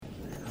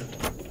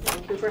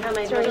Are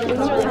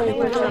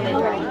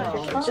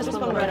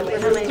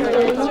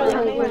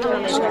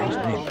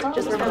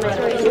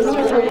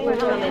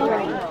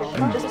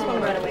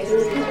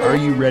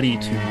you ready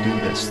to do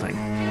this thing?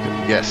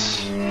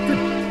 Yes.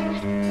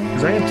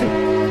 Because I am too.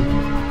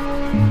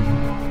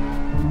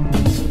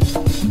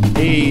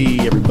 Hey,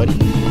 everybody.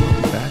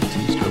 Welcome back to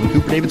Sterling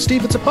Cooper, David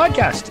Steve. It's a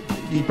podcast.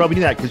 You probably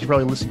knew that because you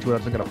probably listened to it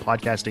on some kind of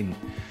podcasting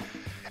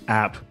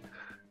app.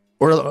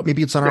 Or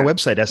maybe it's on our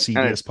website,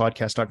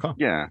 scdspodcast.com.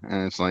 Yeah.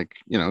 And it's like,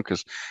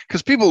 because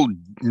people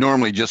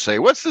normally just say,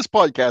 what's this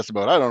podcast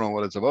about? I don't know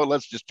what it's about.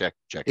 Let's just check.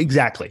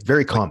 Exactly.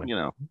 Very common.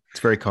 It's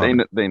very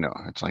common. They know.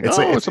 It's like,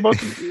 it's about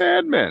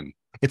Mad Men.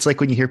 It's like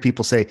when you hear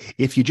people say,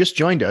 if you just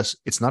joined us,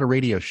 it's not a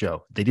radio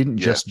show. They didn't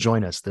just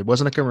join us. There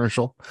wasn't a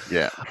commercial.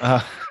 Yeah.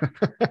 How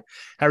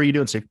are you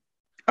doing, Steve?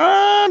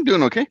 I'm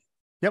doing okay.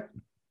 Yep.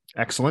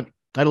 Excellent.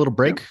 I had a little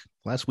break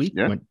last week.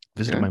 Yeah. Went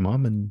visited my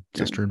mom and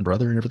sister and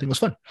brother, and everything was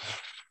fun.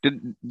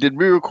 Did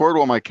we record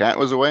while my cat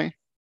was away?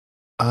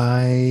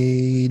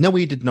 No,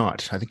 we did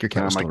not. I think your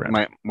cat was still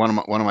around. One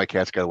of my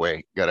cats got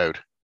out.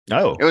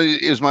 Oh,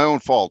 it was my own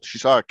fault. She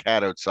saw a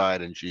cat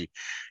outside and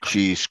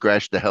she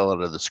scratched the hell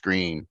out of the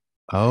screen.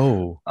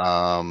 Oh,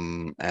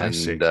 and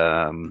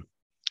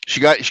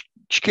she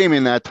came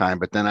in that time,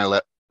 but then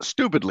I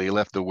stupidly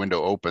left the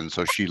window open,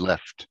 so she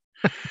left.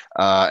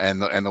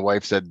 And the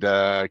wife said,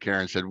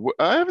 Karen said,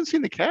 I haven't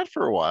seen the cat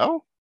for a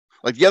while.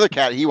 Like the other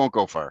cat, he won't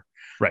go far.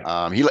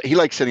 Right. He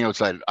likes sitting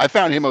outside. I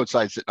found him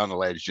outside sitting on the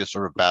ledge, just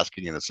sort of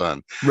basking in the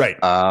sun. Right.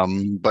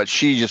 But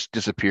she just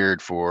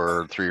disappeared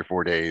for 3 or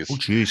 4 days. Oh,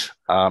 geez.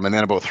 And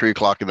then about 3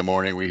 o'clock in the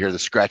morning, we hear the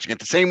scratching at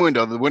the same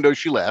window, the window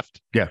she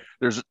left. Yeah.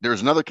 There's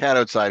another cat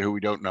outside who we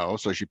don't know.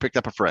 So she picked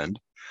up a friend.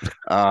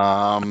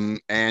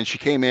 And she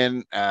came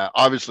in,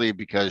 obviously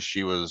because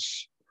she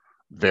was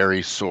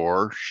very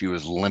sore. She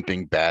was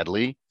limping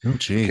badly. Oh,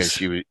 geez.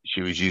 Because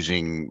she was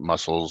using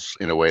muscles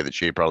in a way that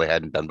she probably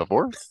hadn't done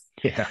before.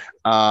 Yeah.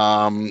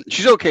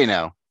 She's okay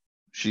now.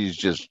 She's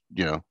just,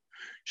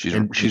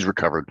 she's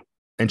recovered.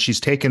 And she's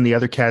taken the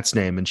other cat's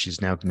name and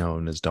she's now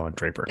known as Dawn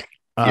Draper.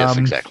 Yes,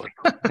 exactly.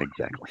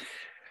 Exactly.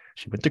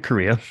 She went to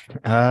Korea.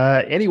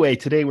 Anyway,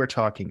 today we're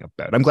talking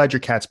about, I'm glad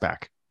your cat's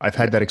back. I've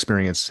had that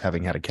experience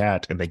having had a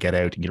cat and they get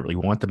out and you don't really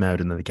want them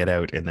out and then they get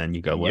out and then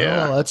you go,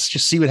 let's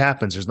just see what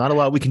happens. There's not a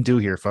lot we can do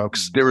here,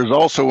 folks. There was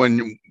also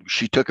when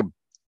she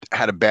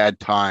had a bad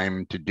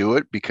time to do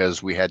it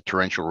because we had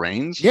torrential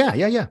rains.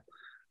 Yeah.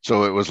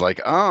 So it was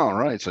like, oh,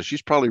 right. So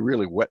she's probably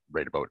really wet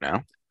right about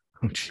now.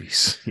 Oh,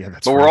 jeez. Yeah,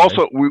 that's. But we're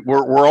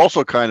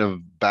also kind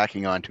of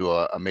backing onto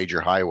a major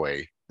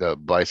highway, the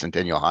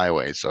Bicentennial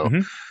Highway. So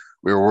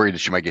we were worried that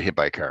she might get hit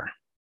by a car.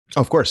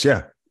 Oh, of course,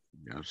 yeah.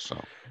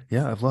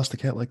 Yeah, I've lost a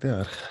cat like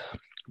that.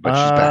 But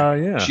she's back.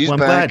 Yeah, she's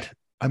back.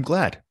 I'm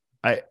glad.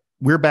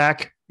 We're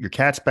back. Your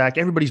cat's back.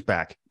 Everybody's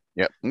back.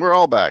 Yep, we're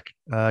all back.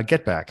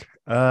 Get back.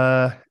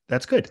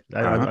 That's good.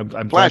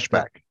 I'm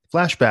flashback.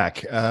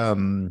 Flashback,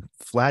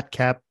 flat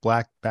cap,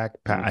 black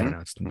backpack. I don't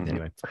know.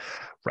 Anyway,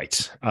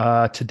 right.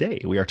 Today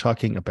we are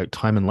talking about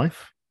Time in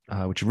Life,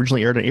 which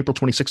originally aired on April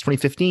 26,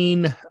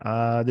 2015.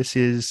 This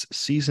is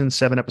season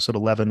 7, episode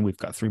 11. We've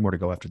got 3 more to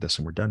go after this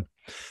and we're done.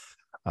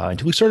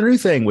 Until we start a new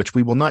thing, which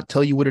we will not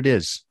tell you what it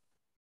is.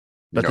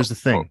 But there's a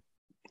thing.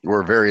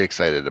 We're very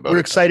excited about it.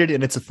 We're excited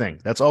and it's a thing.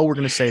 That's all we're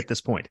going to say at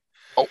this point.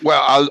 Oh,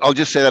 well, I'll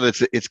just say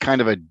that it's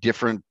kind of a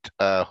different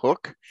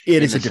hook.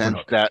 It is a different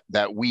hook.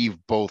 That we've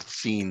both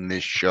seen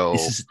this show.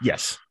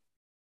 Yes.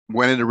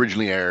 When it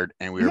originally aired,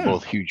 and we were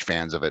both huge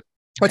fans of it.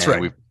 That's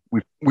right.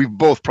 We've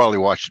both probably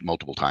watched it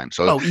multiple times.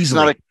 So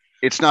easily.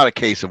 It's not a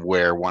case of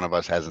where one of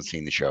us hasn't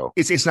seen the show.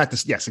 It's not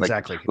this. Yes,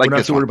 exactly. We don't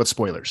have to worry about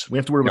spoilers. We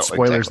have to worry about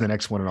spoilers in the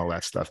next one and all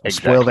that stuff. We'll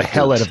spoil the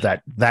hell out of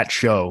that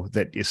show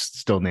that is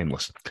still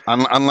nameless.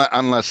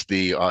 Unless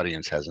the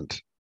audience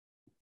hasn't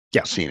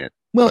seen it.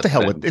 Well, to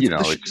hell with it.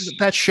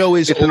 That show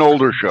is. It's an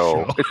older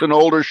show. It's an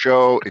older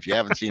show. If you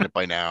haven't seen it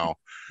by now,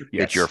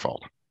 it's your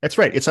fault. That's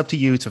right. It's up to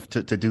you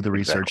to do the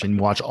research and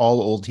watch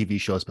all old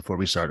TV shows before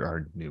we start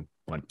our new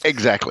one.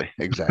 Exactly.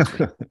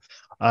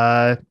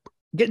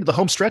 Get into the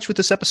home stretch with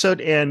this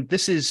episode, and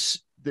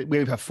we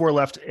have 4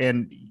 left,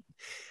 and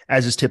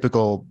as is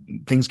typical,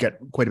 things get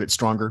quite a bit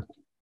stronger.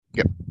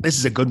 Yep. This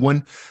is a good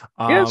one.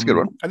 It's a good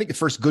one. I think the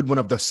first good one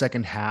of the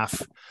second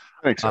half.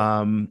 I think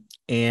so.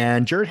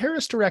 And Jared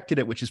Harris directed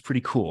it, which is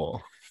pretty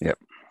cool. Yep.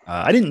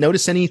 I didn't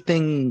notice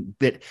anything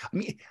the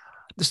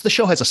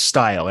show has a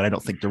style, and I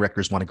don't think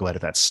directors want to go out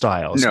of that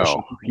style.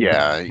 No.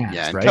 Yeah.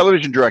 Past, right?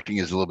 Television directing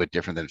is a little bit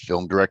different than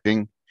film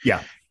directing.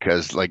 Yeah.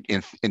 Because like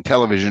in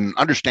television,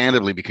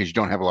 understandably, because you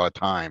don't have a lot of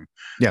time.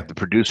 Yeah. The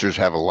producers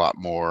have a lot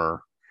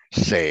more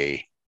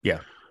say. Yeah.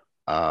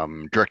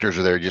 Directors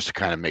are there just to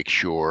kind of make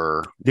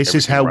sure this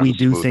is how we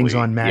do things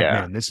on Mad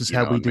Men. This is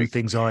how we do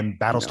things on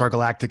Battlestar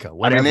Galactica.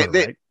 Whatever. I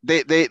mean,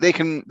 they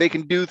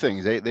can do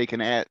things. They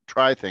can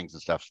try things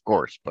and stuff, of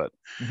course, but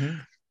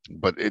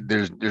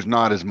there's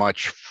not as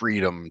much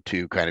freedom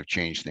to kind of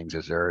change things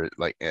as there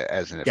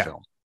as in a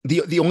film.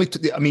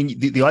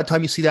 The odd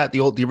time you see that,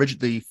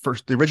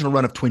 the original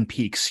run of Twin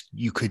Peaks,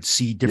 you could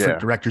see different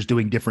directors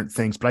doing different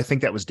things, but I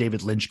think that was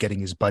David Lynch getting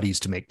his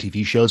buddies to make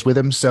TV shows with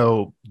him,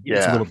 so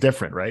it's a little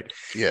different, right?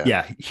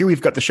 Here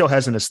we've got, the show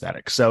has an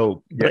aesthetic,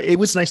 so it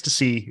was nice to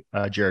see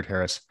Jared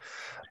Harris,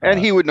 and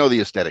he would know the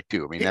aesthetic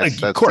too. I mean,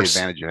 that's the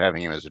advantage of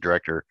having him as a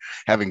director.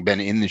 Having been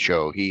in the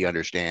show, he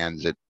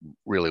understands it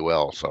really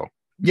well. So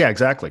yeah,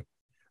 exactly.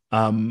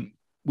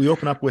 We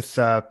open up with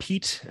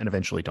Pete and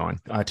eventually Dawn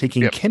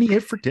taking Kenny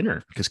out for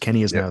dinner, because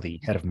Kenny is now the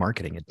head of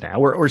marketing at Now,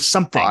 or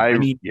something. I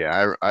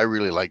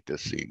really like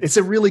this scene. It's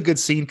a really good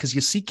scene because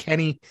you see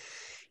Kenny,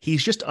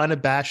 he's just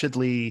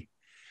unabashedly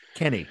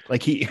Kenny.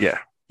 Like he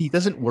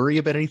doesn't worry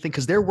about anything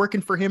because they're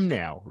working for him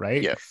now,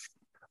 right? Yeah.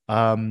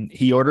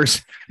 He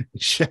orders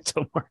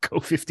Chateau Marco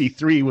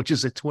 53, which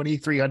is a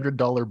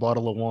 $2,300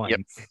 bottle of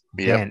wine.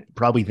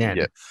 Probably then.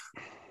 Yep.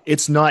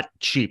 It's not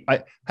cheap.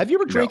 Have you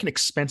ever drank an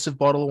expensive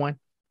bottle of wine?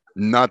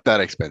 Not that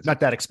expensive.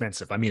 Not that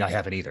expensive. I mean, I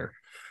haven't either.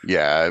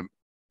 Yeah.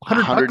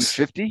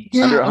 150?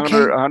 Yeah,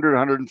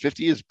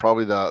 150 is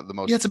probably the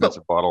most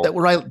expensive bottle.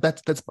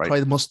 That's probably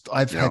the most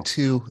I've had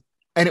too.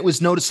 And it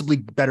was noticeably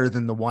better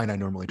than the wine I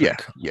normally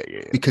drink. Yeah.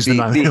 Because the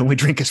I only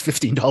drink is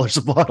 $15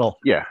 a bottle.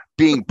 Yeah.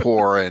 Being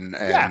poor and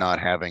not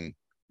having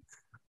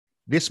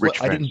this.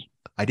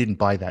 I didn't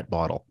buy that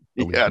bottle.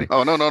 Yeah.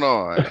 Oh, no.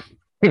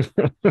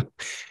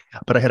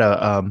 But I had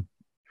a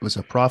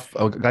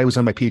guy who was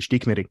on my PhD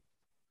committee.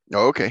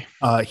 Oh, okay.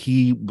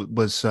 He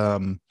was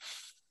and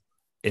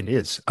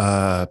is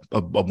a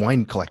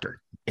wine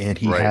collector, and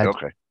he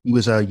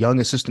was a young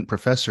assistant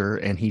professor,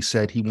 and he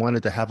said he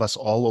wanted to have us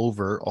all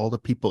over, all the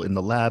people in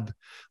the lab,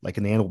 like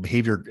in the animal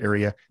behavior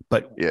area,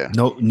 but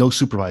no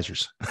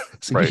supervisors.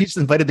 So he just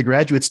invited the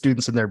graduate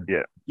students and their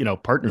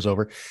partners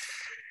over.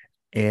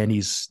 And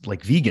he's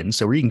like vegan,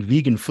 so we're eating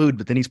vegan food,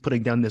 but then he's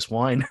putting down this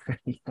wine.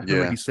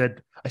 I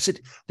said,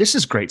 "This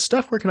is great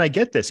stuff. Where can I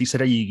get this?" He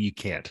said, you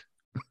can't."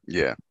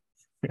 Yeah.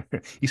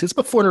 He says, "It's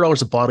about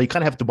 $400 a bottle. You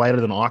kind of have to buy it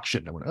at an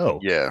auction." I went, "Oh,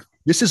 yeah,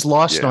 this is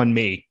lost on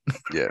me."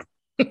 Yeah.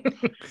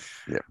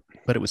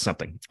 But it was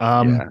something.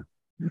 I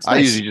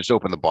usually just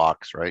open the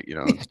box, right?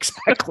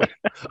 Exactly.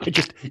 I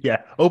just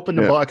open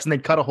the box and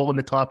then cut a hole in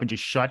the top and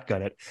just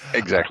shotgun it.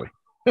 Exactly.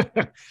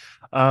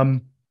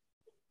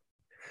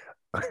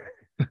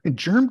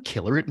 Germ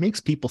killer. It makes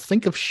people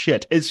think of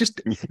shit. It's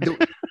just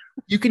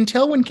you can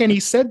tell when Kenny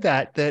said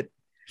that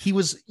he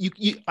was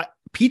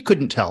Pete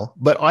couldn't tell,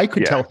 but I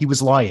could tell he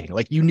was lying.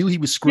 Like you knew he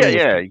was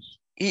screwing.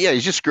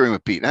 He's just screwing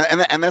with Pete,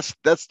 and that's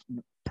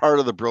part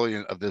of the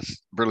brilliance of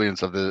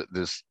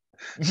this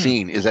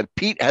scene is that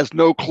Pete has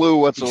no clue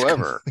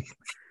whatsoever,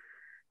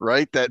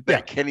 right?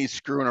 That Kenny's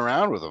screwing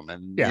around with him,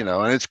 and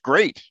and it's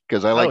great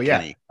because I like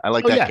Kenny. I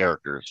like that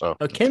character. So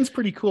Ken's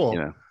pretty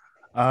cool.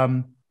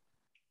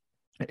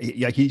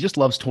 He just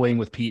loves toying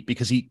with Pete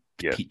because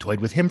Pete toyed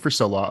with him for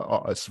so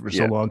long.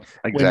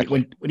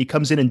 Exactly. When he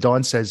comes in and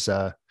Dawn says,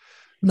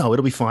 "No,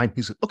 it'll be fine."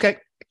 He's like, "Okay."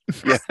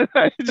 Yeah,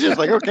 it's just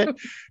like, okay.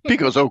 Pete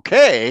goes,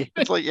 "Okay."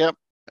 It's like, yep.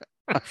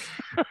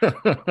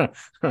 I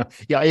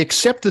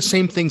accept the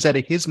same things out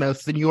of his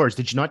mouth than yours.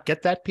 Did you not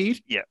get that,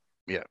 Pete? Yeah.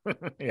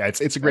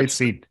 It's a great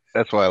scene.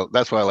 That's why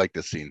I like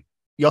this scene.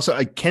 You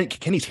also,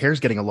 Kenny's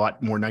hair's getting a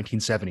lot more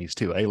 1970s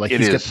too. Like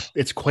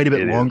it's quite a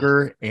bit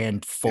longer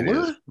and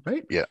fuller,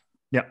 right? Yeah.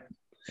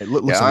 It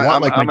looks a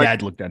lot like my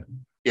dad looked then.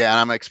 Yeah, and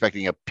I'm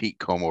expecting a Pete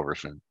comb over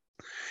soon.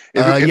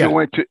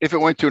 If it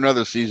went to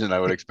another season, I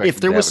would expect. If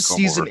there was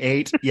season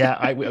 8,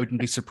 I wouldn't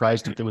be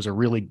surprised if there was a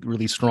really,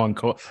 really strong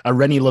a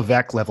Rennie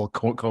LeVec level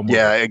comb over.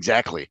 Yeah,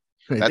 exactly.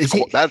 That's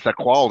a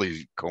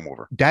quality comb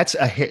over. That's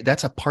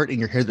a part in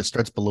your hair that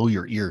starts below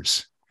your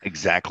ears.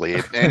 Exactly.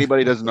 If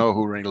anybody doesn't know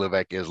who Rennie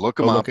LeVec is, look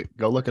him up.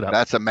 Go look it up.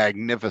 That's a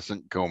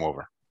magnificent comb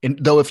over. And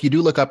though, if you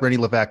do look up Rennie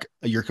LeVec,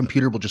 your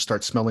computer will just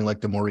start smelling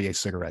like the Morier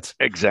cigarettes.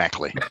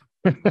 Exactly.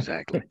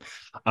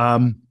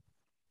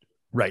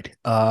 Right.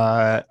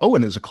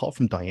 And there's a call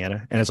from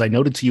Diana. And as I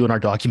noted to you in our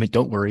document,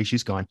 don't worry,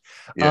 she's gone.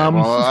 Yeah,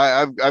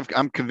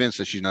 I'm convinced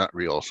that she's not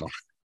real. So.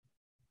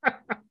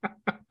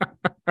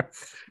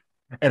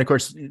 And of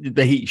course,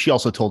 she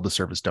also told the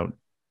service, don't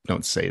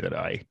say that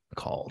I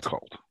called.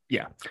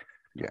 Yeah.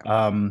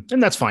 And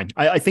that's fine.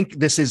 I think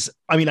this is.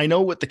 I mean, I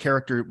know what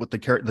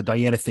the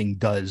Diana thing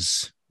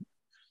does.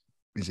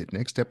 Is it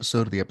next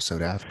episode or the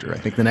episode after? I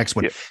think the next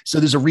one. Yeah. So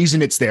there's a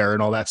reason it's there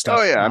and all that stuff.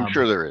 Oh yeah, I'm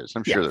sure there is.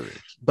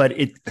 But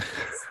it,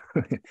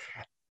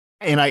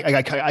 and I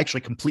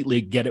actually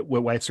completely get it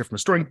why it's there from a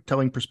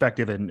storytelling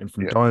perspective and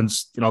from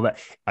Dawn's and all that.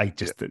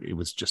 It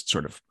was just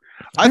sort of.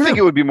 I think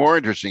it would be more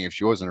interesting if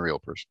she wasn't a real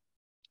person.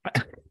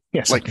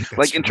 Yes,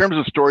 like in terms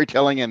of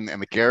storytelling and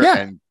the character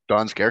and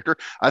Dawn's character,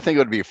 I think it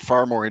would be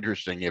far more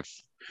interesting if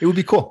it would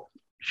be cool.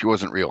 She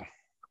wasn't real,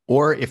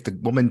 or if the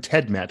woman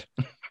Ted met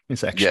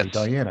is actually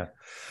Diana.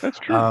 That's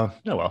true.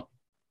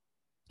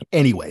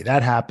 Anyway,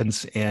 that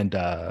happens, and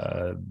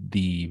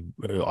the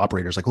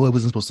operator's like, "Oh, I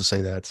wasn't supposed to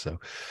say that." So,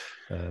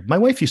 my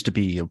wife used to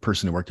be a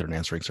person who worked at an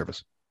answering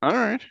service. All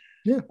right.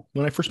 Yeah,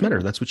 when I first met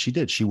her, that's what she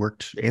did. She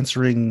worked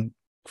answering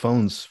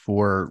phones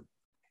for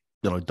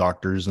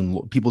doctors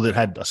and people that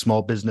had a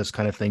small business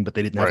kind of thing, but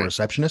they didn't have a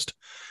receptionist.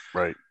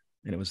 Right.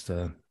 And it was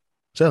so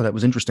that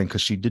was interesting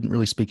because she didn't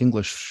really speak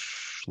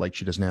English like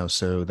she does now.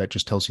 So that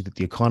just tells you that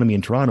the economy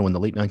in Toronto in the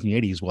late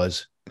 1980s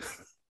was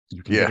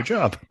you can get a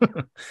job.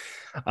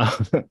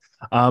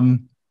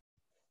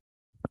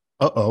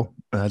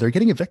 They're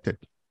getting evicted.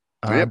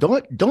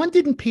 Dawn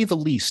didn't pay the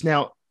lease.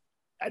 Now,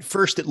 at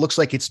first, it looks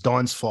like it's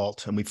Dawn's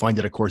fault, and we find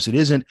that, of course, it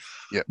isn't.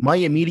 Yep. My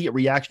immediate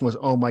reaction was,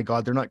 "Oh my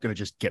God, they're not going to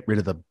just get rid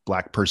of the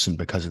black person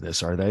because of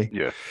this, are they?"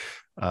 Yeah.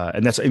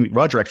 And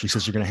Roger actually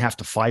says you're going to have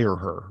to fire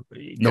her,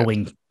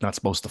 knowing not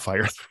supposed to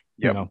fire.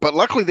 Yeah, but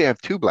luckily they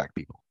have two black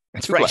people.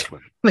 That's right.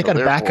 They got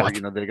a backup.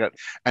 They got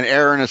an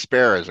heir and a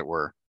spare, as it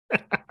were.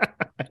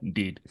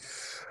 Indeed.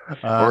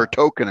 Or a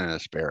token and a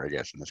spare, I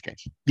guess, in this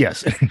case.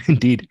 Yes,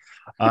 indeed.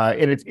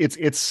 And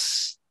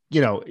it's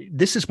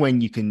this is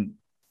when you can,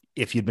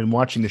 if you've been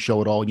watching the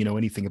show at all,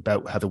 anything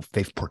about how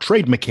they've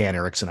portrayed McCann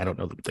Erickson. I don't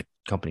know that the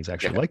company's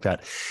actually like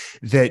that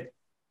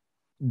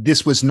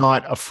this was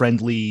not a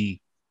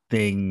friendly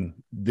thing.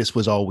 This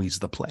was always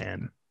the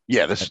plan.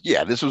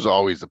 This was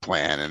always the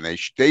plan. And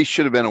they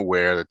should have been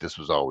aware that this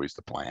was always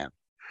the plan.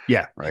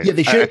 Yeah. Right. Yeah,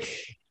 they should.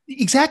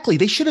 Exactly.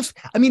 They should have.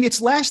 I mean, it's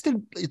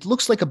lasted, it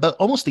looks like about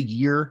almost a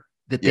year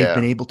that they've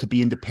been able to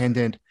be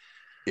independent.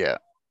 Yeah.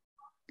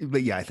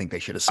 But I think they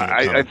should have seen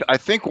it. I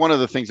think one of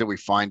the things that we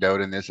find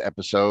out in this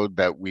episode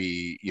that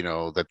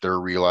that they're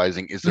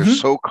realizing is they're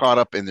so caught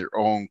up in their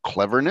own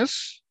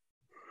cleverness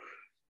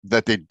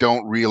that they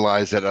don't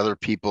realize that other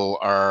people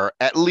are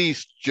at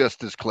least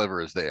just as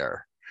clever as they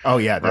are. Oh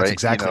yeah, that's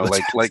exactly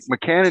like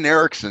McCann and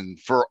Erickson,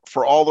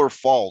 for all their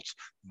faults,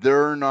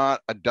 they're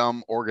not a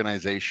dumb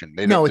organization.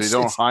 They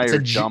don't hire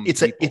dumb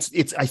people.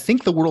 It's I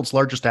think the world's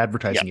largest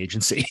advertising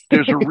agency.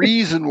 There's a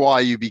reason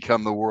why you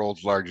become the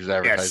world's largest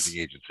advertising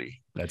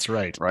agency. That's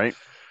right. Right.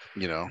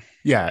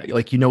 Yeah,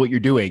 like what you're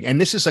doing. And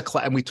this is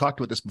and we talked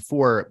about this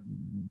before.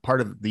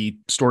 Part of the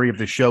story of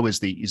the show is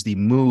the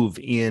move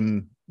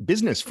in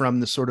business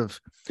from the sort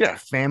of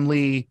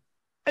family,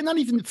 and not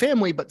even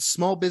family, but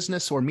small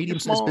business or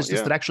medium-sized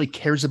business that actually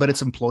cares about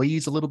its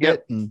employees a little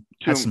bit and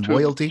has some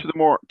loyalty to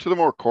the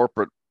more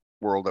corporate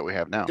world that we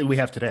have now. We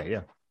have today,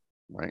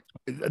 right.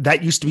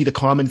 That used to be the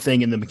common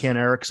thing, in the McCann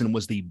Erickson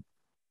was the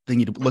thing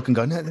you'd look and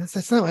go, no,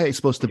 that's not how it's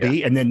supposed to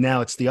be. And then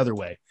now it's the other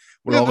way.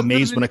 We're all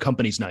amazed when a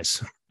company's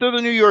nice. They're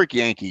the New York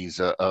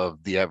Yankees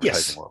of the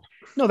advertising world.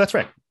 No, that's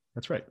right.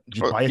 That's right.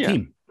 Just buy a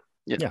team.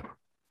 Yeah.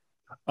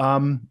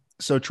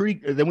 So Trudy,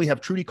 then we have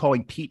Trudy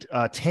calling Pete.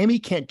 Tammy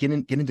can't get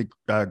into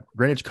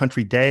Greenwich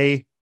Country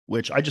Day,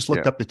 which I just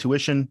looked up the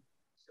tuition.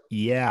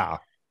 Yeah.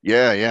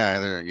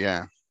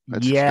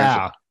 That's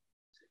expensive.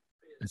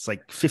 It's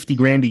like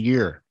 $50,000 a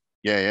year.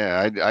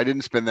 Yeah. I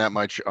didn't spend that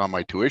much on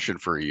my tuition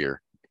for a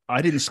year.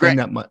 I didn't spend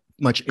that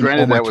much in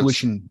all my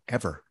tuition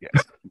ever.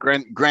 Yeah.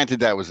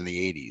 Granted, that was in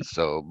the 80s.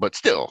 So, but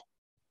still.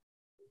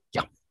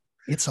 Yeah.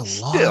 It's a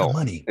lot of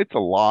money. It's a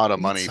lot of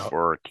money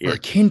for a kid. For a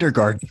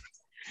kindergarten.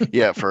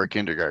 Yeah, for a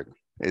kindergarten.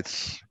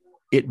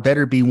 It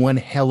better be one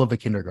hell of a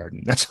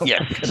kindergarten. That's all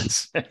I'm gonna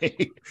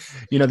say.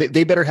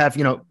 They better have,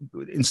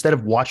 instead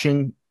of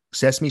watching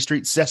Sesame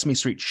Street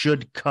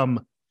should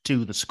come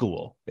to the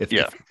school. If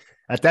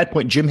at that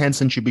point, Jim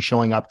Henson should be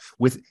showing up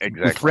with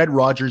Fred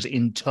Rogers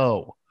in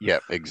tow.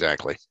 Yep,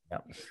 exactly.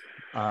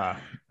 But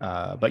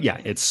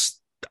it's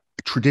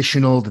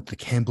traditional that the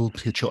Campbell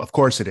show. Of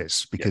course it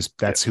is, because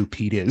that's who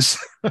Pete is.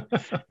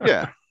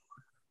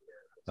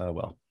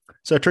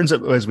 So it turns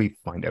out, as we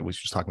find out, we were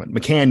just talking about,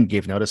 McCann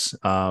gave notice,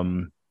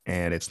 and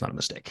it's not a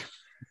mistake.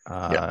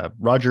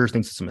 Roger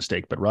thinks it's a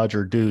mistake, but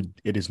Roger, dude,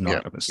 it is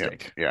not a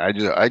mistake. I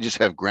just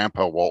have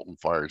Grandpa Walton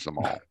fires them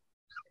all.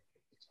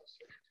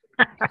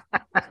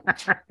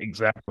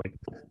 Exactly.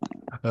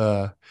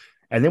 And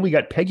then we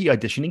got Peggy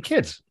auditioning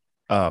kids.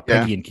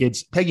 Peggy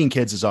and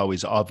kids is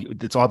always obvious.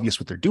 It's obvious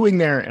what they're doing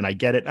there, and I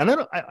get it.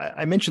 And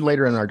I mentioned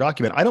later in our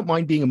document, I don't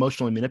mind being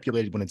emotionally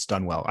manipulated when it's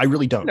done well. I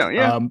really don't.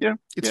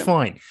 It's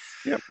fine.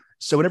 Yep.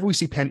 So whenever we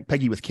see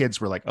Peggy with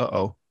kids, we're like,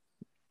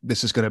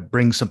 this is going to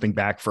bring something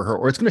back for her,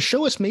 or it's going to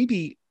show us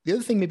maybe the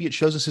other thing. Maybe it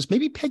shows us is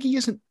maybe Peggy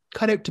isn't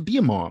cut out to be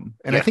a mom,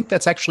 and I think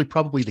that's actually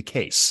probably the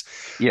case.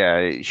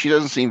 Yeah, she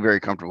doesn't seem very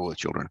comfortable with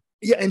children.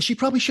 Yeah, and she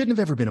probably shouldn't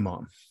have ever been a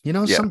mom.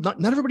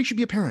 Not everybody should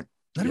be a parent.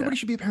 Not everybody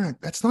should be a parent.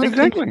 That's not a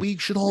thing that we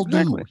should all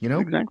do.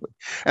 Exactly.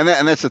 And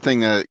that's the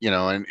thing that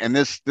and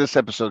this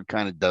episode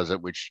kind of does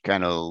it, which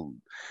kind of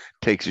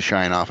takes a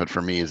shine off it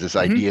for me, is this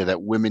idea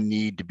that women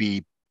need to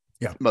be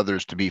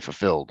mothers to be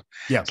fulfilled.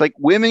 It's like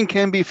women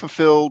can be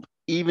fulfilled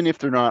even if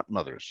they're not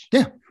mothers.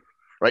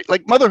 Right.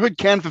 Like motherhood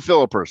can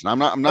fulfill a person. I'm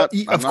not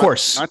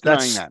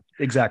denying that.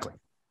 Exactly.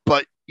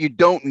 But you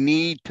don't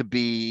need to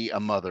be a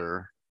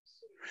mother.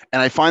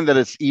 And I find that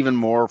it's even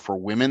more for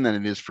women than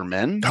it is for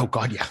men. Oh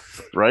God. Yeah.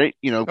 Right.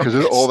 Because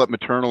of all that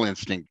maternal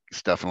instinct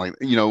stuff, and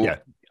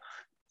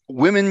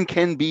women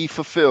can be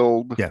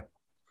fulfilled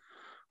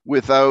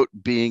without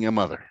being a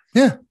mother.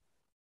 Yeah.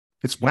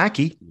 It's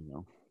wacky.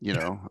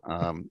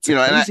 It's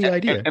a crazy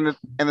idea. And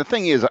the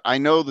thing is, I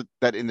know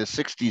that in the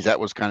 60s that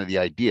was kind of the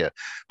idea,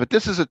 but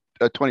this is a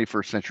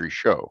 21st century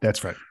show.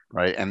 That's right.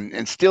 Right.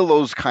 And still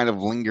those kind of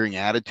lingering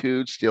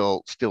attitudes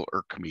still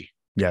irk me.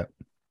 Yeah.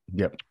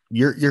 Yep.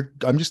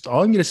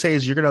 All I'm gonna say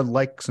is you're gonna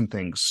like some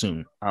things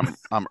soon.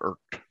 I'm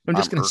irked. I'm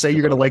just gonna say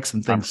you're gonna like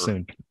some things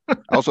soon. I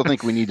also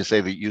think we need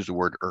to use the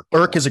word irk.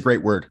 Irk is a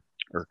great word.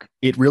 Irk.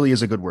 It really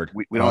is a good word.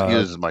 We don't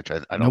use it as much. I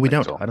don't. No, we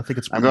don't. So. I don't think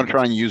it's. I'm going to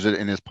try and use it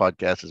in this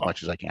podcast as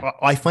much as I can.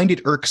 I find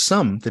it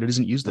irksome that it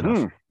isn't used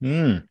enough.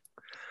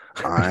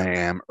 I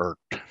am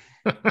irked.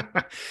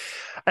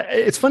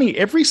 It's funny.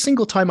 Every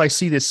single time I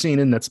see this scene,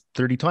 and that's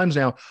 30 times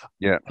now.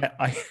 Yeah.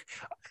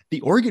 The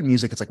organ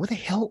music, it's like, what the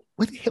hell?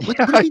 What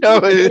I know.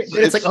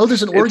 It's like, oh,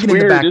 there's an organ in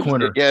the back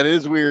corner. Yeah, it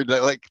is weird.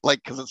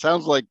 Because it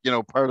sounds like,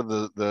 part of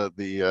the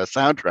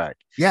soundtrack.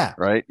 Yeah.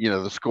 Right.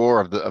 The score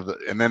of the,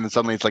 and then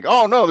suddenly it's like,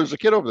 oh no, there's a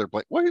kid over there.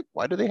 Like,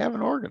 why do they have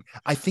an organ?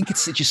 I think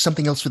it's just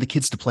something else for the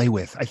kids to play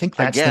with. I think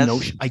that's the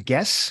notion. I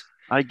guess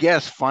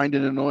find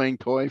an annoying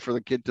toy for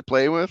the kid to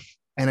play with.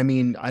 And I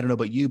mean, I don't know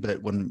about you,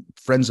 but when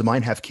friends of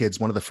mine have kids,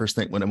 one of the first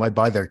things when I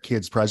buy their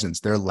kids presents,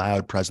 they're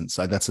loud presents.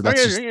 That's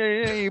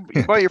You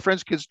buy your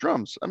friends' kids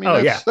drums. I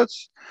mean,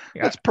 that's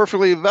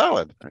perfectly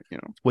valid.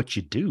 What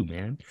you do,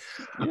 man.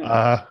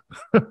 Yeah.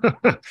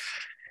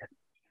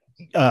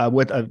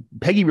 What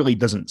Peggy really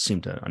doesn't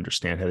seem to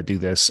understand how to do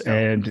this,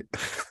 and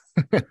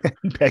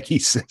Peggy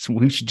says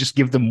we should just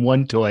give them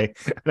one toy.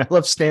 And I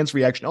love Stan's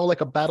reaction. Oh, like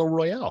a battle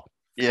royale.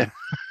 Yeah.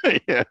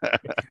 Yeah.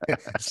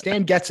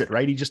 Stan gets it,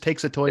 right? He just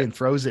takes a toy and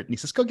throws it, and he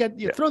says, "Go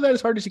throw that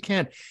as hard as you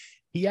can."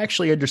 He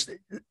actually understands.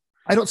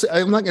 I'm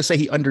not going to say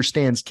he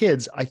understands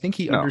kids. I think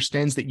he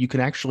understands that you can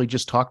actually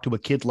just talk to a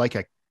kid like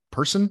a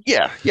person.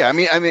 Yeah. I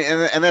mean,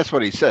 and that's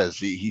what he says.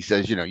 He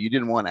says, you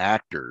didn't want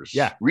actors.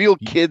 Yeah. Real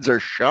kids are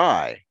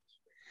shy,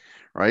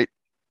 right?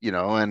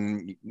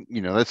 And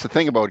that's the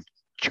thing about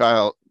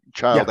child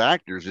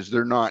actors is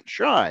they're not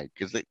shy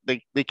because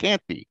they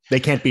can't be. They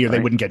can't be, or they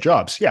wouldn't get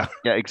jobs. Yeah.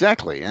 Yeah,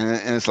 exactly. And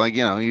it's like,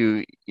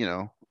 real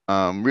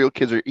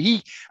kids are.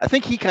 I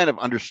think he kind of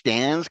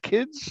understands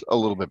kids a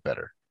little bit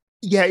better.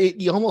 Yeah,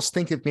 you almost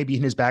think that maybe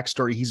in his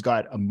backstory he's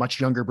got a much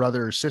younger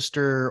brother or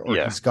sister, or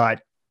he's got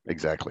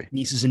exactly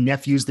nieces and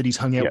nephews that he's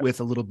hung out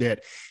with a little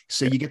bit.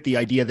 So you get the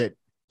idea that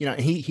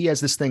he has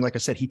this thing. Like I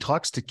said, he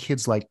talks to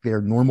kids like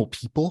they're normal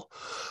people.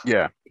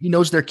 Yeah, he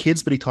knows they're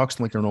kids, but he talks to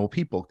them like they're normal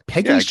people.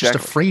 Peggy's just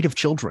afraid of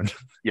children.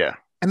 Yeah,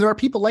 and there are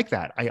people like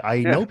that. I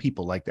know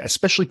people like that,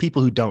 especially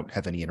people who don't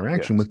have any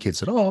interaction with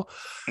kids at all.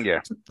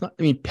 Yeah, I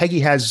mean,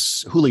 Peggy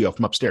has Julio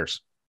from upstairs.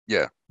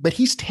 Yeah, but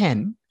he's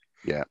 10.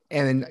 Yeah,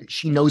 and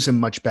she knows him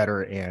much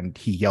better, and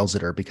he yells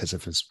at her because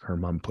of her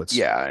mom puts.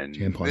 Yeah, and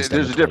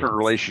there's a different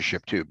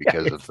relationship too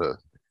because of the.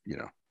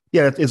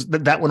 Yeah,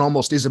 that one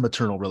almost is a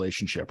maternal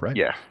relationship, right?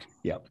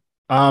 Yeah.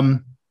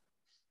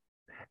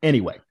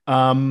 Anyway,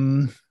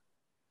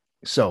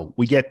 so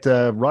we get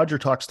Roger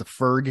talks to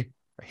Ferg.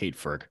 I hate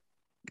Ferg.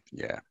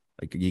 Yeah.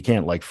 Like you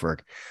can't like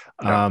Ferg.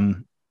 No.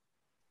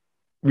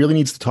 Really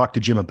needs to talk to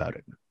Jim about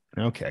it.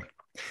 Okay.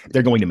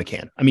 They're going to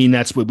McCann. I mean,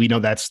 that's what we know.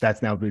 That's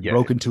now been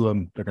broken to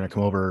him. They're going to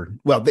come over.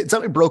 Well, it's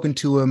not been broken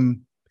to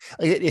him.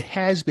 It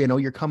has been. Oh,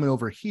 you're coming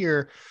over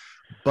here,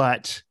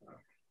 but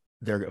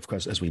there, of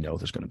course, as we know,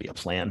 there's going to be a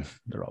plan.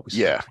 They're always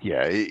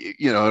It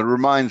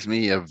reminds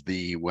me of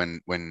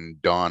when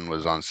Don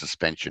was on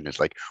suspension.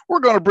 It's like, we're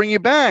going to bring you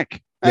back.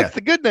 That's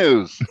the good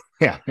news.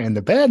 Yeah, and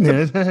the bad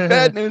news.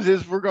 Bad news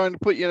is we're going to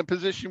put you in a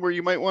position where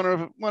you might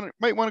want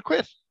to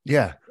quit.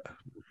 Yeah,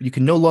 you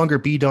can no longer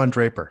be Don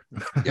Draper.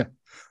 Yeah.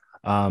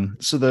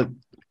 So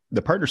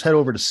the partners head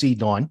over to see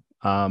Dawn.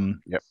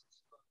 Yep.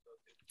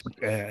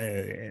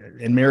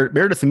 And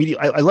Meredith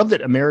immediately. I love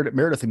that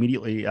Meredith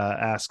immediately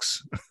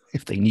asks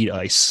if they need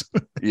ice.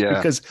 Yeah.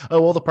 Because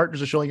all the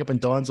partners are showing up in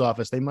Dawn's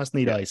office. They must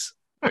need ice.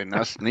 They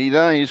must need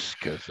ice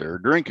because they're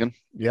drinking.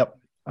 Yep.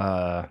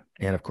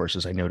 And of course,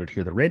 as I noted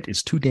here, the rent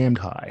is too damned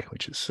high,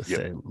 which is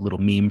a little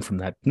meme from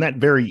that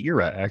very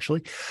era,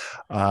 actually.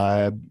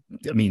 I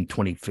mean,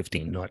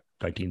 2015, not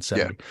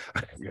 1970.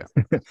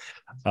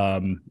 Yeah.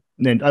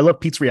 And I love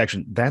Pete's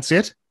reaction. That's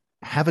it?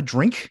 Have a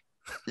drink?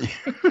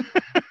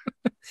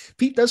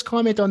 Pete does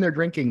comment on their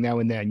drinking now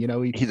and then.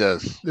 He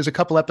does. There's a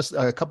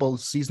couple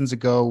seasons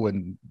ago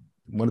when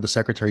one of the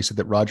secretaries said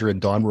that Roger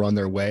and Dawn were on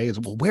their way.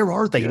 Well, where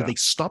are they? Yeah. Did they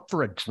stop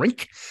for a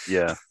drink?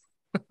 Yeah.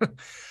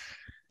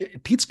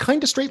 Pete's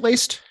kind of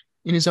straight-laced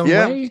in his own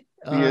way.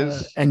 He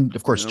is. And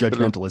of course,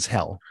 judgmental as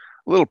hell.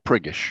 A little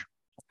priggish.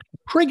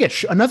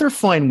 Priggish, another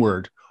fine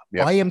word.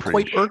 Yep, I am priggish.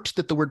 quite irked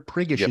that the word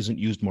priggish isn't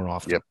used more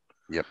often.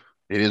 Yep.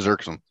 It is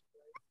irksome.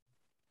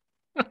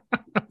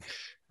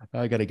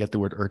 I got to get the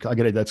word irk.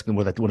 That's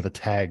one of the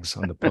tags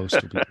on the post.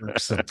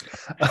 Irksome.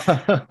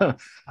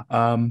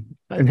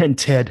 And then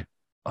Ted,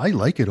 I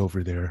like it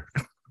over there.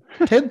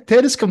 Ted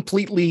is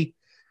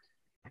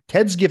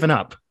Ted's given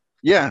up.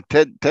 Yeah,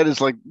 Ted is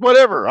like,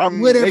 whatever.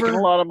 I'm making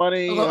a lot of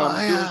money.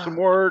 I'm doing some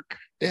work.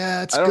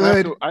 Yeah, it's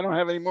good. I don't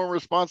have any more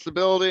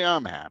responsibility.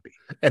 I'm happy.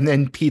 And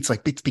then Pete's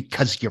like, it's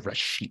because you're a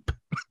sheep.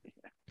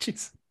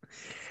 Jeez.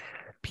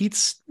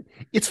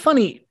 It's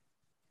funny.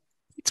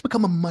 It's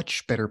become a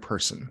much better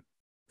person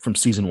from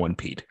season 1,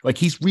 Pete. Like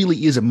he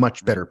really is a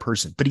much better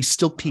person, but he's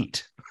still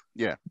Pete.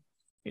 Yeah.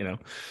 You know?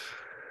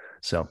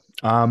 So,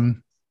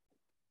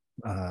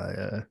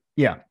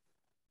 yeah.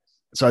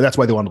 So that's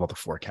why they wanted about the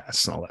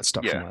forecasts and all that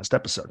stuff from last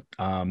episode.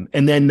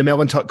 And then the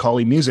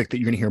melancholy music that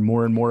you're going to hear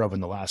more and more of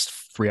in the last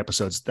 3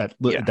 episodes, that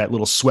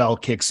little swell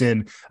kicks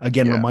in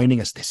again,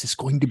 reminding us this is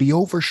going to be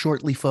over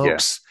shortly,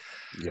 folks.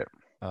 Yeah.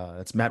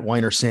 That's Matt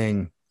Weiner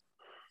saying,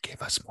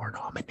 give us more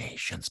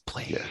nominations,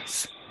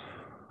 please.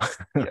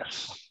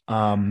 Yes.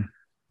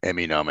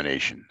 Emmy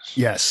nominations.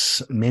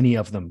 Yes. Many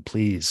of them,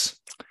 please.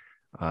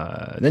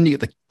 Then you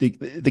get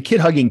the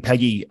kid hugging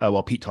Peggy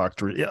while Pete talked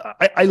to her.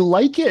 I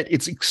like it.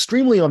 It's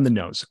extremely on the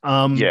nose.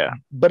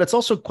 But it's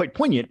also quite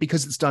poignant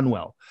because it's done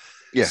well.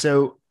 Yeah.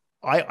 So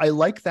I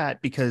like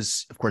that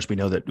because, of course, we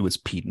know that it was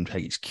Pete and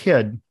Peggy's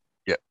kid.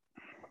 Yeah.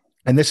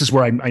 And this is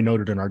where I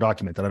noted in our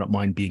document that I don't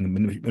mind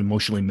being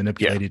emotionally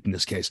manipulated in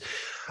this case.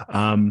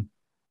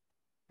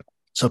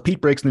 So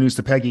Pete breaks the news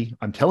to Peggy.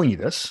 I'm telling you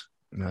this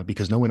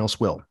because no one else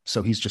will.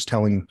 So he's just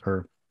telling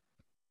her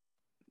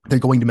they're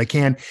going to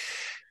McCann.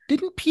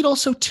 Didn't Pete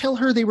also tell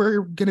her they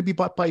were going to be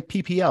bought by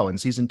PPL in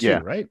season 2,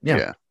 right?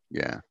 Yeah.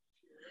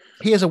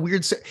 He has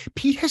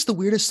Pete has the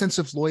weirdest sense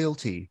of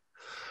loyalty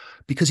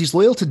because he's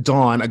loyal to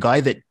Dawn, a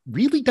guy that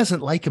really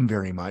doesn't like him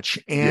very much.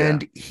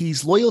 And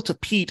he's loyal to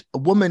Pete, a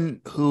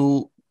woman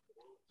who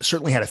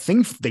certainly had a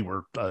thing. They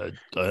were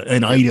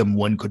an item,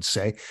 one could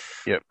say.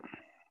 Yep.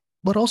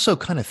 But also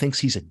kind of thinks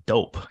he's a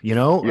dope, you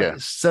know? Yeah.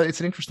 So it's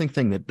an interesting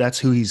thing that's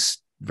who he's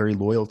very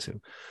loyal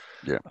to.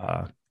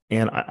 Yeah.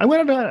 And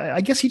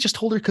I guess he just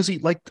told her because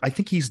I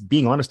think he's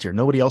being honest here.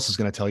 Nobody else is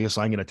going to tell you,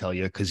 so I'm going to tell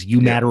you because you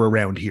matter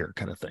around here,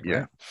 kind of thing. Yeah.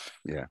 Right?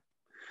 Yeah.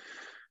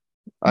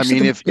 I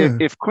mean,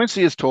 if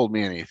Quincy has told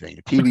me anything,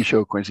 the TV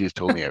show Quincy has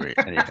told me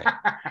anything,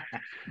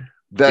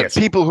 that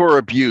people who are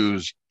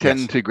abused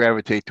tend to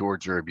gravitate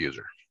towards their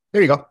abuser.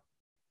 There you go.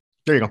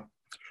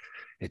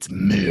 It's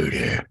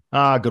murder.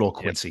 Good old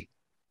Quincy.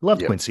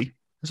 Loved Quincy. I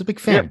was a big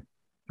fan. Yep.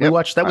 We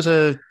watched that was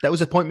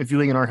appointment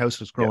viewing in our house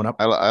was growing up.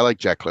 I like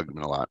Jack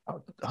Klugman a lot.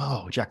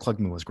 Oh, Jack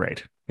Klugman was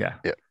great. Yeah.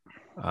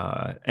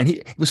 And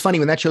it was funny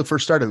when that show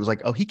first started. It was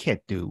like, oh, he can't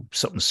do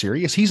something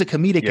serious. He's a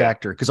comedic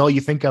actor because all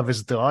you think of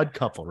is The Odd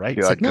Couple, right?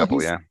 The Odd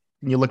Couple, yeah.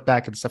 And you look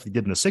back at the stuff he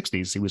did in the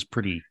 '60s. He was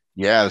pretty.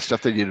 Yeah, the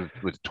stuff they did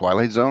with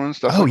Twilight Zone and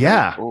stuff. Oh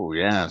yeah. Oh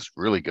yeah, it's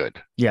really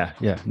good. Yeah.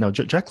 No,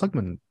 Jack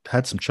Klugman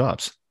had some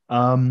chops.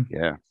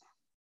 Yeah.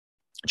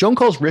 Joan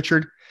calls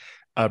Richard.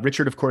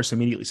 Richard, of course,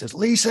 immediately says,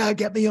 Lisa,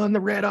 get me on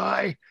the red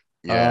eye.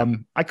 Yeah.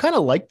 I kind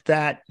of liked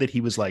that he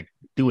was like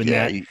doing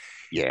that. He's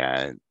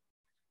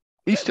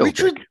still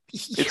Richard.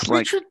 It's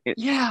Richard, like,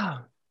 you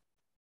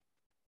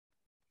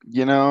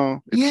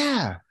know,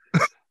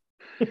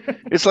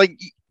 it's like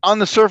on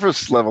the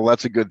surface level,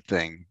 that's a good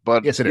thing.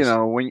 But, yes, you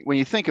know, when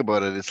you think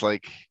about it, it's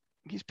like,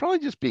 he's probably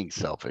just being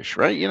selfish,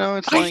 right? You know,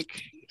 it's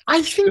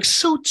I think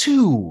so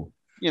too.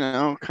 You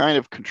know, kind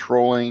of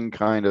controlling,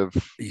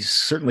 he's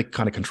certainly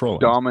kind of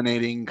controlling,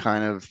 dominating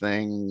kind of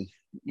thing,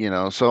 you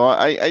know. So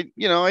I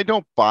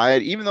don't buy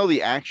it, even though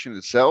the action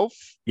itself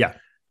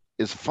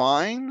is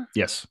fine.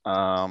 Yes.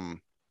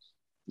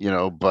 You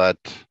know, but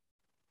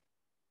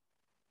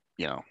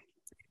you know,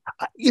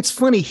 it's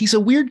funny. He's a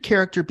weird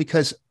character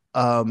because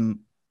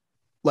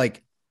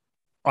like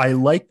I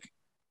like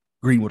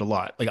Greenwood a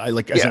lot. Like I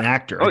like as an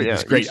actor. Oh yeah,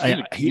 he's great.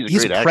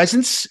 He's a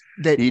presence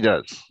that he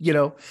does. You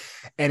know,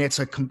 and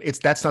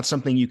that's not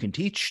something you can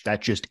teach.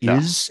 That just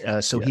is.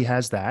 So he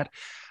has that.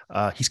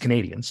 He's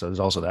Canadian, so there's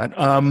also that.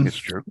 It's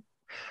true.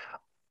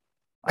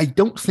 I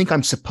don't think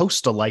I'm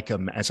supposed to like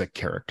him as a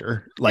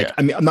character. Like,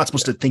 I mean, I'm not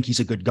supposed to think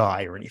he's a good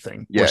guy or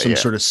anything, or some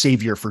sort of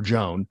savior for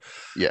Joan.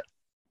 Yeah.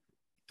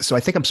 So I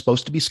think I'm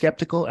supposed to be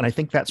skeptical, and I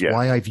think that's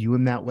why I view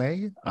him that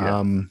way.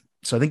 Yeah.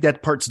 So I think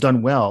that part's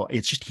done well.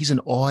 It's just he's an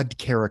odd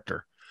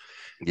character.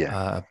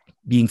 Yeah.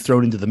 Being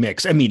thrown into the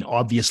mix. I mean,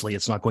 obviously,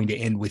 it's not going to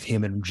end with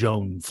him and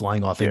Joan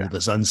flying off into the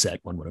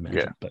sunset, one would imagine.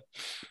 Yeah. But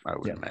I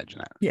would imagine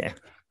that. Yeah.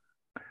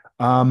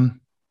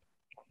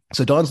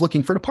 So Don's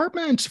looking for an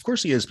apartment. Of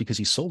course he is, because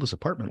he sold his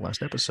apartment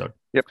last episode.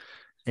 Yep.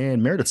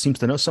 And Meredith seems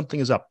to know something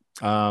is up.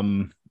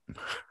 Yeah.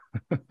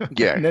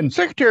 And then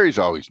secretaries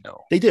always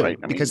know. They do, right?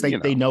 because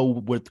they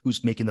know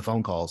who's making the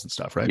phone calls and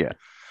stuff, right? Yeah.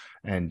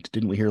 And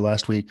didn't we hear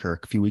last week or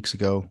a few weeks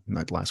ago?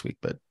 Not last week,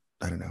 but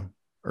I don't know.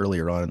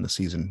 Earlier on in the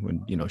season,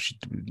 when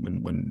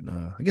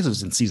I guess it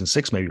was in season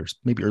 6,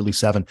 maybe early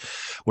 7,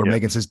 where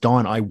Megan says,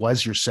 "Dawn, I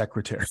was your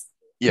secretary."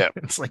 Yeah.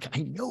 It's like,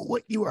 I know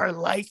what you are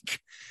like.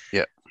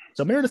 Yeah.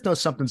 So Meredith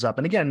knows something's up.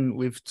 And again,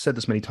 we've said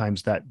this many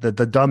times that the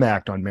dumb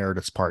act on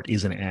Meredith's part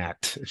is an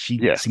act. She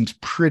seems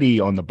pretty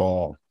on the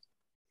ball.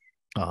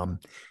 And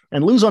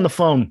Lou's on the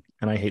phone,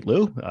 and I hate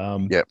Lou.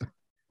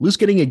 Lou's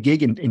getting a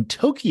gig in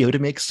Tokyo to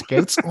make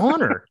Scouts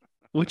Honor,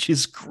 which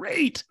is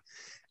great.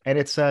 And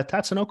it's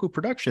Tatsunoko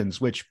Productions,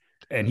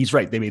 and he's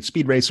right. They made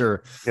Speed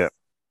Racer,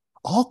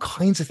 all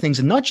kinds of things,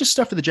 and not just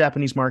stuff for the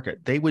Japanese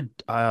market. They would,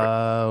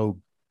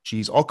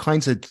 geez, all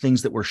kinds of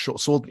things that were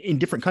sold in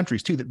different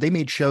countries too, that they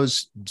made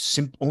shows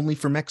only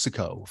for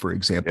Mexico, for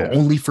example,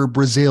 only for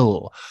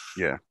Brazil,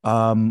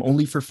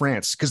 only for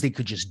France, because they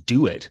could just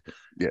do it.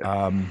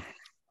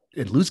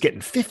 And Lou's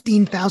getting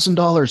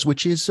 $15,000,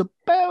 which is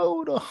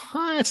about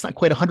it's not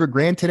quite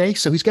 $100,000 today,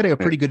 so he's getting a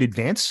pretty good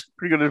advance.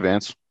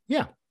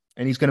 Yeah,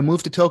 and he's going to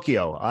move to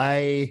Tokyo.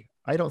 I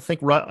don't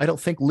think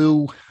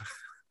Lou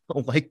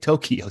will like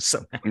Tokyo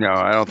somehow. No,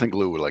 I don't think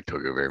Lou would like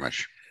Tokyo very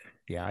much.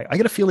 Yeah, I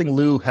get a feeling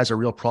Lou has a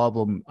real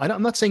problem.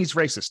 I'm not saying he's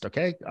racist,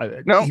 okay?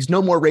 No, he's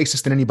no more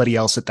racist than anybody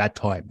else at that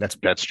time. That's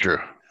true.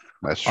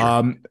 That's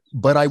true.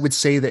 But I would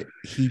say that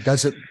he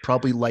doesn't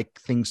probably like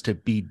things to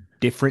be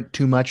different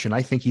too much, and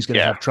I think he's going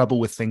to have trouble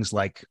with things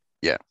like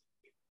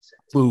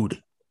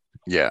food.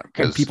 Yeah,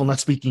 and people not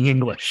speaking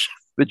English.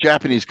 The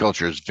Japanese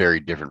culture is very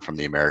different from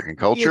the American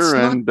culture, it's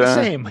not the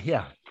same.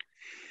 Yeah.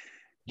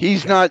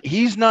 He's not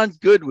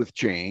good with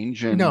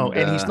change. And, no,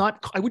 and he's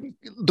not.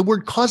 The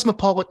word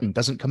cosmopolitan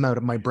doesn't come out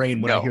of my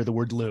brain when I hear the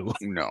word Lou.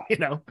 No,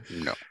 No.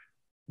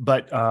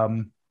 But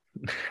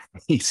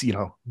he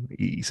says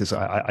he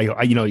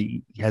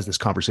has this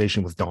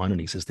conversation with Don,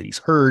 and he says that he's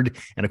heard,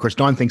 and of course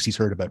Don thinks he's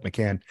heard about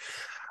McCann.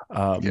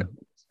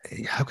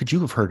 How could you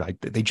have heard?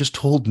 They just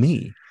told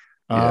me.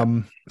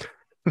 I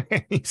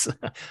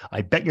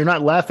bet you're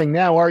not laughing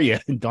now, are you?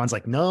 And Don's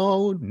like,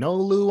 no,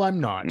 Lou, I'm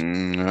not.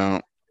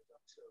 No.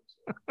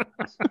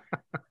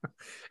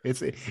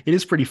 It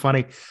is pretty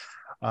funny.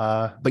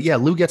 But yeah,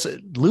 Lou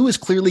is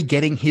clearly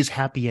getting his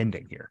happy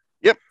ending here.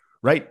 Yep.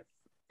 Right?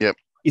 Yep.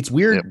 It's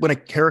weird when a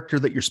character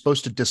that you're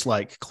supposed to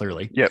dislike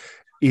clearly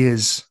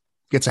gets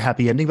a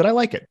happy ending, but I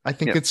like it. I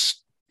think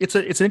it's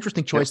an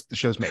interesting choice the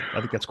show's made. I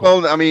think that's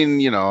cool. Well, I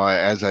mean,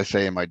 as I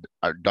say in my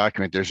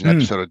document, there's an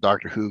episode of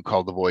Doctor Who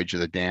called The Voyage of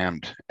the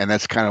Damned, and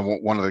that's kind of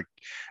one of the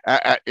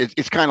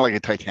it's kind of like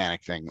a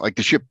Titanic thing. Like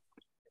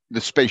the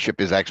spaceship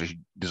is actually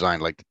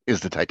designed is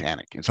the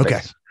Titanic in space.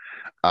 Okay.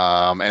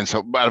 And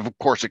so, but of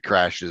course it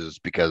crashes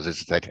because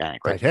it's a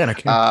Titanic, right?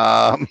 Titanic.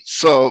 Yeah.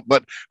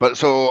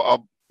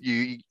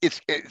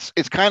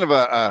 It's kind of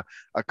a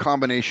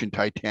combination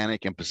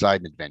Titanic and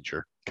Poseidon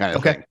Adventure kind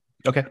of thing.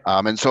 Okay.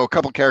 And so a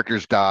couple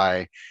characters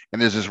die,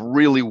 and there's this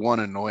really one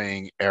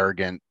annoying,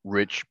 arrogant,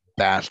 rich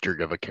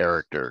bastard of a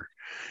character,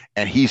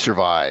 and he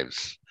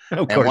survives.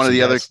 Of and one of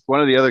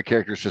the other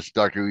characters says to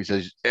Doctor Who, he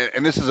says,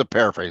 and this is a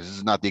paraphrase, this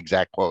is not the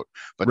exact quote,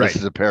 but this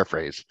is a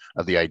paraphrase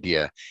of the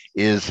idea,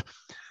 is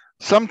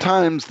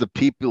sometimes the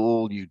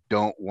people you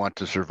don't want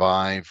to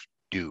survive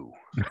do.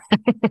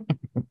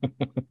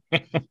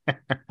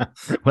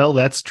 Well,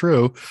 that's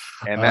true.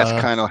 And that's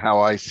kind of how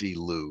I see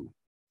Lou.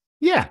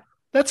 Yeah,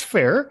 that's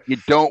fair. You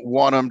don't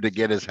want him to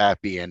get his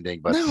happy ending,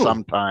 but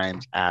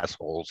sometimes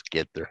assholes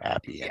get their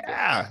happy ending.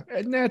 Yeah,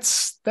 and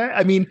that's that.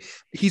 I mean,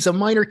 he's a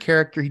minor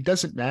character. He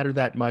doesn't matter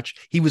that much.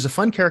 He was a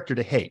fun character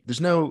to hate.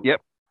 There's no.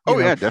 Yep. Oh,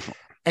 yeah, definitely.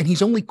 And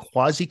he's only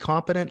quasi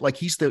competent. Like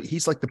he's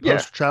like the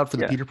poster child for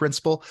the Peter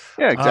principle.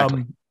 Yeah,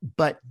 exactly.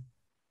 But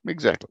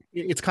exactly,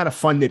 it's kind of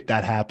fun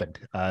that happened.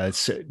 And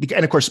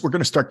of course, we're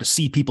going to start to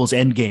see people's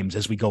end games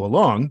as we go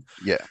along.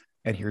 Yeah.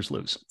 And here's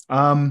Lou's.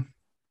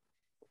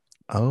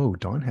 Oh,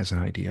 Dawn has an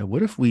idea.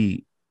 What if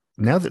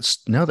now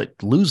that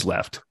Lou's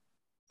left,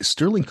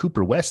 Sterling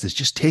Cooper West is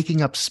just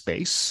taking up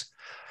space,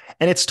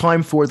 and it's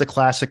time for the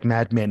classic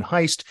Mad Men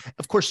heist.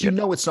 Of course,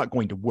 it's not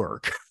going to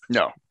work.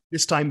 No.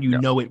 This time,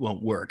 it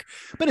won't work,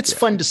 but it's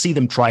fun to see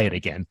them try it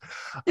again.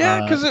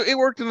 Yeah, because it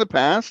worked in the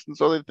past, and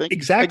so they think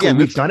exactly. Again,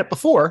 we've done it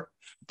before.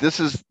 This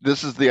is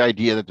the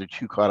idea that they're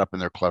too caught up in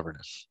their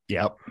cleverness.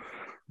 Yep.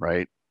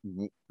 Right.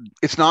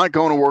 It's not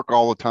going to work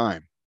all the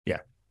time. Yeah.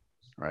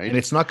 Right. And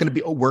it's not going to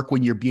be work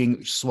when you're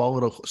being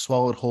swallowed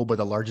whole by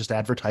the largest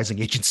advertising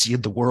agency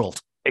in the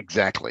world.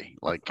 Exactly.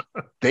 Like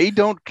they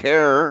don't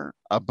care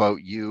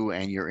about you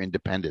and your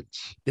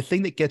independence. The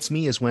thing that gets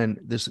me is when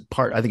this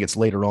part, I think it's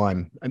later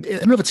on. I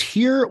don't know if it's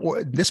here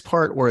or this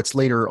part or it's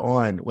later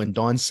on when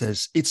Dawn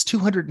says it's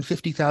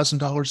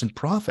 $250,000 in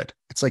profit.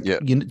 It's like, do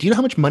you know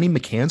how much money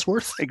McCann's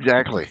worth?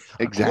 Exactly.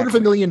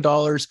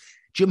 $250,000.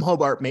 Jim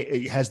Hobart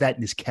has that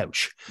in his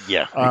couch.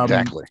 Yeah,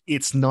 exactly.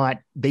 It's not,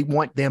 they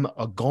want them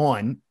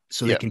gone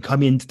so they can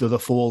come into the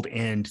fold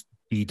and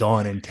be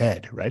Dawn and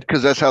Ted, right?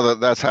 Because that's how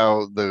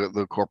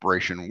the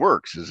corporation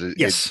works.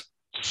 It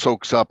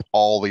soaks up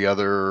all the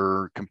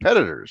other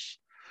competitors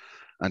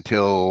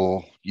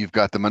until you've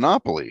got the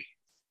monopoly.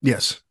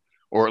 Yes,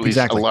 or at least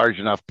a large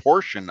enough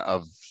portion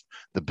of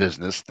the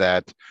business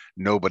that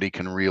nobody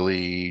can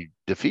really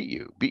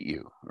beat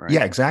you. Right?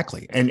 Yeah,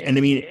 exactly. And I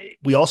mean,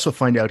 we also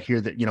find out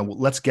here that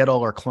let's get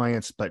all our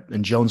clients,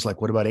 and Joan's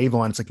like, what about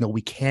Avon? It's like, no,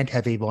 we can't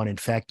have Avon. In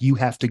fact, you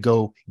have to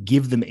go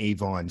give them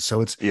Avon.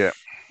 So it's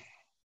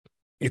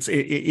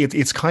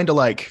It's kind of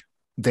like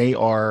they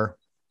are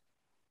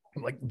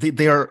like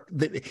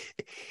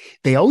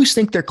they always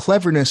think their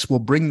cleverness will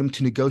bring them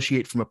to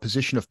negotiate from a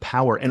position of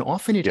power, and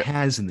often it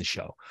has in the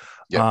show,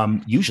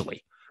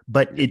 usually,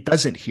 but it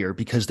doesn't here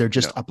because they're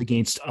just up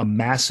against a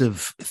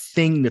massive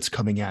thing that's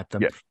coming at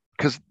them.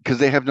 Because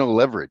they have no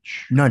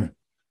leverage, none,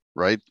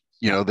 right?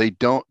 They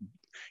don't.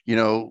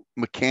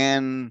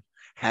 McCann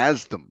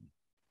has them.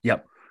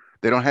 Yep.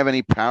 They don't have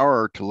any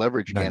power to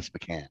leverage against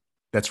McCann.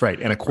 That's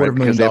right. And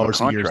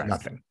 $250,000 a year is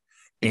nothing.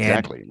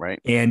 Exactly. Right.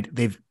 And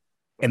the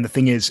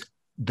thing is,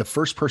 the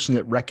first person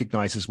that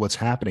recognizes what's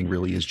happening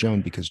really is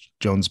Joan, because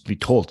Joan's be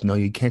told, no,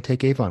 you can't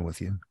take Avon with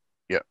you.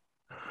 Yep.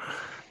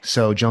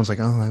 So Joan's like,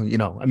 oh,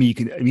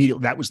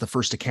 that was the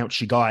first account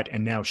she got.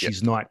 And now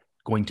she's not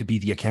going to be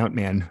the account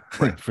man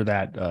for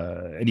that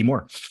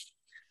anymore.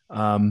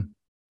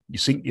 You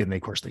see, and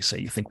of course they say,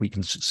 you think we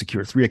can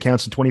secure 3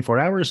 accounts in 24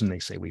 hours? And they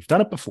say, we've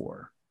done it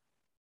before.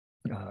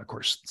 Of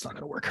course, it's not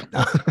going to work.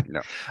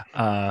 No.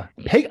 I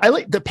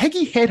like the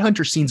Peggy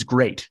headhunter scene's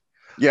great.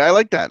 Yeah, I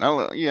like that.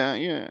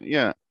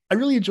 Yeah. I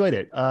really enjoyed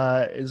it.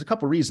 There's a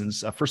couple of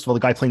reasons. First of all, the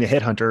guy playing the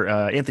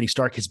headhunter, Anthony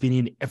Stark, has been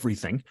in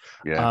everything.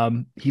 Yeah.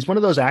 He's one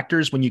of those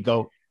actors when you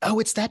go, oh,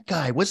 it's that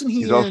guy. Wasn't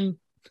he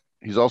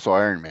He's also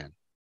Iron Man.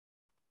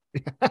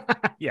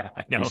 Yeah,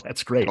 I know.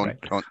 That's great. Tony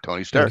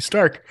Stark. Tony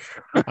Stark.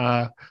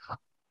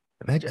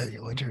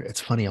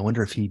 It's funny. I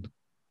wonder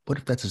what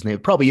if that's his name?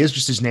 It probably is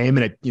just his name.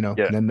 And and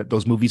then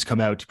those movies come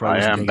out. I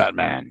am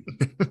Batman.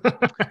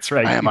 That's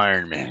right. I am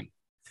Iron Man.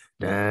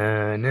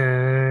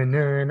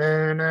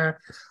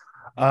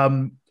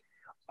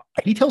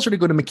 He tells her to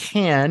go to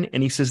McCann,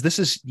 and he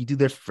says, you do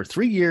this for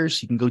 3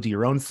 years. You can go do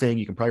your own thing.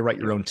 You can probably write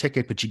your own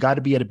ticket, but you got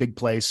to be at a big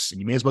place, and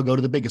you may as well go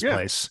to the biggest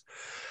place.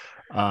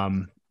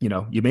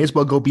 You may as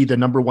well go be the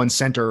number 1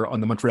 center on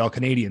the Montreal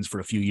Canadiens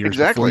for a few years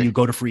before you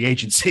go to free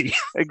agency.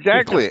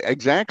 Exactly.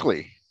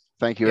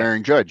 Thank you,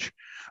 Aaron Judge.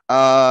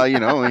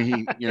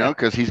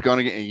 Because he's going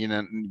to get,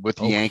 with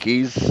the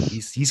Yankees,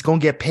 he's going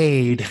to get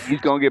paid.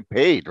 He's going to get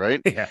paid,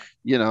 right? Yeah.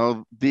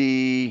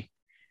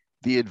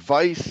 The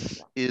advice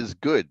is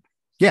good.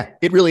 Yeah,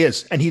 it really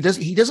is. And he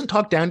doesn't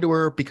talk down to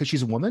her because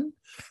she's a woman.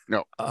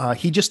 No. When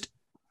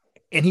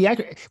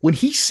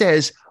he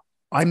says,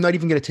 I'm not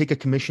even going to take a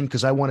commission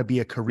because I want to be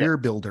a career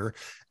builder,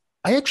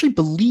 I actually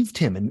believed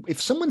him. And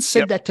if someone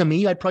said that to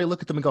me, I'd probably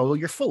look at them and go, "Oh,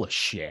 you're full of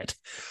shit."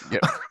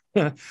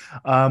 Yeah.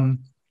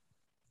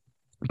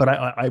 But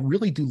I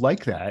really do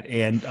like that.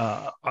 And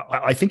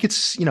I think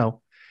it's,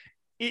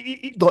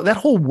 that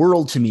whole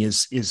world to me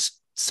is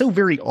so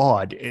very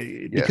odd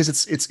because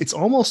it's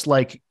almost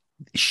like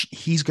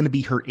he's going to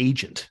be her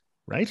agent,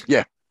 right?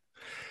 Yeah.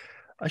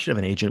 I should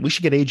have an agent. We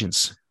should get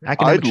agents.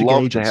 I'd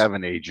love to have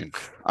an agent.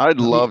 I'd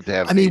love to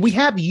have. I mean, we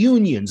have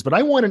unions, but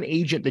I want an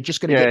agent that's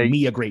just going to get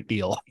me a great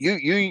deal.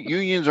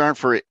 Unions aren't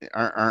don't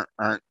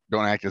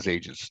act as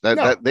agents.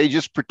 That they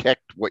just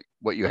protect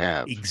what you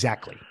have.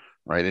 Exactly.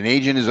 Right. An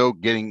agent is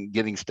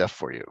getting stuff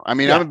for you. I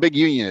mean, I'm a big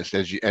unionist,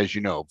 as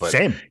you know, but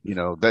same.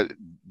 That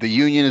the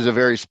union is a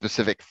very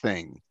specific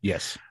thing.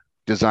 Yes.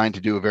 Designed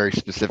to do a very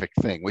specific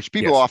thing, which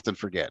people often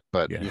forget.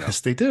 But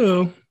yes, they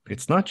do.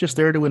 It's not just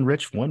there to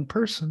enrich one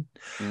person.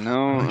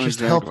 No, just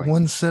help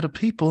one set of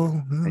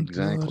people. Oh,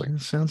 exactly. God,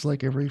 it sounds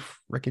like every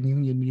freaking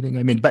union meeting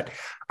I'm in. But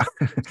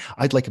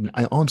I'd like him.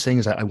 All I'm saying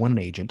is I want an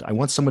agent. I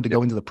want someone to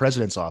go into the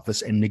president's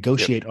office and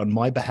negotiate on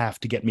my behalf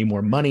to get me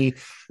more money.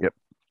 Yep.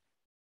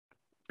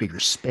 Bigger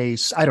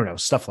space. I don't know,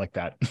 stuff like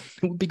that.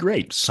 It would be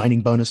great.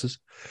 Signing bonuses.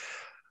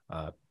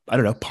 I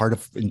don't know, part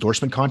of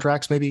endorsement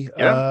contracts, maybe.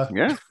 Yeah.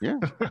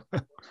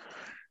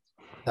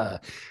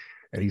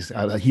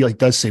 And he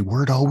does say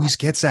word always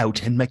gets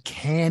out, and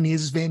McCann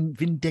is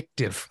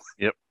vindictive.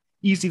 Yep.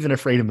 He's even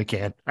afraid of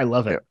McCann. I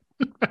love it.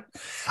 Yep.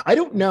 I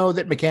don't know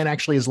that McCann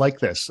actually is like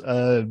this.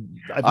 I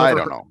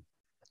don't know.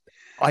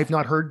 I've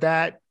not heard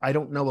that. I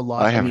don't know a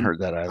lot. I haven't heard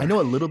that either. I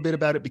know a little bit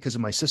about it because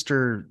of my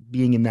sister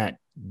being in that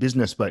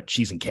business, but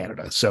she's in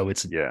Canada. So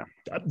it's,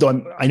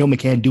 though I know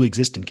McCann do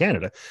exist in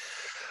Canada.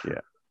 Yeah.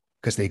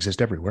 Because they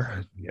exist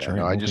everywhere. Yeah,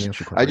 no, I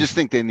just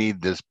think they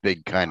need this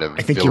big kind of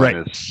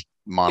villainous,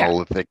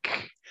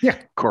 monolithic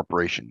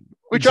corporation,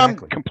 which I'm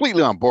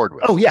completely on board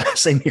with. Oh yeah,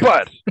 same here.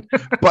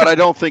 But I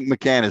don't think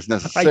McCann is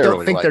necessarily. I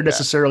don't think they're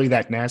necessarily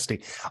that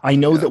nasty. I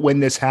know that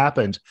when this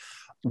happened,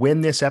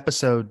 this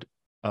episode,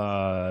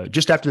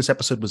 just after this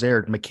episode was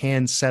aired,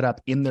 McCann set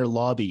up in their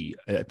lobby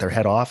at their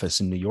head office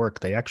in New York.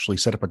 They actually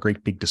set up a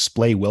great big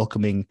display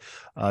welcoming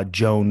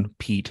Joan,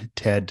 Pete,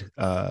 Ted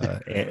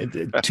to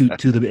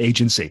the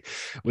agency,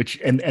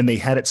 and they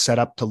had it set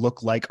up to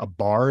look like a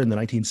bar in the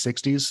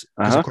 1960s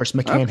because of course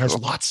McCann has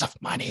lots of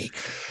money.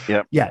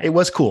 Yeah, it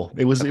was cool.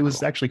 It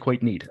was actually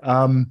quite neat.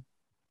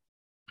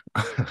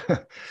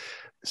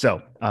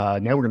 So now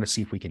we're going to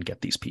see if we can get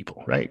these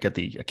people get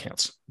the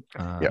accounts.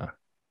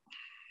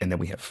 And then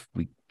we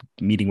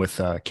meeting with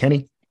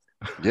Kenny.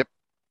 Yep.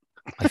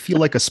 I feel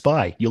like a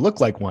spy. You look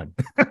like one.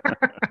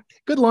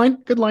 Good line.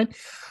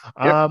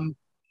 Yep.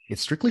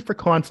 It's strictly for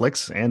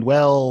conflicts because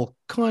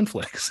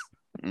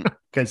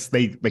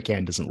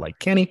McCann doesn't like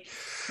Kenny.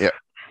 Yeah.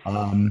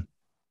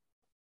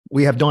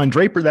 We have Don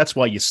Draper. That's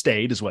why you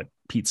stayed, is what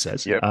Pete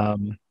says. Yep.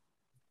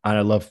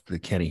 I love the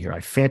Kenny here.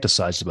 I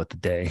fantasized about the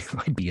day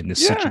I'd be in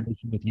this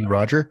situation with you,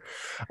 Roger.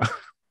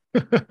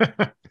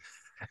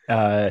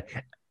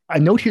 I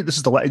note here, this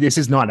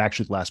is not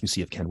actually the last we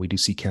see of Ken. We do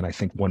see Ken, I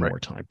think, one more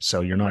time. So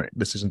you're not.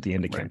 This isn't the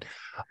end of Ken.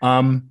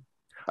 I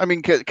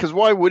mean, because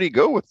why would he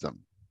go with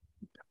them?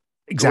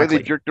 way Exactly.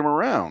 they jerked him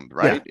around,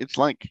 right? It's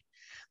like,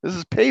 this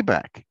is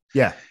payback.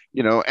 Yeah.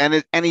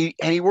 And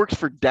he works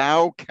for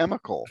Dow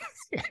Chemical.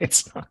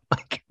 It's not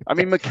like, I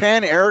mean,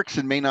 McCann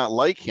Erickson may not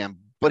like him,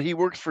 but he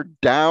works for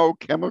Dow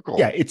Chemical.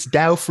 yeah, it's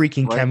Dow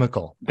freaking Right?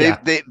 Chemical.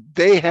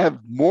 They have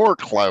more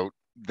clout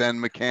than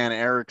McCann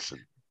Erickson.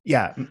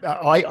 Yeah.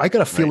 I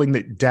got a feeling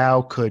that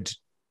Dow could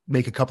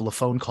make a couple of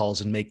phone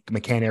calls and make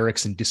McCann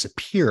Erickson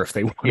disappear if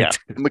they wanted to.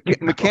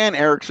 McCann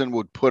Erickson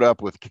would put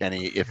up with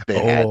Kenny if they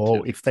had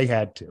to. If they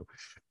had to.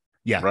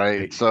 Yeah.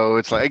 Right. So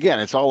it's like, again,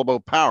 it's all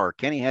about power.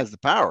 Kenny has the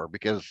power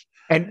because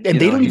and they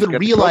don't even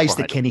realize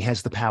that Kenny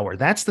has the power.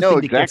 That's the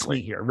thing that gets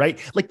me here, right?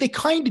 Like they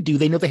kind of do.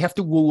 They know they have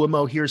to woo him.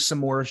 Oh, here's some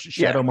more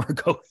Shadow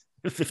Margot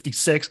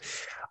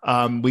 56.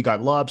 We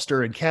got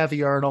lobster and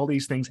caviar and all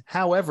these things.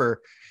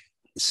 However,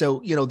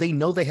 so they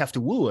know they have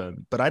to woo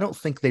him, but I don't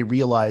think they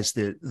realize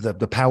that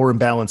the power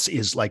imbalance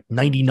is like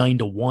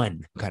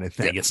 99-1 kind of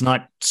thing. It's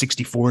not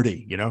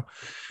 60-40.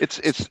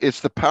 It's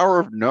the power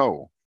of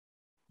no.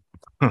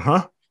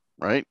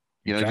 Right.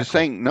 Exactly. Just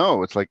saying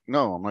no. It's like,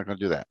 no, I'm not going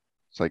to do that.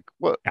 It's like,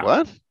 what?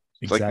 What? It's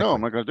exactly. Like, no,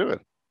 I'm not going to do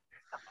it.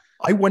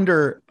 I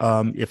wonder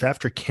if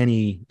after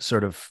Kenny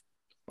sort of,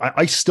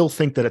 I still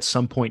think that at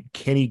some point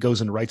Kenny goes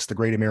and writes the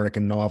great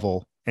American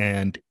novel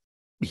and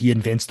he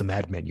invents the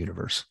Mad Men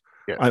universe.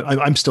 Yeah.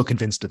 I'm still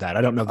convinced of that.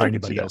 I don't know that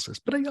anybody else is,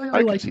 but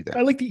I like that.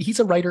 I like he's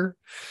a writer.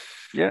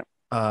 Yeah.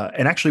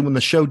 And actually, when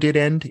the show did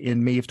end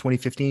in May of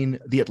 2015,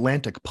 The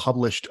Atlantic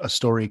published a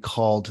story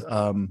called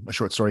a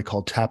short story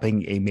called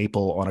 "Tapping a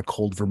Maple on a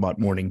Cold Vermont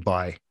Morning"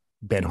 by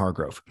Ben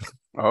Hargrove.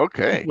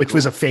 Okay. Which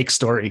was a fake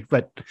story,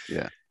 but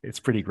it's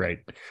pretty great.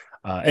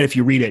 And if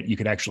you read it, you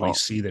can actually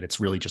see that it's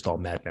really just all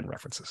Mad Men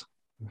references.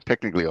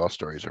 Technically, all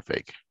stories are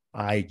fake.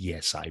 I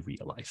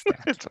realize that.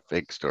 It's a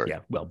fake story. Yeah.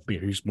 Well,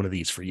 here's one of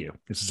these for you.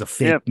 This is a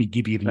fake me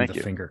giving you the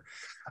finger.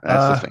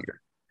 That's the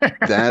finger.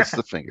 That's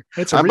the finger.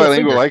 I'm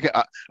bilingual.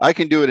 I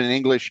can do it in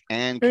English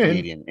and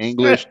Canadian.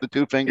 English, the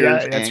two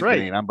fingers. Yeah, that's right.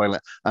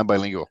 Canadian. I'm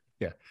bilingual.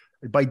 Yeah.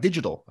 By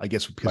digital, I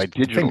guess. By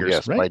digital, fingers,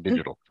 yes. Right? By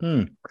digital.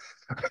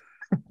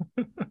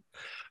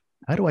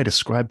 How do I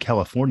describe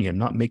California and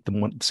not make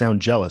them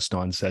sound jealous?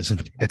 Don says,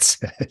 and it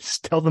says,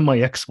 tell them my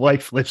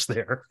ex-wife lives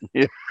there.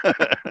 Yeah.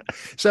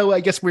 So I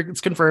guess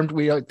it's confirmed.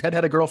 Ted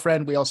had a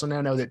girlfriend. We also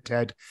now know that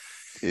Ted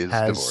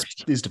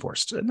is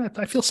divorced. And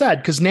I feel sad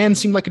because Nan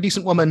seemed like a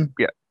decent woman.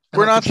 Yeah.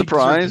 We're not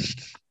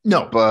surprised.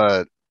 No.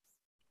 But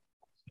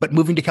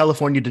moving to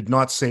California did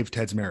not save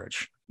Ted's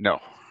marriage. No.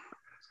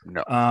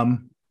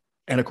 And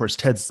of course,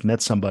 Ted's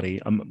met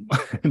somebody.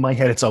 In my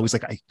head, it's always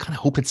like, I kind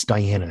of hope it's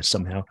Diana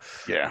somehow.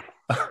 Yeah.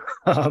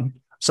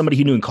 Somebody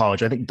he knew in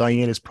college. I think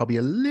Diana is probably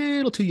a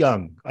little too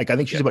young. Like, I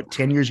think she's about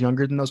 10 years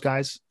younger than those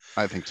guys.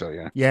 I think so,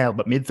 yeah. Yeah,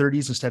 but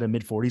mid-30s instead of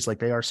mid-40s like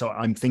they are. So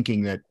I'm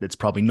thinking that it's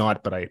probably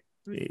not, but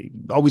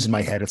always in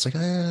my head, it's like,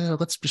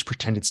 let's just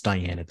pretend it's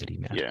Diana that he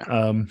met.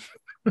 Yeah.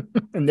 It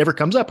never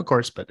comes up, of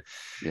course, but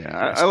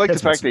yeah, I like the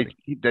fact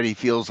that he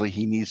feels like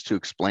he needs to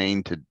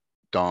explain to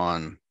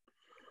Dawn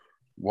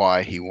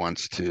why he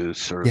wants to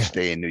sort of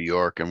stay in New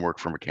York and work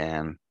for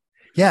McCann.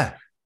 Yeah.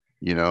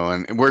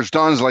 And whereas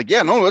Dawn's like,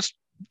 yeah, no, let's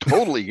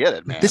totally get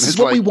it, man. This is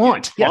what we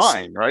want.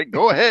 Fine, right?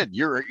 Go ahead.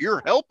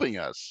 You're helping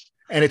us.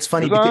 And it's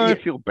funny because I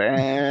feel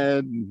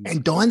bad.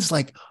 And Dawn's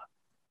like,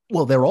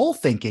 well, they're all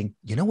thinking,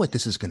 you know what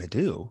this is going to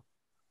do?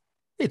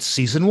 It's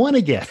season 1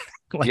 again.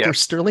 We're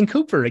Sterling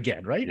Cooper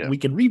again, right? Yeah. We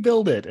can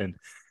rebuild it. And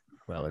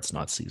well, it's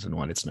not season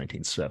 1, it's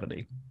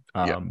 1970.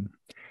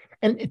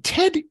 And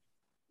Ted, here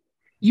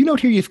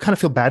you kind of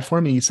feel bad for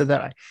him, and you said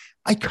that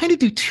I kind of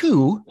do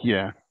too.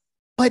 Yeah.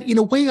 But in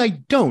a way I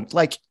don't.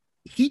 Like,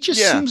 he just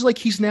seems like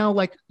he's now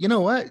like, you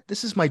know what?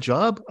 This is my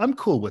job. I'm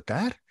cool with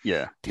that.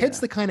 Yeah.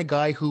 Ted's the kind of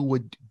guy who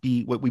would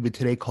be what we would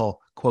today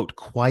call, quote,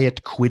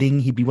 quiet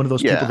quitting. He'd be one of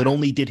those people that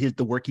only did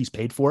the work he's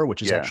paid for,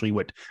 which is actually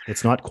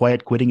it's not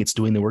quiet quitting. It's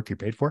doing the work you're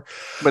paid for.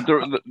 But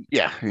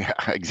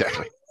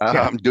exactly.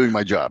 I'm doing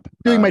my job.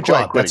 Doing my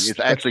job. It's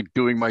actually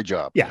doing my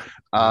job. Yeah.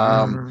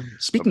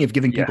 Speaking of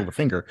giving people the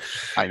finger.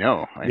 I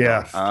know.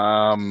 Yeah.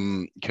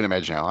 Can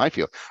imagine how I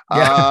feel.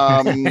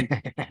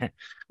 Yeah.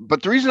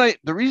 But the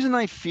reason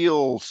I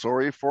feel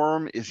sorry for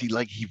him is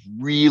he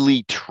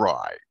really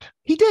tried.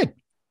 He does.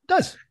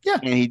 Yeah.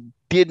 And he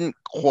didn't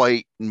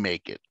quite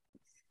make it.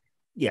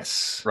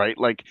 Yes. Right.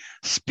 Like,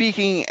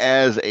 speaking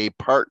as a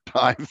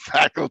part-time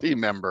faculty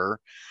member,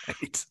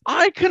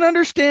 I can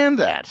understand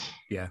that.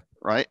 Yeah.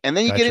 Right. And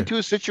then you get into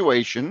a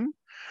situation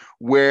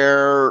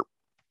where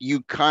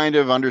you kind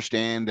of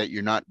understand that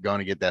you're not going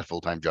to get that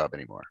full-time job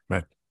anymore.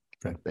 Right.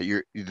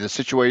 That the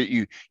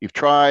situation you've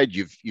tried,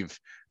 you've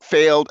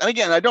failed. And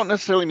again, I don't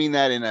necessarily mean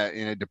that in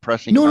a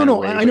depressing No.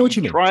 way, I know what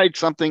you mean. Tried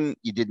something,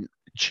 you didn't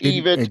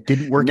achieve it. It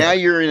didn't work. Now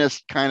you're in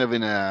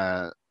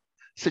a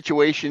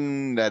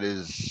situation that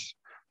is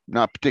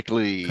not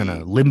particularly kind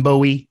of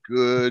limbo-y.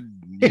 Good,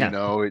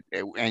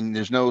 and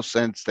there's no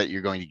sense that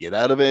you're going to get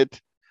out of it.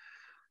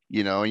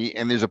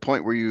 And there's a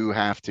point where you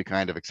have to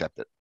kind of accept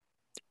it.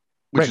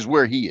 which is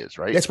where he is,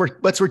 right?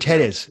 That's where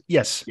Ted is.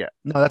 Yes. Yeah.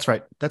 No, that's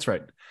right. That's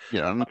right.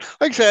 You know,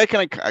 like I say, I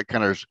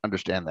kind of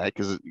understand that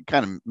because it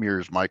kind of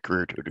mirrors my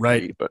career to a degree.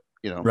 Right. But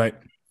you know, right.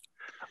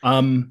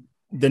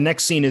 The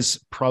next scene is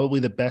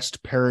probably the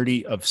best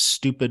parody of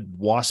stupid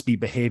waspy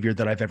behavior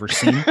that I've ever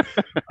seen.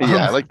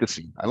 I like the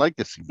scene. I like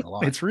this scene a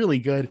lot. It's really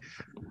good.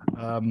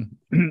 And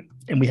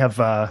we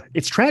have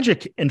it's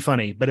tragic and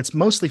funny, but it's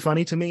mostly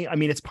funny to me. I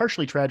mean, it's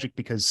partially tragic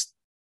because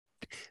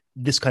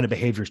this kind of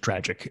behavior is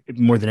tragic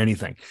more than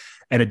anything.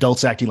 And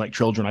adults acting like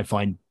children, I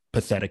find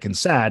pathetic and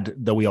sad,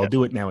 though we all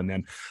do it now and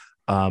then.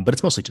 But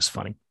it's mostly just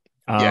funny.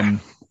 Another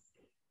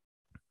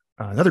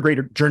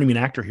great journeyman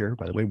actor here,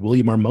 by the way,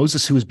 William R.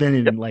 Moses, who has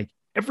been in like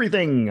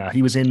everything.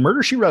 He was in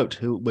Murder, She Wrote,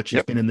 which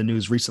has been in the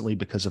news recently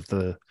because of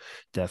the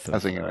death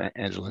of Angela.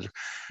 Angela.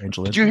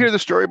 Did you hear the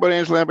story about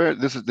Angela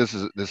Lambert? This is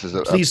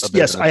a please.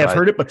 Yes, I have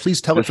heard it, but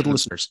please tell it for the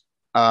listeners.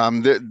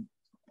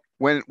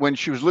 When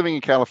she was living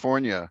in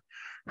California,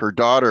 her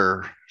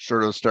daughter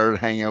sort of started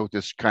hanging out with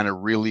this kind of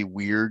really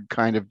weird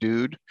kind of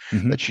dude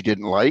that she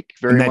didn't like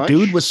very much. And that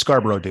dude was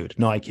Scarborough dude.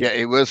 No, I can't. Yeah,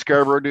 it was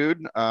Scarborough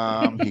dude.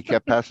 He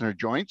kept passing her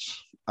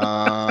joints.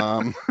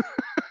 Some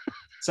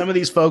of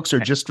these folks are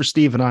just for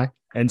Steve and I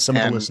and some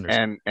of the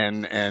listeners.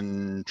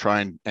 And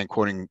trying and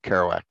quoting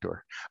Kerouac to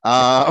her.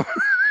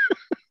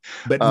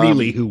 But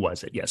really, who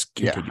was it? Yes.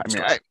 Yeah. I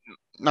mean,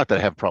 not that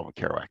I have a problem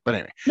with Kerouac, but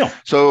anyway. No.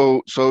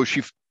 So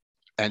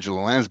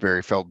Angela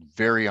Lansbury felt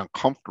very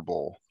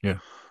uncomfortable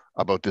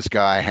about this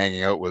guy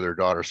hanging out with her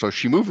daughter. So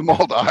she moved them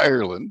all to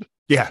Ireland.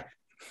 Yeah.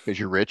 Because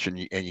you're rich and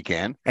you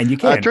can. And you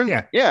can. And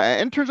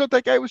it turns out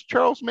that guy was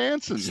Charles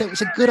Manson. So it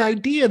was a good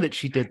idea that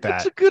she did that.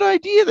 It's a good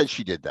idea that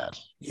she did that.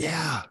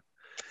 Yeah.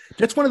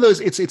 That's one of those.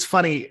 It's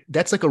funny.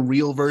 That's like a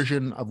real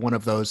version of one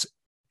of those.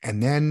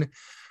 And then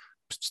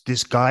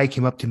this guy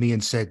came up to me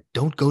and said,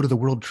 "Don't go to the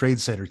World Trade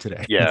Center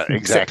today." Yeah,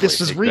 exactly.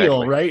 This is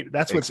real, right?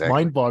 That's what's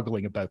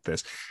mind-boggling about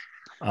this.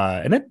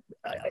 And it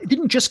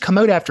didn't just come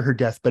out after her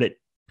death, but it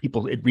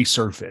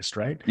resurfaced,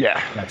 right?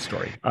 Yeah, that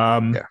story.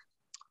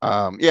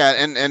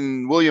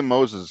 And William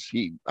Moses,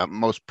 he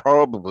most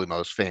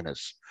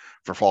famous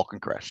for Falcon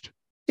Crest.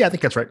 Yeah, I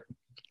think that's right.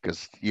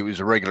 Because he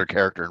was a regular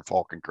character in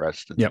Falcon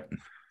Crest. And,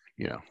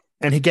 you know.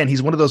 And again,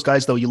 he's one of those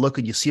guys, though, you look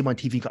and you see him on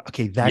TV, you go,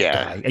 okay, that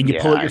guy. And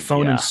you pull out your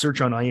phone and search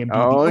on IMDb.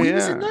 Oh, he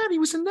was in that. He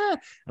was in that.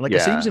 And like I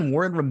said, he was in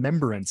War and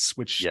Remembrance,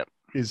 which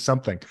is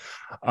something.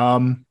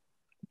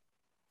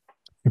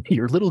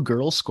 Your little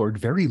girl scored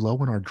very low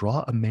on our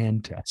Draw a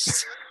Man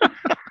tests.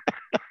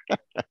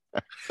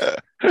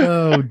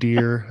 Oh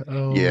dear.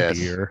 Oh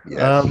dear.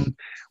 Yes.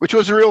 Which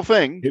was a real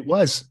thing. It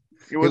was.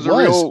 It was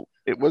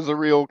a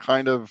real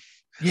kind of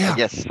I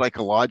guess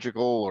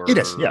psychological or it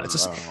is. Yeah.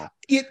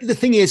 The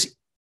thing is,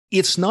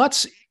 it's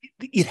not,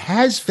 it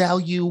has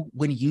value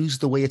when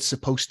used the way it's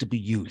supposed to be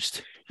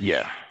used.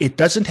 Yeah. It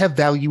doesn't have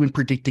value in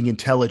predicting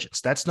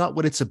intelligence. That's not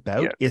what it's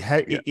about.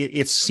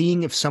 It's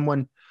seeing if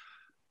someone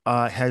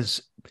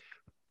has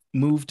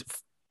moved.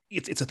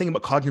 It's a thing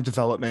about cognitive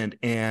development,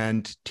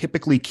 and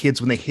typically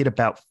kids, when they hit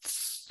about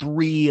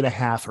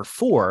 3.5 or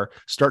 4,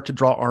 start to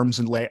draw arms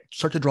and legs,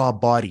 start to draw a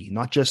body,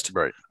 not just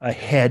a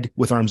head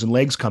with arms and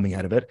legs coming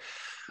out of it.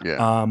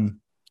 Yeah.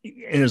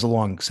 And there's a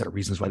long set of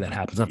reasons why that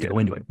happens. Not to go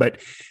into it,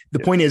 but the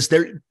point is,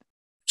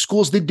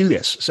 schools did do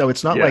this, so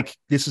it's not like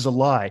this is a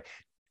lie.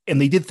 And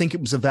they did think it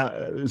was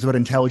about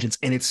intelligence,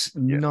 and it's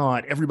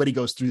not. Everybody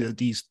goes through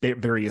these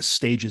various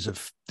stages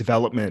of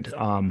development.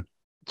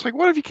 It's like,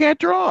 what if you can't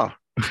draw?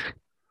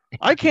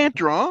 I can't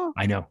draw.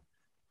 I know.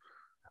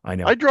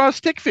 I draw a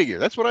stick figure.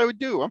 That's what I would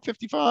do. I'm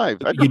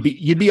 55.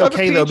 You'd be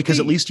okay though, because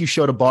at least you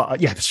showed a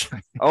body. Yeah, that's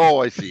right. Oh,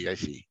 I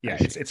see. Yeah,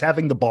 it's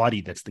having the body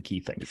that's the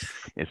key thing.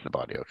 It's the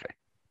body. Okay.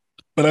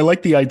 But I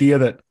like the idea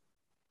that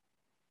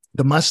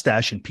the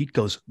mustache, and Pete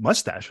goes,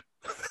 mustache.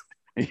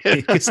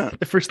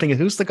 The first thing is,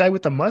 who's the guy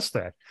with the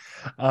mustache?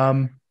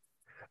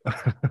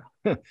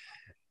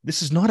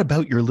 This is not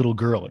about your little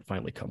girl. It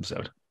finally comes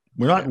out.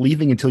 We're not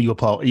leaving until you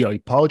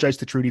apologize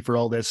to Trudy for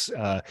all this,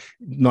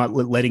 not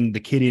letting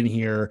the kid in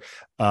here.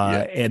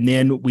 And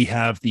then we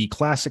have the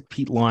classic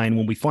Pete line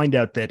when we find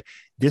out that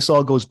this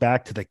all goes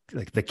back to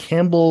the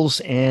Campbells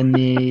and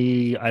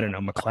the, I don't know,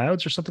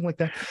 McLeods or something like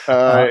that.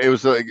 It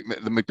was the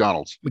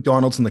McDonald's.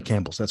 McDonald's and the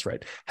Campbells. That's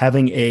right.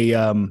 Having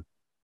a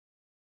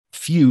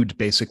feud,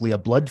 basically a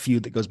blood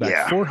feud that goes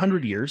back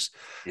 400 years.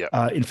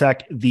 Yeah. In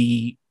fact,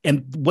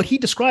 and what he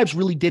describes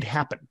really did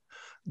happen.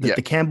 That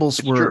the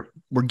Campbells were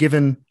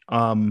given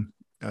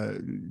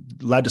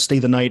allowed to stay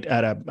the night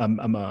at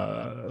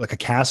a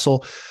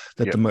castle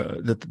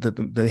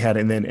that they had,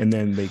 and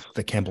then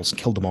the Campbells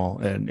killed them all,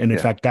 and in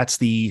fact that's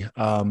the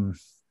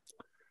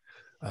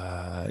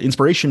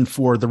inspiration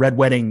for the Red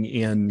Wedding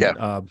in Game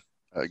of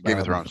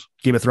Thrones.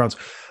 Game of Thrones,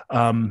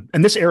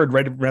 and this aired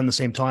right around the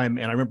same time,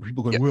 and I remember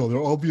people going, "Well,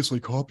 they're obviously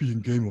copying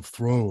Game of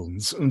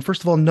Thrones." And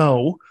first of all,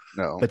 no,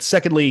 but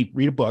secondly,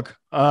 read a book.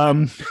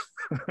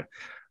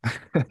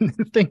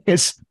 The thing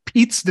is,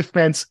 Pete's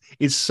defense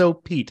is so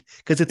Pete,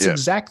 because it's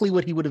exactly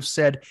what he would have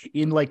said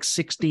in like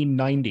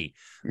 1690.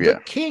 The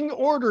king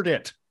ordered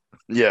it.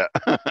 Yeah.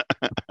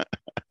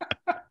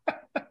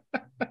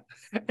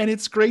 And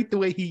it's great the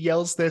way he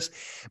yells this,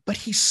 but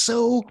he's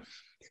so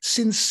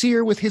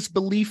sincere with his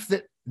belief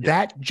that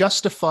that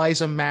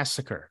justifies a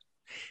massacre.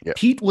 Yep.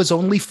 Pete was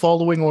only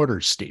following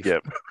orders, Steve.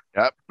 Yep,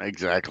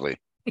 exactly.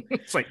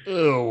 It's like,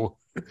 oh,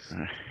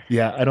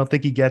 yeah, I don't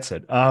think he gets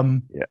it.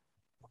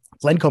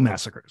 Glencoe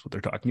massacre is what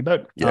they're talking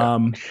about. Yeah.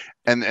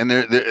 And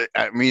they're,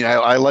 I mean,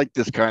 I like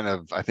this kind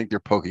of, I think they're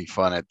poking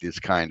fun at this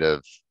kind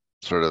of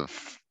sort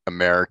of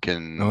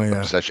American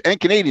obsession, and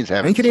Canadians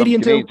have it. And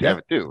Canadians have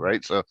it too,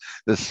 right? So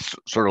this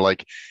sort of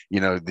like,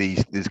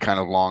 these kind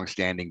of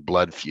long-standing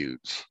blood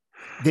feuds.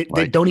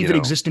 They don't even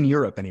exist in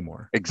Europe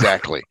anymore.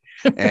 Exactly.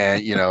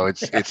 And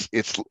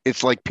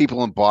it's like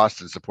people in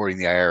Boston supporting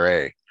the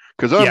IRA.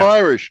 Because I'm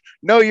Irish.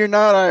 No, you're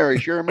not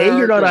Irish. You're American. A,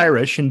 you're not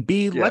Irish. And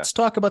B, let's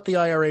talk about the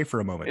IRA for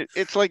a moment.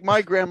 It's like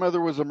my grandmother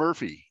was a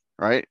Murphy,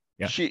 right?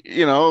 Yeah. She,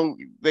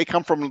 they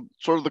come from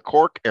sort of the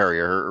Cork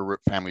area, her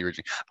family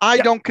origin. I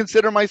don't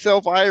consider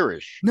myself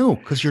Irish. No,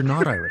 because you're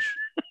not Irish.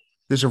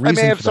 There's a reason.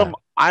 I may have some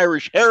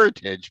Irish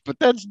heritage, but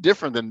that's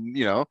different than,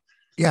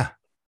 Yeah.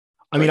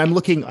 I mean, I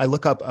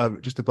look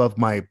up just above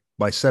my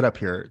setup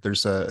here.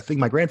 There's a thing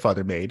my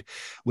grandfather made,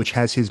 which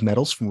has his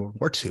medals from World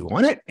War II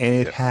on it. And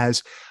it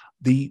has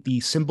the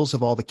symbols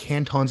of all the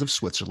cantons of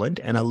Switzerland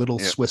and a little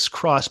Swiss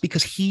cross,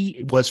 because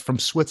he was from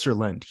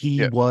Switzerland.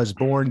 He was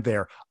born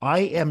there. I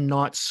am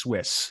not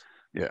Swiss.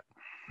 Yeah.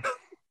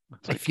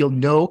 I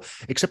feel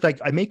except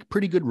I make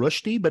pretty good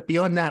Rushdie, but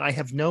beyond that, I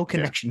have no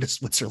connection to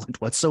Switzerland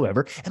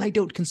whatsoever. And I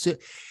don't consider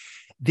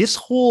this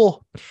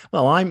whole,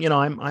 well,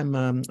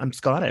 I'm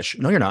Scottish.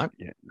 No, you're not.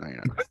 Yeah, no,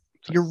 you're not.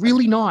 You're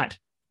really not.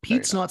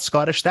 Pete's not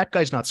Scottish. That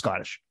guy's not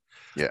Scottish.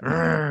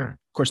 Yeah.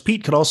 Of course,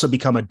 Pete could also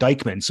become a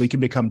Dykeman, so he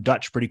can become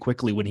Dutch pretty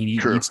quickly when he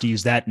needs to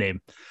use that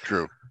name.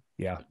 True.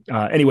 Yeah.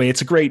 Anyway,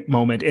 it's a great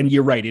moment. And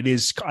you're right. It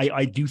is.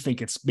 I do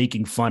think it's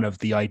making fun of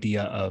the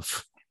idea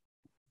of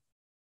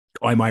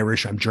I'm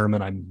Irish, I'm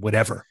German, I'm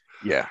whatever.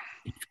 Yeah.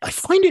 I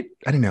find it,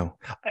 I don't know.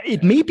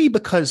 It may be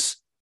because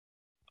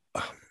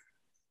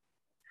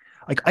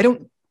I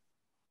don't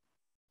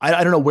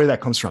know where that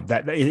comes from.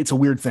 That it's a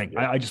weird thing.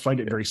 I just find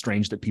it very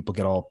strange that people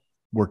get all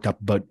worked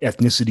up about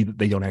ethnicity that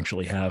they don't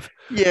actually have.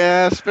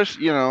 Yeah,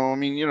 especially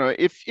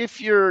if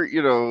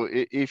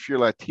you're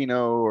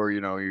Latino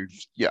or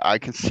I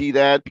can see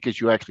that because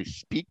you actually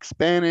speak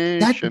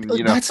Spanish.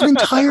 That's an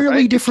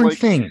entirely different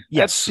thing.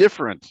 Yes, that's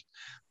different.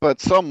 But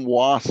some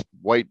WASP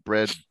white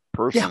bread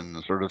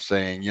person sort of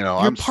saying, you're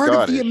I'm part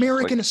Scottish. of the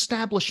American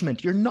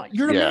establishment. You're not.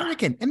 You're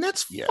American, and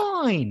that's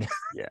fine.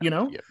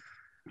 Yeah.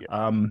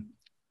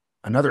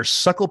 Another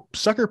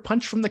sucker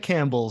punch from the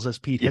Campbells as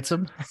Pete hits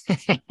him.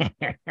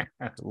 I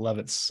love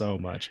it so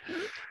much.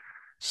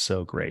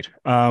 So great.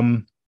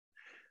 All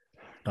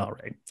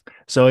right.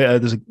 So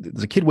there's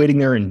a kid waiting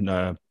there,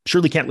 and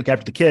Shirley can't look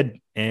after the kid.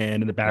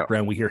 And in the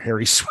background, we hear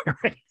Harry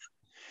swearing.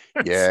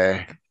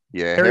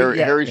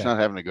 Harry's not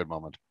having a good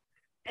moment.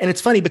 And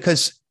it's funny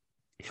because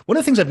one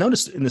of the things I've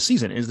noticed in the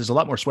season is there's a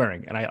lot more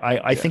swearing. And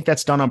I think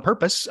that's done on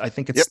purpose. I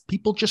think it's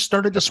people just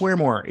started to swear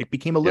more. It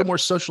became a little more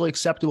socially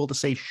acceptable to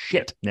say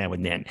shit now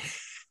and then.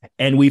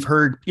 And we've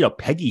heard,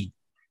 Peggy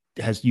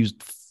has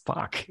used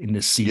fuck in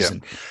this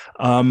season,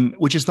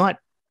 which is not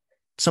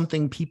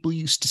something people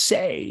used to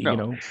say.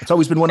 No. It's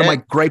always been one of my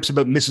gripes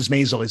about Mrs.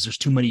 Maisel is there's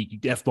too many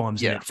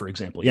F-bombs in it, for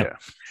example.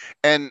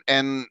 And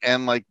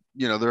like,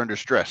 they're under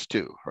stress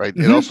too, right?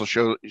 Mm-hmm. It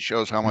also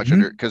shows how much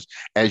because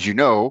as you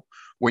know,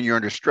 when you're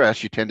under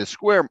stress, you tend to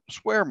swear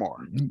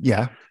more.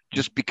 Yeah.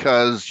 Just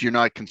because you're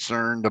not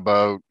concerned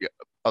about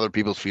other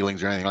people's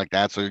feelings or anything like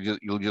that. So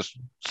you'll just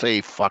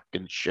say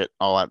fucking shit,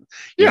 all that,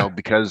 you know,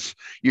 because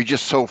you're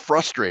just so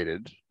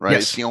frustrated, right?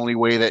 Yes. It's the only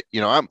way that,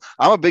 I'm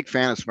a big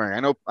fan of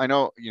swearing. I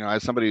know,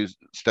 as somebody who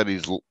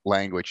studies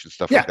language and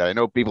stuff like that, I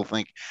know people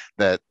think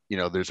that,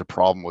 there's a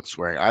problem with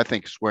swearing. I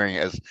think swearing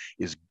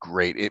is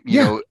great.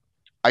 You know,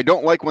 I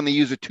don't like when they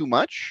use it too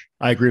much.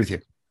 I agree with you.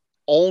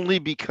 Only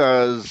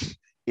because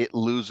it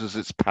loses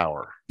its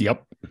power.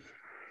 Yep.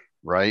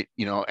 Right.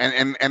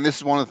 And this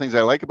is one of the things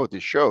I like about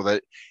this show,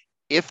 that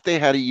if they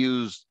had to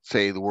use,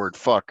 say, the word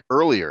fuck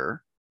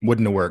earlier,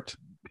 wouldn't have worked.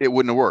 It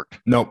wouldn't have worked.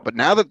 No. But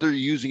now that they're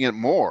using it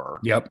more,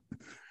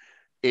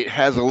 it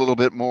has a little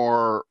bit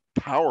more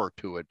power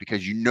to it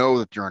because you know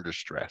that you're under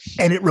stress.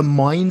 And it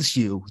reminds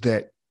you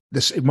that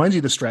it reminds you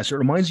of the stress. It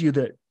reminds you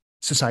that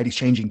society's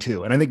changing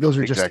too. And I think those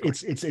are just,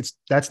 it's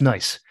that's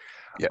nice.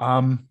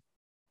 Yeah.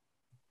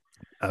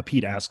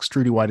 Pete asks,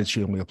 Trudy, why did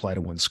she only apply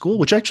to one school?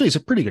 Which actually is a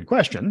pretty good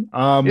question.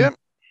 I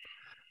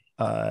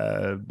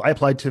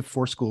applied to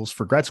 4 schools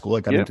for grad school.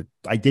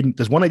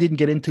 There's one I didn't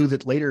get into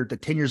that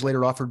 10 years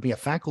later offered me a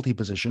faculty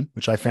position,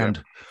 which I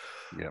found,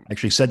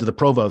 actually said to the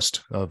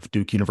provost of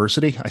Duke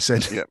University, I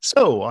said,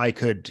 so I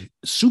could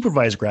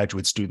supervise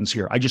graduate students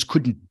here. I just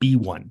couldn't be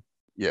one.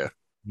 Yeah.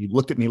 You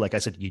looked at me like I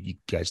said, you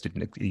guys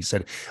didn't. He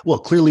said, well,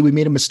 clearly we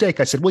made a mistake.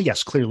 I said, well,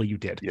 yes, clearly you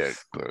did. Yeah,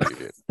 clearly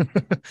you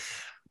did.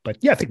 But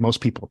I think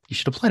most people, you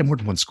should apply to more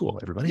than one school,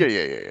 everybody.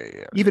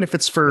 Yeah. Even if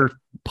it's for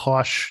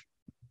posh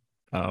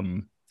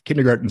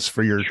kindergartens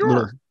for your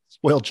little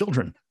spoiled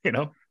children,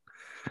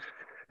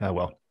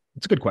 Well,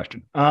 it's a good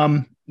question.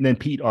 And then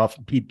Pete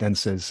then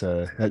says,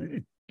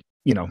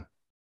 you know,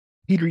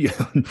 Peter,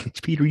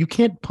 Peter, you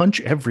can't punch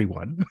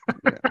everyone.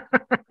 Yeah.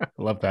 I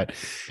love that.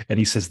 And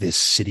he says, this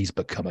city's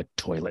become a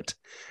toilet.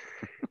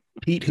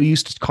 Pete, who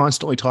used to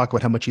constantly talk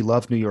about how much he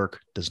loved New York,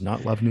 does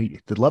not love New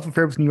York. The love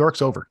affair with New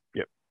York's over.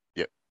 Yep.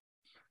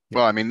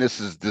 Well, I mean,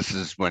 this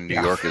is when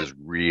New York is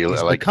really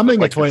It's like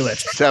becoming a toilet.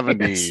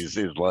 70s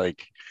is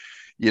like,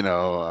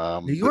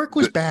 New York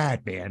was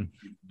bad, man.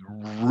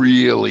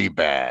 Really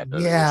bad.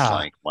 Yeah. It's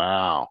like,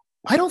 wow.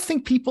 I don't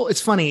think people,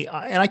 it's funny.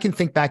 And I can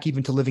think back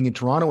even to living in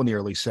Toronto in the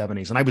early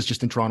 70s. And I was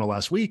just in Toronto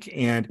last week.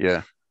 And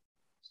yeah,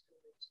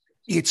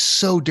 it's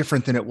so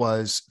different than it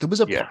was.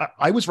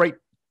 I was right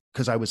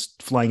because I was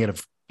flying out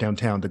of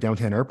the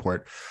downtown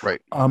airport.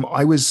 Right.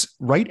 I was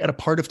right at a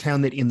part of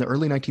town that in the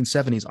early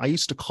 1970s, I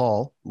used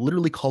to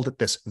literally called it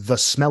the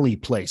smelly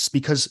place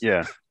because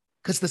the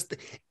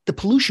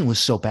pollution was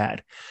so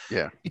bad.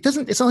 Yeah. It's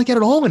not like that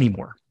at all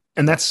anymore.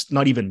 And that's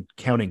not even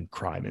counting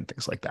crime and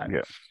things like that.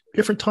 Yeah.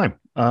 Different time.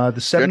 The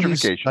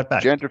 70s got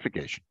bad.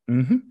 Gentrification.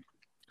 Mm-hmm.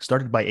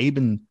 Started by Abe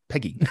and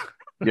Peggy.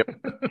 Yep.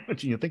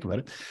 You think about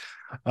it.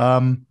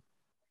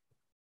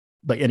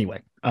 But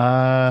anyway,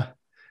 right.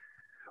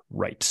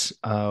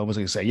 What was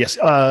I going to say? Yes.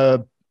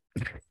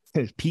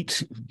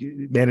 Pete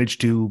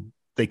managed to.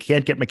 They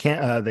can't get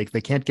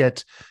they can't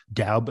get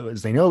Dow, but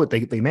as they know,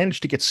 they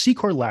managed to get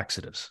Secor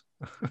laxatives.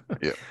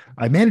 Yeah.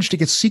 I managed to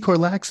get Secor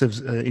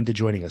laxatives into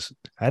joining us.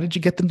 How did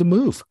you get them to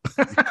move?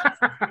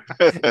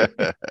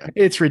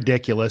 It's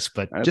ridiculous,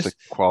 but that's just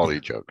a quality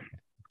joke.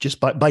 Just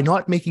by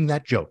not making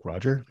that joke,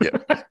 Roger. Yeah.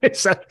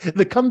 It's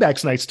the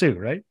comeback's nice too,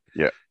 right?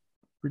 Yeah.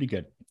 Pretty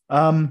good.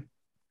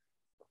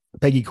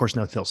 Peggy, of course,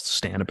 now tells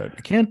Stan about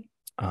McCann.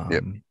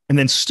 And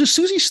then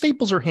Susie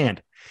staples her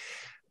hand.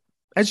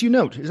 As you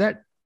note, is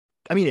that?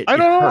 I mean, I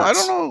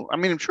don't know. I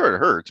mean, I'm sure it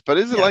hurts, but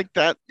is it like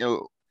that?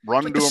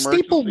 Run but to the emergency?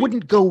 staple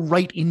wouldn't go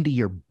right into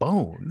your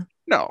bone.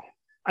 No.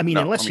 I mean,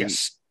 unless you had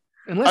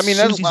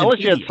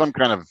some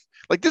kind of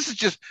like this is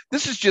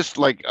just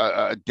like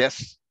a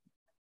desk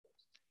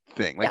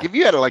thing. Like if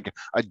you had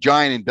a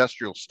giant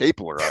industrial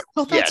stapler,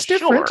 well, that's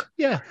different.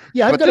 Sure.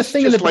 Yeah. I've got a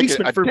thing in the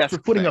basement for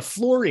putting a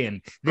floor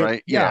in.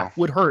 That, right.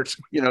 Would hurt.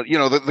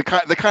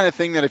 The kind of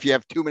thing that if you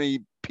have too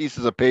many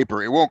pieces of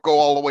paper, it won't go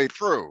all the way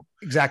through.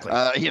 Exactly.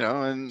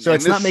 And so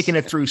it's not making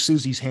it through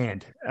Susie's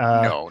hand.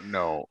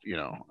 No.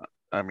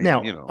 I mean,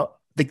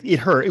 it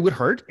hurt. It would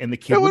hurt, and the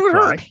kid would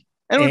cry, hurt,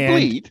 and it would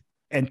bleed.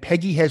 And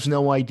Peggy has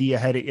no idea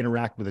how to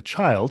interact with a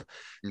child.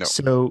 No.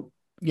 So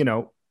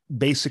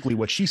basically,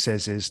 what she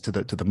says is to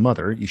the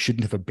mother, "You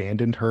shouldn't have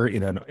abandoned her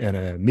in a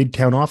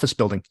midtown office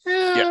building."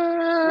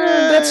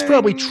 That's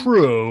probably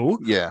true.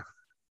 Yeah,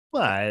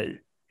 but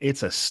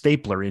it's a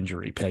stapler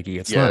injury, Peggy.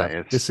 It's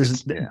not. This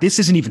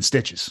isn't even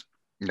stitches.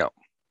 No.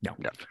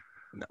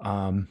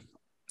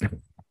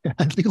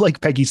 I do like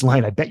Peggy's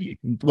line. I bet you.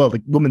 Well,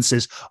 the woman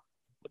says,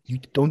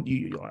 I'll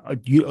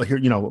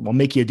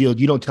make you a deal.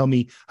 You don't tell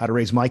me how to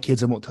raise my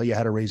kids. I won't tell you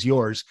how to raise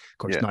yours. Of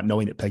course, not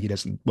knowing that Peggy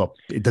doesn't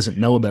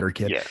know about her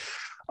kid. Yeah.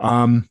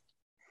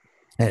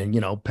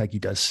 And Peggy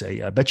does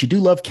say, I bet you do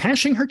love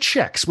cashing her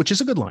checks, which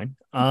is a good line.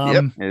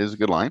 It is a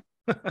good line.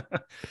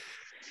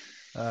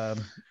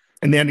 And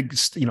then,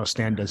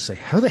 Stan does say,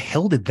 how the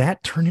hell did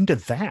that turn into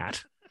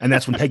that? And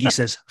that's when Peggy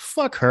says,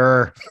 fuck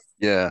her.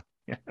 Yeah.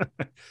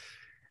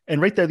 And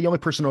right there, the only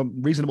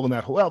person reasonable in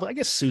that whole, well, I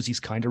guess Susie's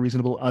kind of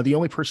reasonable. The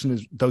only person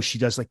is, though she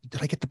does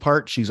did I get the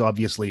part? She's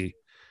obviously,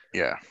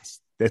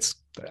 that's,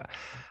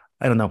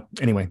 I don't know.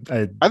 Anyway,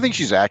 I think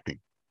she's acting.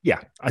 Yeah,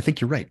 I think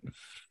you're right.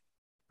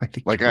 I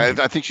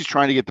think she's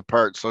trying to get the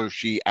part, so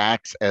she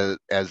acts as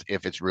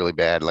if it's really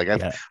bad.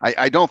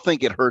 I don't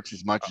think it hurts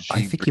as much as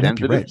she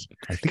pretends it is.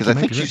 Because I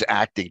think she's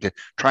acting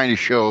trying to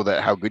show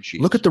that how good she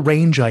is. Look at the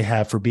range I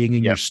have for being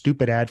in your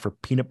stupid ad for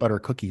peanut butter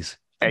cookies.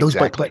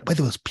 Exactly. By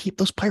the way,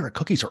 those pirate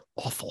cookies are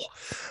awful.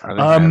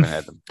 I haven't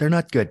had them. They're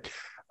not good.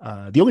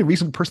 The only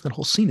reasonable person in that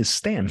whole scene is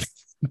Stan.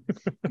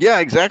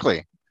 Yeah,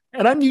 exactly.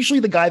 And I'm usually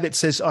the guy that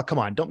says, "Oh, come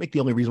on, don't make the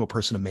only reasonable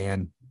person a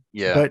man."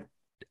 Yeah. But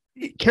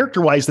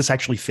character-wise, this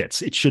actually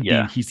fits. It should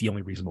be. He's the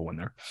only reasonable one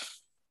there.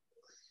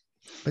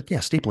 But yeah,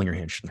 stapling your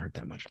hand shouldn't hurt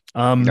that much.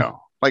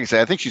 No, like I said,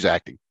 I think she's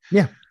acting.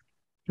 Yeah,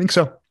 I think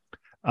so.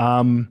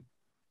 Now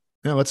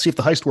let's see if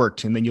the heist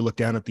worked. And then you look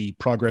down at the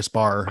progress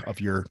bar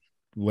of your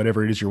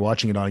whatever it is you're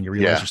watching it on, and you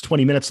realize there's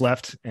 20 minutes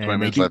left. And 20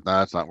 minutes left. No,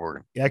 that's not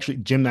working. Actually,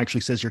 Jim actually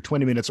says you're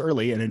 20 minutes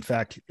early. And in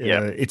fact,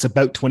 it's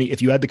about 20.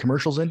 If you add the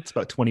commercials in, it's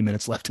about 20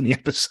 minutes left in the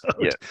episode.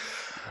 Yeah.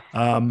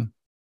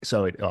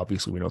 So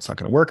obviously we know it's not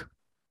going to work.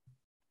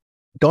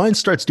 Don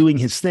starts doing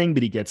his thing,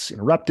 but he gets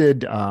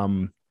interrupted.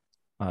 Don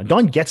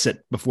gets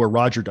it before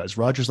Roger does.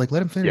 Roger's like,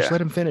 let him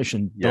finish.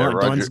 And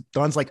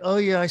Don's like, oh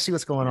yeah, I see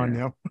what's going on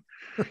now.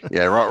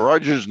 Yeah,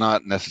 Roger's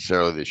not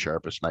necessarily the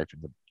sharpest knife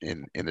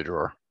in the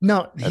drawer.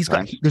 No,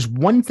 there's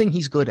one thing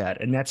he's good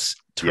at, and that's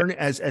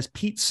as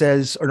Pete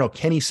says, or no,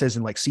 Kenny says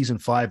in season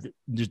 5,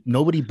 there's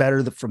nobody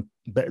better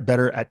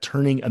at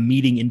turning a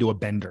meeting into a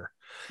bender.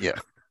 Yeah.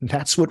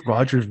 That's what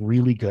Roger's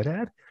really good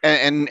at.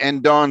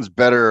 And Don's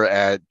better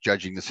at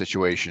judging the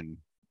situation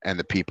and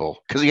the people,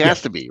 because he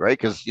has to be, right?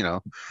 Because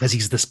as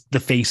he's the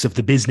face of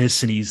the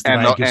business, and he's the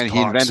guy who and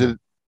he talks.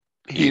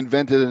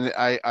 invented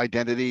an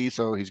identity,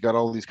 so he's got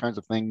all these kinds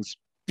of things.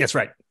 That's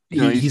right.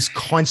 He's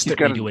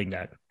constantly doing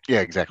that.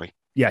 Yeah, exactly.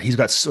 Yeah, he's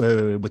got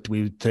what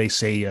we today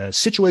say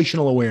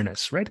situational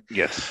awareness, right?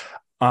 Yes.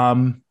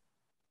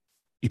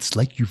 It's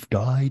like you've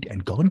died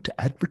and gone to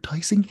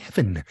advertising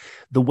heaven.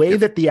 The way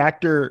that the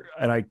actor,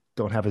 and I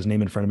don't have his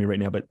name in front of me right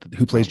now, but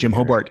who plays Jim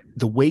Hobart,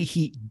 the way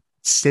he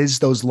says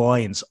those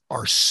lines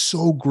are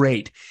so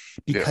great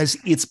because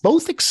it's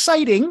both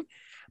exciting,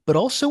 but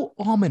also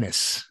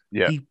ominous.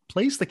 Yeah. He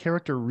plays the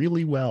character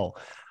really well.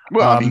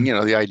 Well, I mean,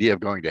 the idea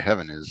of going to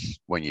heaven is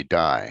when you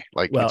die,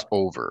 it's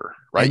over,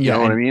 right? You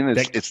know what I mean?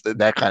 It's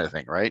that kind of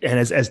thing, right? And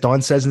as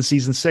Dawn says in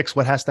season 6,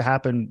 what has to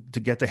happen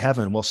to get to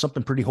heaven? Well,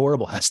 something pretty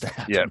horrible has to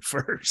happen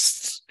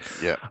first.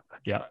 Yeah.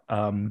 Yeah.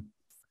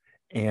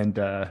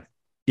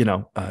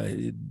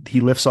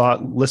 He lists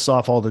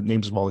off all the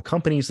names of all the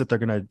companies that they're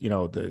going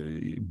to,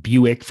 the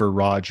Buick for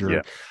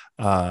Roger,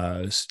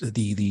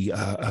 the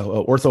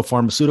Ortho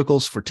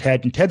Pharmaceuticals for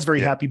Ted, and Ted's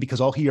very happy because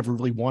all he ever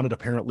really wanted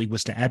apparently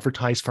was to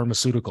advertise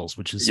pharmaceuticals,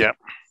 which is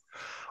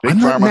I'm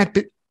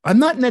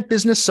not in that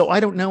business, so I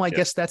don't know. I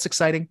guess that's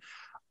exciting.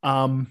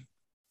 And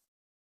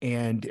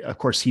of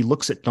course he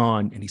looks at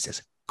Dawn and he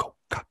says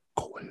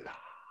Coca-Cola,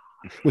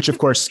 which of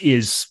course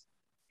is,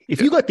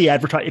 if you got the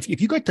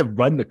if you got to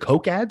run the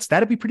Coke ads,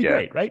 that'd be pretty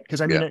great, right?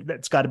 Because I mean,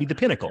 that's got to be the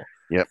pinnacle.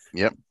 Yep.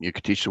 You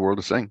could teach the world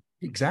to sing.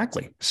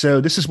 Exactly. So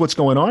this is what's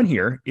going on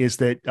here, is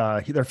that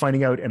they're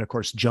finding out, and of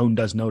course Joan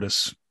does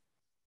notice.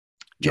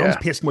 Joan's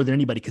pissed more than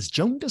anybody because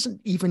Joan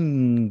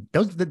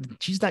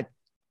she's not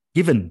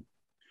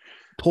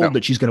told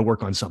that she's going to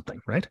work on something,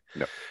 right?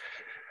 No.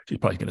 She's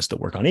probably going to still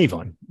work on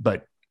Avon,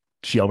 but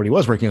she already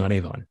was working on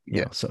Avon.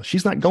 You know, so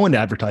she's not going to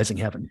advertising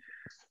heaven.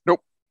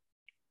 Nope.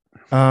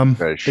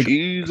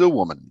 She's a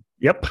woman.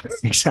 Yep,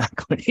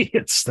 exactly.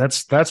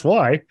 That's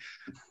why.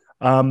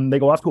 They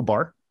go off to a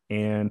bar,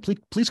 and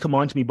please come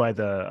on to me by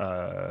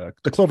the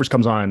Clovers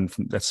comes on.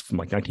 That's from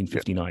like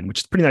 1959, which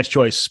is a pretty nice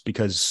choice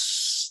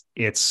because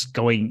it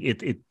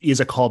is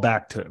a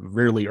callback to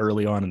really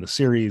early on in the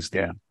series.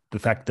 The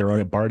fact that they're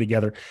on a bar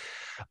together.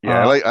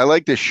 Yeah, I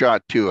like this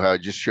shot too. How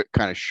it just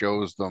kind of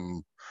shows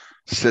them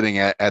sitting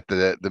at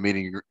the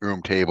meeting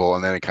room table,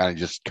 and then it kind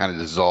of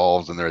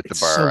dissolves, and they're at the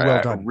bar. So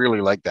well done. I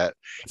really like that.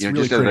 It's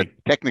really just pretty. as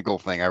a technical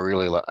thing, I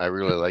really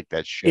like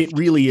that shift. It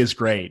really is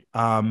great.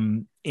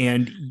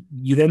 And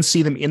you then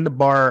see them in the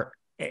bar,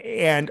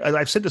 and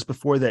I've said this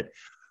before, that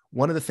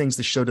one of the things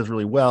the show does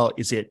really well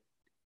is it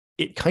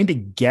kind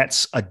of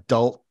gets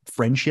adult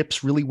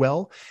friendships really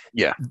well.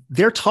 Yeah,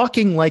 they're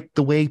talking like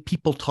the way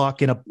people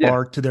talk in a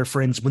bar to their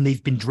friends when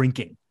they've been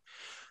drinking.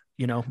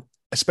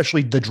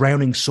 Especially the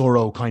drowning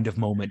sorrow kind of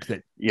moment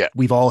that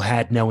we've all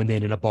had now and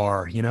then in a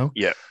bar,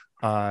 Yeah.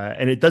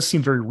 And it does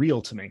seem very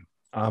real to me.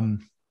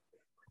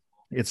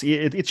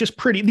 It's just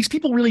pretty. These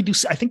people really do.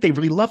 I think they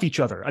really love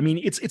each other. I mean,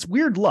 it's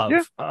weird love.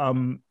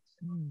 Yeah.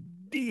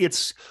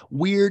 It's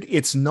weird.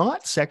 It's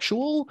not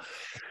sexual.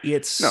 And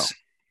it's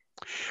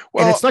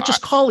not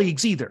just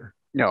colleagues either.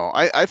 No,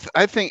 I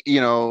think,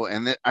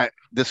 and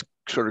this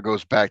sort of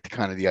goes back to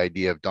kind of the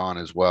idea of Dawn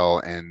as well.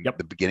 And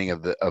the beginning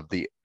of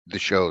the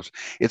shows,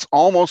 it's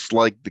almost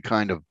like the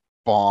kind of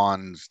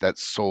bonds that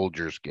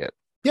soldiers get.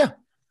 Yeah.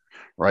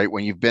 Right.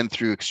 When you've been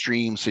through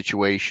extreme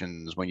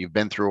situations, when you've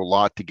been through a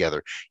lot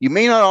together, you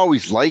may not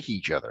always like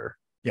each other.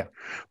 Yeah.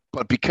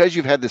 But because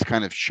you've had this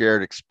kind of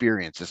shared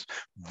experience, this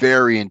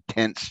very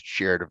intense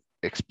shared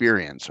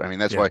experience. I mean,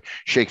 that's why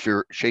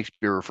Shakespeare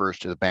refers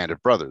to the band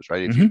of brothers,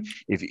 right?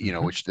 If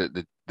which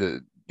the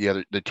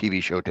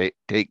TV show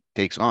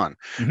takes on,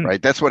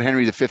 right? That's what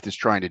Henry V is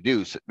trying to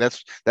do. So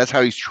that's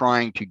how he's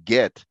trying to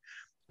get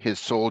his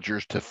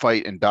soldiers to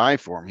fight and die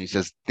for him. He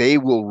says they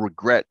will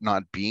regret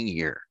not being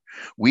here.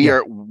 We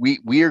are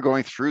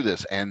going through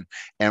this, and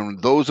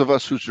those of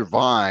us who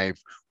survive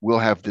will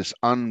have this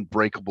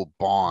unbreakable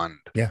bond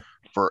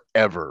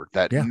forever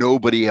that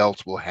nobody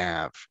else will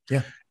have.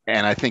 Yeah.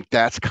 And I think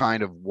that's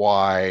kind of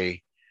what's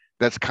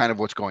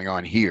going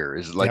on here,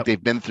 is like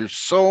they've been through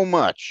so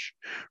much,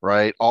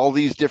 right? All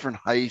these different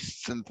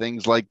heists and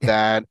things like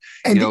that,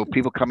 and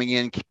people coming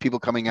in, people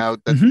coming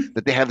out,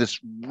 that they have this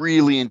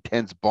really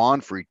intense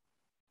bond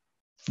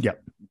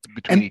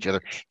between each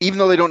other, even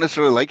though they don't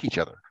necessarily like each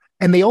other.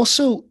 And they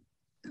also,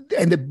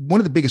 one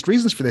of the biggest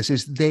reasons for this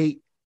is they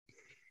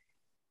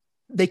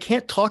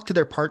can't talk to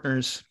their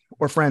partners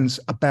or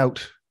friends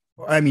about,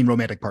 I mean,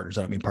 romantic partners,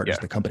 I don't mean partners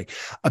in the company,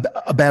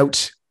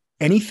 about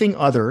anything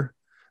other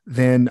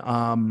than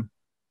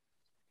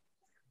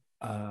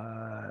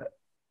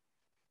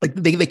like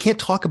they can't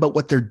talk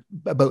about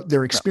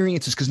their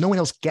experiences because no one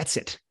else gets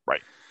it.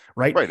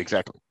 Right.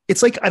 Exactly.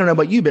 It's like, I don't know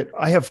about you, but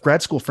I have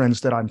grad school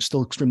friends that I'm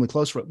still extremely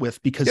close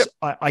with because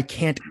I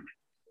can't,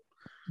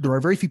 there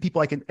are very few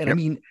people I can, and I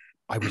mean,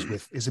 I was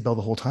with Isabel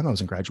the whole time I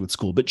was in graduate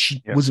school, but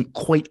she wasn't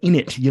quite in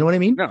it. You know what I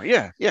mean? No.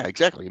 Yeah,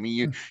 exactly. I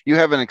mean, you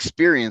have an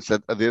experience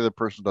that the other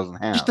person doesn't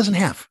have. Just doesn't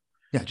have.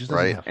 Yeah. Just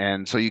doesn't have.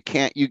 And so you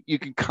can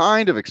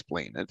kind of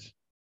explain it.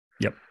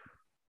 Yep.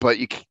 but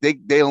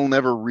they'll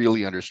never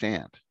really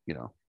understand, you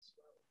know.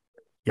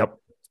 Yep.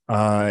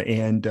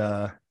 And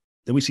then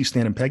we see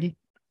Stan and Peggy.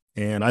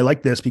 And I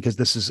like this because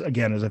this is,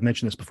 again, as I've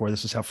mentioned this before,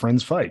 this is how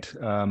friends fight.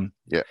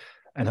 Yeah.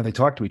 And how they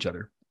talk to each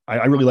other.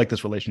 I really like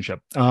this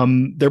relationship.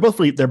 They're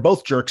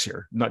both jerks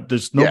here.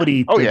 There's nobody.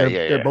 Yeah. Oh,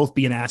 they're both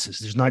being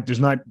asses. It's not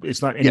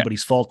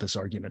anybody's fault, this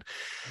argument.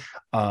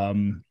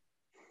 And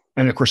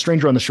of course,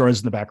 Stranger on the Shore is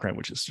in the background,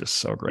 which is just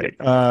so great.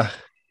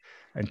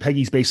 And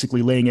Peggy's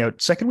basically laying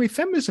out second wave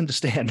feminism to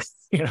Stan.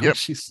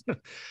 She's,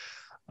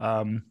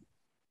 and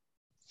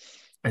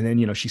then,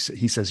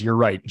 he says, "You're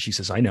right." And she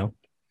says, "I know,"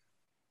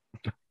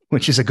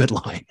 which is a good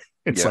line.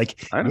 It's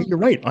like, "You're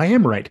right. I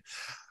am right."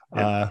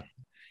 Yeah.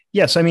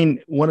 Yes, I mean,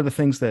 one of the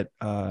things that,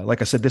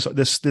 like I said,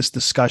 this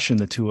discussion,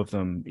 the two of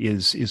them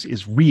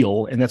is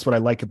real, and that's what I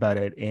like about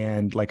it.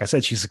 And like I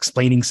said, she's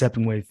explaining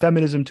second wave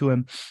feminism to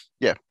him.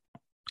 Yeah,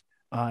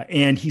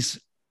 and he's,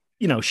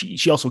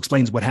 she also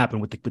explains what happened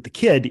with the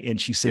kid,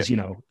 and she says,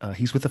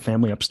 he's with a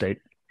family upstate.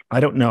 I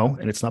don't know,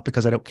 and it's not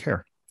because I don't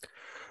care.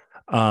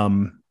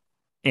 And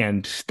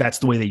that's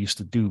the way they used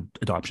to do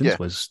adoptions.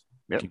 Was.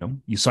 Yep.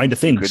 You signed a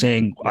thing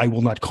saying, "I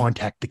will not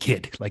contact the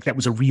kid." Like that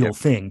was a real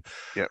thing.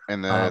 Yeah,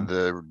 and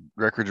the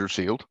records are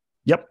sealed.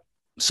 Yep.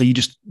 So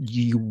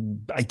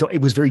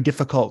it was very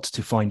difficult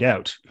to find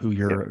out who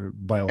your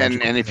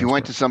biological. And if you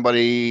went to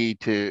somebody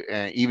to,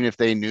 even if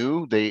they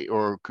knew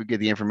or could get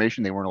the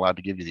information, they weren't allowed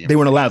to give you the information. They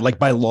weren't allowed, like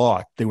by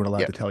law, they weren't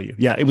allowed to tell you.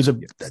 Yeah, there was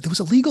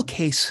a legal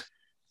case,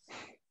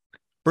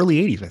 early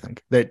 80s, I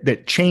think,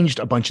 that changed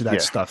a bunch of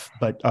that stuff.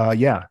 But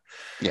yeah,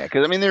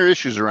 because I mean, there are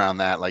issues around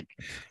that, like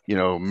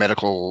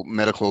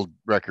medical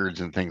records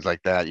and things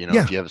like that.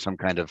 If you have some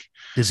kind of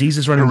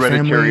diseases running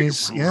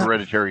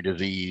hereditary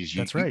disease,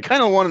 that's right. You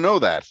kind of want to know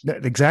that.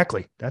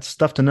 Exactly, that's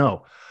stuff to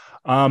know.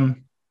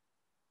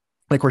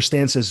 Like where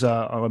Stan says,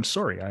 "Oh, I'm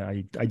sorry,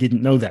 I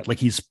didn't know that." Like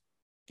he's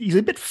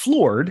a bit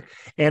floored,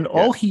 and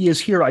all he is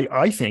here,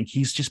 I think,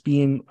 he's just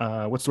being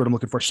what's the word I'm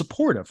looking for?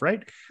 Supportive,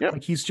 right? Yeah,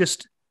 like he's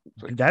just.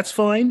 That's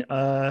fine.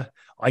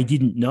 I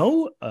didn't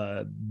know.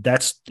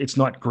 It's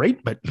not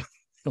great, but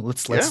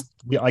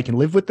I can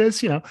live with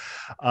this.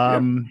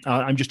 I'm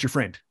just your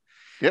friend.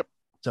 Yep.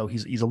 So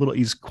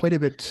he's quite a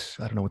bit.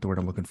 I don't know what the word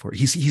I'm looking for.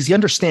 He's the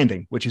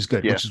understanding, which is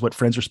good, which is what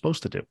friends are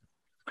supposed to do.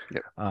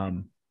 Yeah.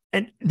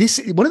 And this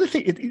one of the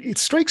things it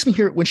strikes me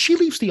here when she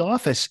leaves the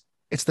office.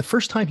 It's the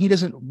first time he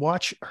doesn't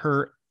watch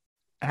her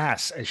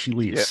ass as she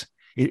leaves,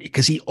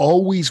 because he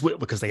always will.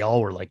 Because they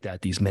all were like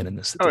that. These men in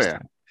this.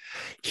 Time.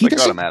 He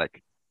doesn't.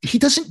 Automatic. He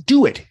doesn't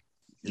do it.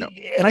 No.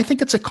 And I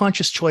think it's a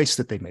conscious choice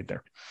that they made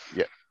there.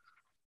 Yeah.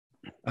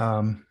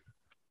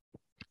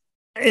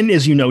 And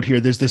as you note here,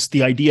 there's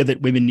the idea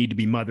that women need to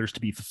be mothers to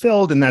be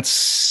fulfilled, and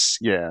that's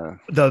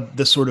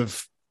the sort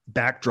of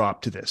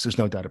backdrop to this. There's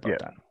no doubt about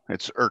that.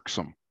 It's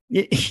irksome.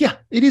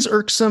 It is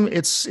irksome.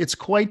 It's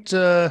quite.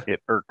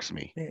 It irks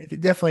me.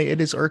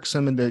 It is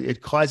irksome, and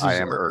it causes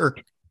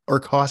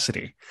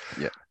irkosity.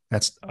 Yeah.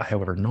 That's,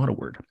 however, not a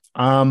word.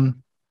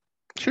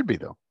 Should be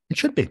though. It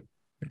should be.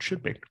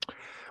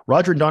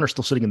 Roger and Don are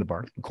still sitting in the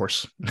bar, of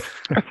course.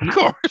 Of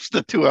course,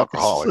 the two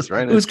alcoholics,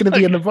 right? Who's going to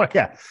be in the bar?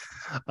 Yeah.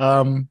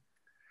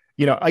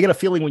 I get a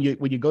feeling when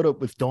you go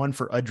with Don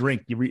for a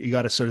drink, you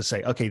got to sort of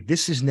say, okay,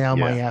 this is now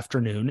my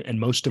afternoon and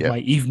most of my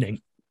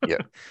evening. Yeah.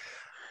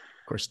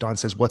 Of course, Don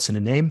says, "What's in a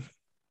name?"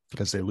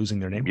 Because they're losing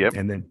their name. Yep.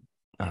 And then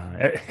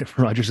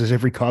Roger says,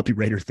 "Every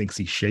copywriter thinks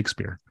he's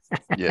Shakespeare."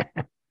 Yeah.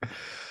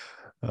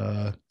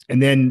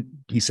 And then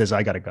he says,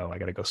 I got to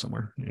go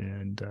somewhere.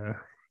 And he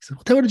said,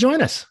 "Well, tell her to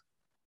join us."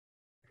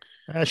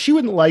 She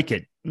wouldn't like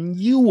it.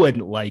 You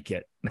wouldn't like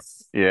it.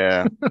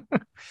 Yeah.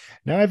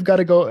 Now I've got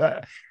to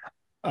go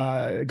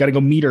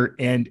meet her.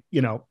 And,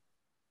 and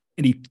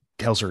he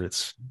tells her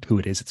who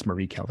it is. It's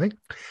Marie Calvé.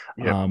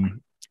 Yep.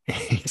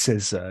 He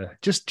says,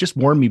 just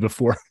warn me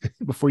before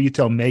you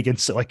tell Megan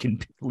so I can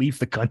leave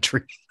the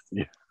country.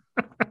 Yeah.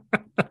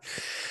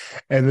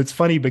 And it's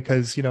funny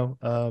because, he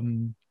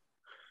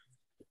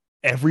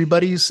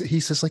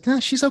says like,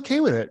 she's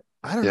okay with it.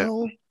 I don't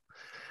know.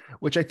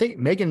 Which I think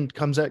Megan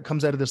comes out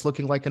of this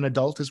looking like an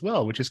adult as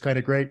well, which is kind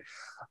of great.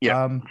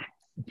 Yeah.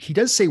 He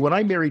does say, "When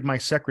I married my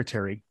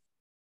secretary,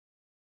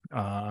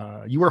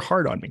 you were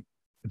hard on me.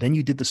 Then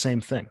you did the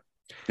same thing."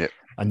 Yeah.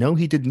 No,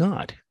 he did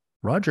not.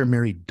 Roger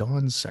married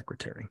Don's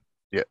secretary.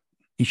 Yeah.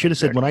 He should have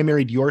said, "When I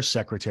married your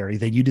secretary,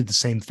 then you did the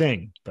same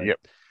thing." But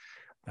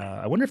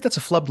I wonder if that's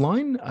a flubbed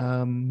line.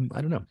 I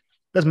don't know.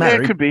 Doesn't matter.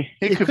 Yeah, it could be.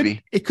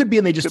 It could be,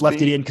 and they just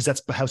left it in because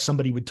that's how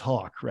somebody would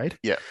talk, right?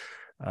 Yeah.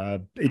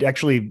 It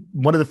actually,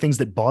 one of the things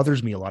that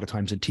bothers me a lot of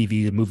times in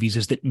TV and movies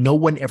is that no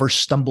one ever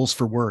stumbles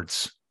for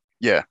words.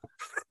 Yeah.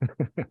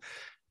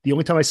 The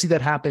only time I see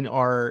that happen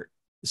are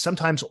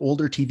sometimes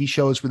older TV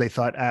shows where they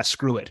thought,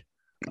 screw it.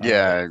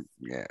 Yeah.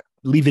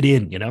 Leave it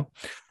in,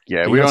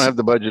 Yeah, we don't have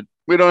the budget.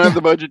 We don't have the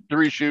budget to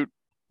reshoot.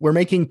 We're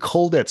making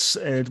Colditz,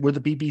 and we're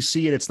the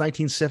BBC, and it's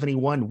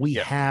 1971. We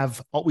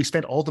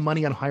spent all the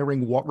money on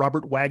hiring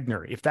Robert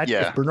Wagner. If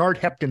Bernard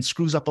Hepton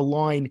screws up a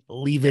line,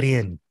 leave it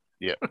in.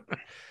 Yeah.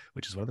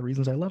 Which is one of the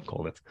reasons I love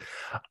Colditz.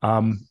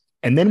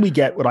 And then we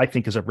get what I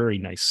think is a very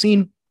nice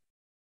scene,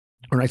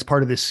 or nice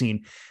part of this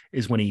scene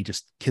is when he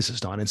just kisses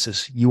Dawn and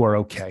says, "You are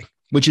okay,"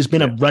 which has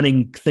been a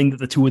running thing that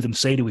the two of them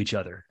say to each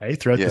other, right,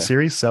 throughout the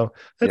series. So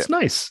that's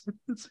nice.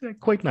 It's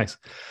quite nice.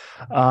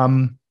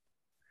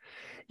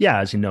 Yeah,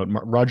 as you know,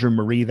 Roger and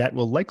Marie, that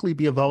will likely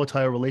be a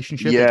volatile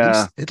relationship.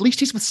 Yeah. At least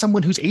he's with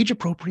someone who's age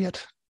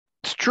appropriate.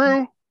 It's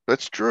true.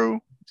 That's true.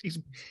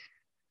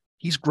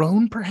 He's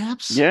grown,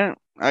 perhaps. Yeah,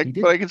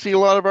 but I can see a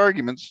lot of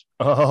arguments.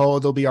 Oh,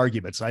 there'll be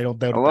arguments. I don't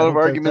doubt. A lot of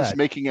arguments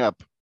making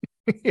up.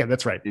 Yeah,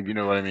 that's right. If you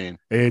know what I mean.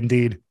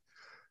 Indeed.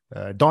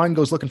 Don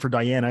goes looking for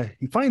Diana.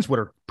 He finds what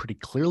are pretty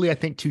clearly, I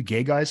think, two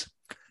gay guys.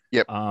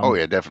 Yep. Oh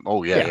yeah, definitely.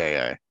 Oh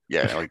yeah.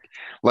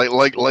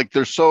 Like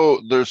they're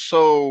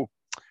so.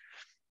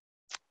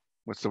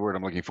 What's the word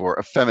I'm looking for?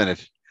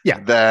 Effeminate. Yeah.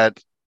 That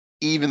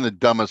even the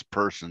dumbest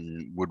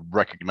person would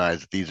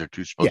recognize that these are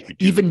supposed to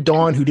be. Even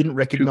Dawn, who didn't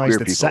recognize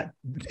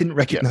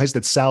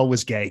that Sal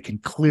was gay, can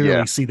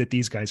clearly see that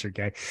these guys are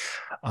gay.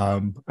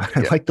 I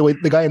like the way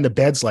the guy in the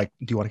bed's like,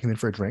 "Do you want to come in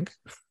for a drink?"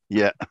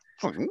 Yeah.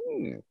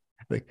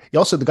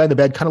 Also, the guy in the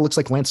bed kind of looks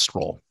like Lance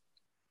Stroll.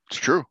 It's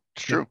true.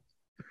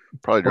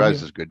 Probably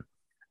drives as good.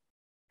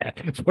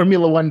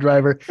 Formula One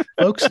driver,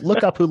 folks.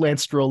 Look up who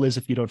Lance Stroll is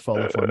if you don't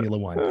follow Formula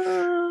One,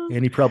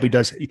 and he probably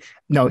does.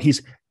 No,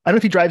 I don't know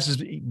if he drives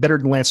better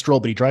than Lance Stroll,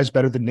 but he drives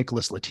better than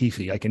Nicholas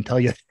Latifi. I can tell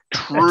you.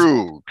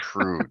 True.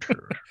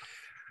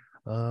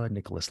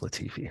 Nicholas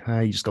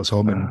Latifi. He just goes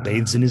home and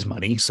bathes in his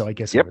money, so I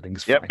guess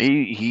everything's fine.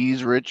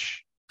 He's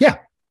rich. Yeah,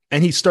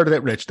 and he started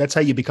out rich. That's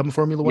how you become a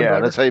Formula One driver?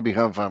 Yeah, that's how you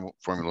become a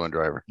Formula One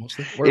driver.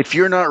 Mostly. If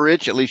you're not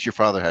rich, at least your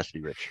father has to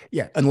be rich.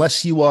 Yeah,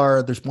 unless you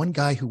are. There's one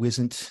guy who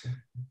isn't.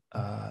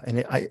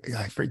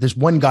 There's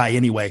one guy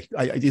anyway.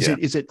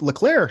 Is it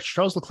Leclerc?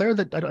 Charles Leclerc?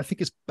 That I don't think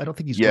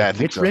he's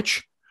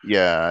rich.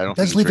 Yeah, I don't.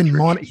 He does live in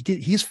Monaco.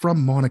 He's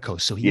from Monaco,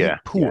 so he's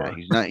poor.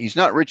 Yeah, he's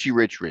not rich.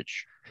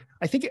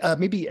 I think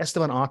maybe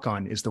Esteban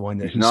Ocon is the one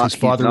that his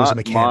father was a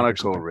mechanic.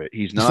 Monaco rich.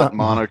 He's not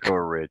Monaco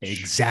rich.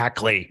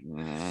 Exactly.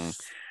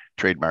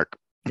 Trademark.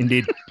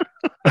 Indeed.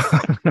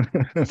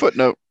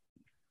 Footnote.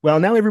 Well,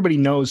 now everybody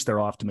knows they're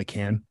off to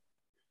McCann.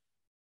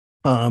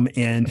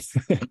 And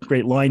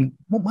great line.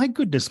 Well, my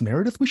goodness,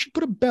 Meredith, we should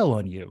put a bell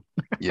on you.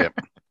 Yep.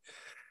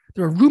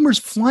 There are rumors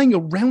flying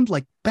around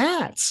like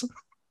bats.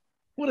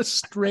 What a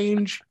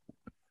strange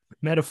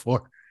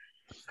metaphor.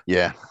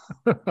 Yeah.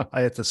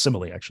 It's a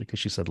simile, actually, because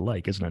she said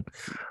like, isn't it?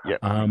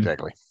 Yeah,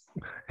 exactly.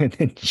 And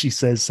then she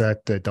says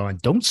to Dawn,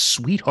 "Don't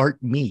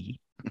sweetheart me."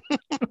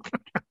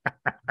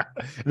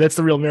 That's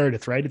the real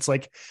Meredith, right? It's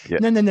like,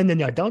 no,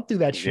 don't do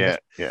that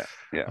shit. Yeah.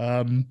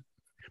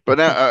 But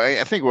now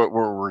I think what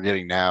we're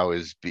getting now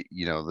is,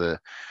 the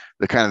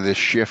kind of this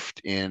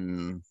shift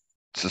in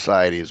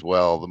society as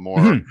well. The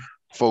more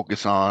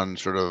focus on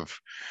sort of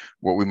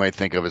what we might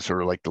think of as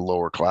sort of like the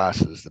lower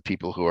classes, the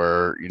people who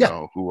are,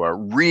 who are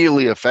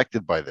really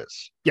affected by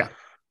this. Yeah.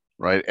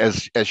 Right.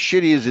 As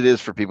shitty as it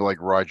is for people like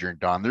Roger and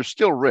Don, they're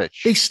still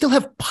rich. They still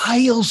have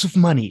piles of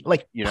money,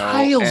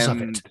 piles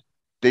of it.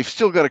 They've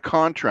still got a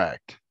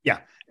contract. Yeah.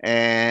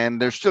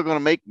 And they're still going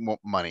to make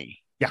money.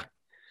 Yeah.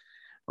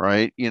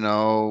 Right.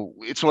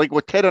 It's like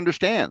what Ted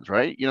understands,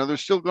 right? They're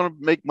still going to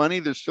make money.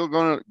 They're still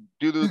going to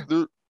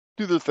do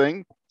the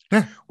thing.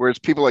 Yeah. Whereas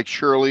people like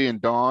Shirley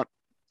and Dawn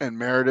and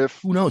Meredith,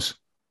 who knows?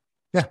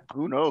 Yeah.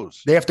 Who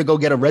knows? They have to go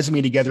get a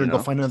resume together and go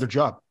find another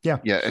job. Yeah.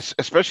 Yeah.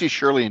 Especially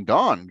Shirley and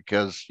Dawn,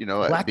 because,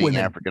 Black being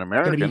women, African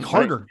American, be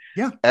harder.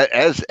 Right? Yeah.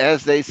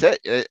 As they said,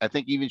 I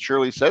think even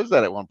Shirley says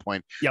that at one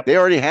point. Yep. They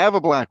already have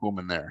a black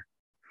woman there.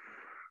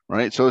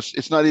 Right. So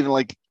it's not even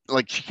like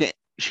she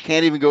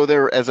can't even go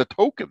there as a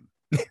token.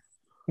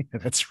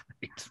 That's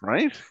right.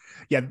 Right.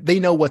 Yeah. They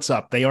know what's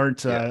up. They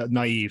aren't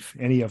naive,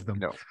 any of them.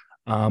 No.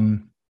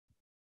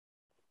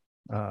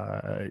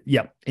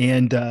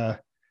 And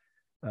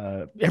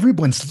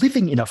everyone's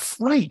living in a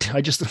fright.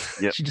 She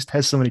just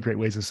has so many great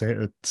ways of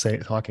say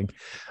it, talking.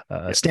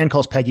 Stan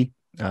calls Peggy.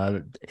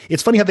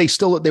 It's funny how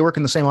they work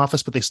in the same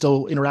office, but they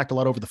still interact a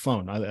lot over the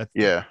phone.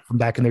 From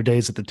back in their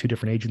days at the two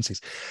different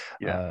agencies.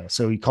 Yeah.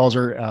 So he calls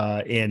her,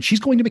 and she's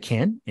going to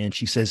McCann, and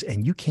she says,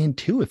 "And you can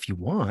too if you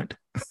want."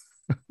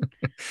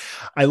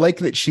 I like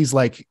that she's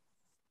like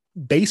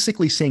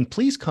basically saying,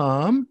 "Please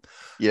come."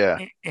 Yeah.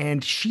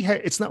 And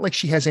it's not like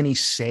she has any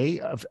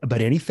say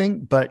about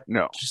anything, but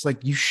no, she's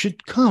like, "You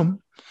should come."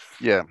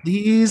 Yeah.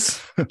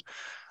 Please.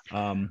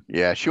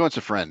 Yeah. She wants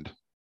a friend.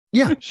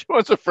 Yeah. She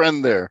wants a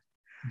friend there.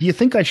 Do you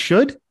think I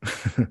should?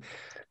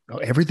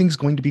 Everything's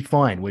going to be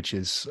fine, which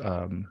is,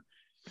 I'm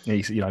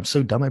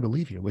so dumb, I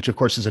believe you, which of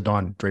course is a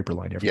Don Draper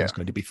line. Everything's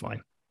going to be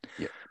fine.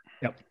 Yeah.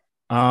 Yep.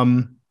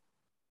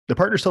 The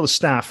partners tell the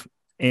staff,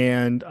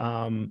 and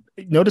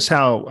notice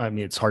how,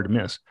 it's hard to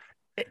miss.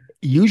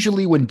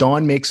 Usually when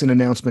Dawn makes an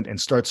announcement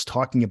and starts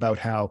talking about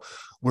how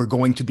we're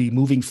going to be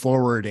moving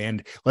forward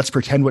and let's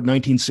pretend what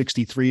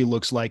 1963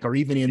 looks like, or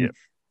even in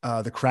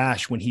The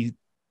Crash, when he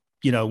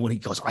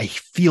goes, "I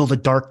feel the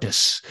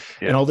darkness,"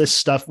 and all this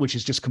stuff, which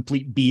is just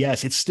complete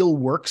BS. It still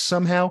works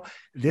somehow.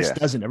 This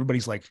doesn't.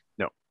 Everybody's like,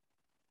 no,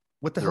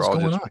 what the hell's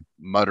going on?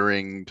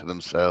 Muttering to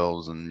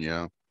themselves,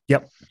 and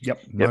Yep.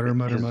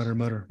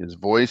 Mutter. His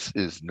voice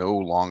is no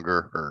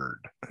longer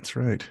heard. That's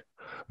right.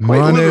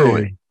 Quite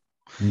literally.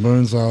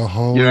 Burns a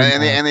hole. You know,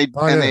 and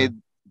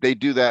they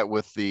do that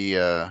with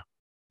the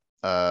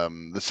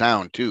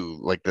sound too,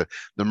 like the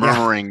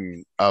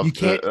murmuring of you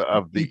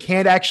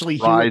can't actually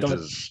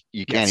rises.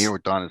 You can't hear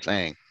what Don is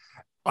saying.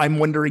 I'm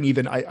wondering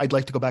even I'd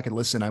like to go back and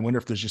listen. I wonder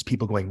if there's just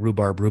people going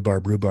rhubarb.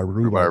 Rhubarb.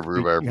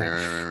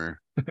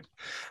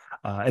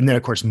 And then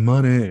of course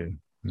money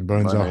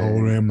burns a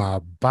hole in my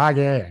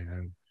body.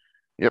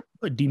 Yep.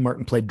 Dean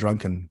Martin played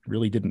drunk and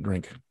really didn't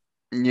drink.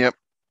 Yep.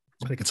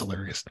 I think it's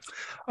hilarious.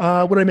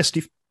 What did I miss,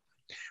 Steve?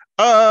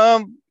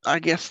 I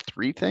guess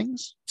 3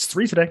 things. It's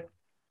 3 today.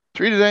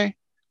 3 today.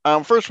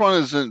 First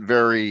one isn't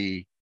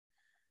very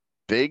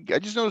big. I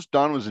just noticed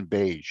Don was in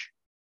beige.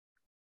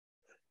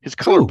 His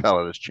color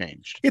palette has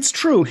changed. It's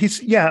true.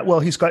 He's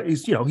embracing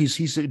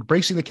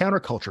the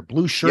counterculture.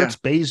 Blue shirts,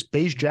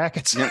 beige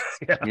jackets. Yep.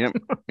 Yep.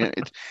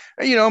 It's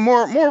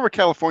more of a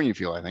California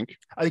feel, I think.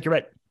 I think you're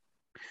right.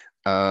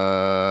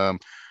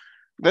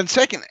 Then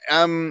second,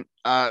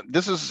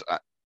 this is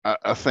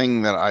a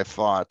thing that I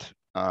thought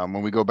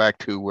when we go back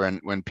to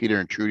when Peter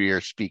and Trudy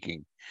are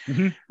speaking,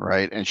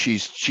 right? And she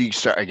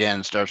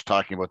starts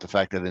talking about the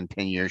fact that in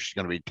 10 years she's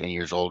going to be 10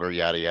 years older,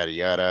 yada yada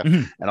yada,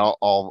 and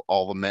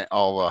all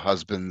the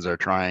husbands are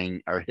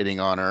hitting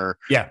on her,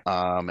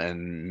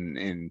 and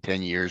in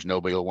 10 years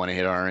nobody will want to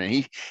hit on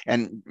her,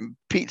 and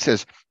Pete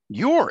says,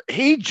 "You're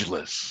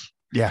ageless."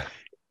 Yeah.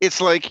 It's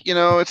like,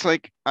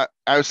 I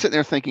was sitting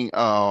there thinking,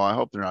 oh, I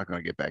hope they're not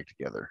going to get back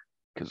together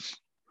because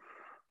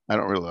I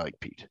don't really like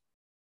Pete.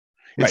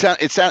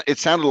 It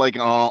sounded like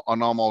an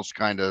almost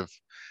kind of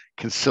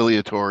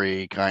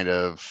conciliatory kind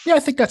of I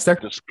think that's there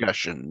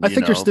discussion. I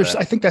think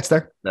I think that's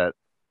there. That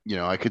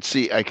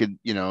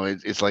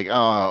it's like,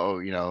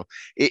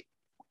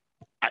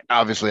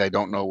 obviously I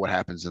don't know what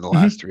happens in the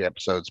last 3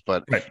 episodes,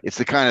 but it's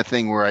the kind of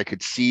thing where I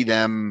could see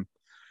them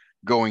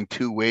going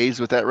 2 ways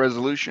with that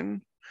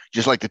resolution.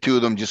 Just like the 2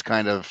 of them just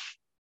kind of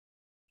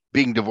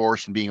being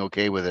divorced and being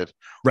okay with it,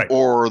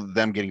 or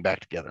them getting back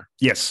together.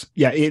 Yes,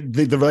 yeah.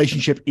 The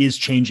relationship is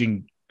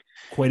changing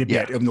quite a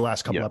bit in the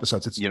last couple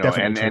episodes. It's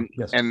definitely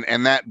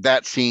and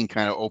that scene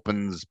kind of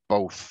opens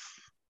both.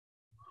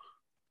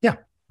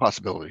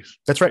 Possibilities.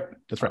 That's right.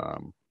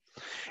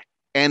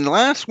 And the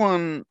last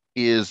one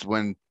is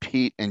when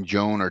Pete and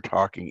Joan are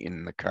talking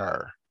in the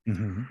car.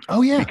 Mm-hmm.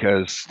 Oh yeah,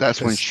 because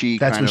that's when she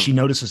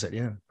notices it.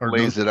 Yeah, or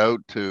lays it out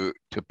to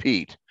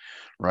Pete.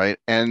 Right.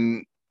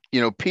 And,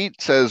 Pete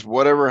says,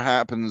 whatever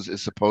happens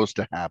is supposed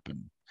to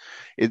happen.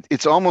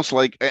 It's almost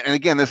like, and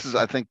again, this is,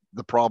 I think,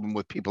 the problem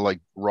with people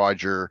like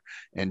Roger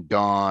and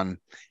Don,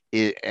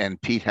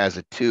 and Pete has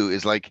it too,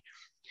 is like,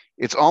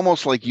 it's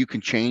almost like you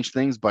can change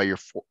things by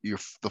the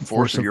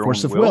force of your own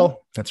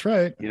will. That's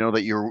right.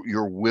 That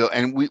your will.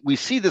 And we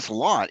see this a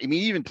lot. I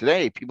mean, even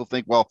today, people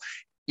think, well,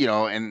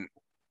 and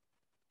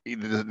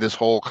this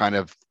whole kind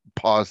of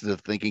positive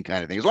thinking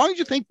kind of thing. As long as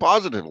you think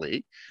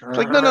positively, it's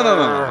like no.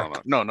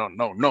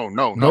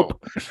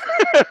 Nope.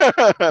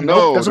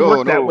 No, doesn't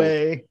work that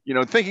way.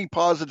 Thinking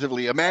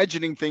positively,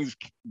 imagining things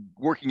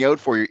working out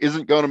for you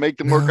isn't going to make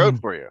them work out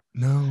for you.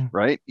 No.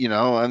 Right?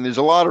 And there's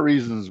a lot of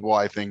reasons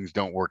why things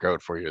don't work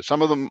out for you.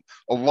 Some of them,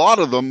 a lot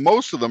of them,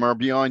 most of them are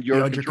beyond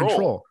your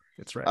control.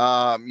 That's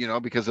right.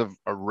 Because of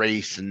a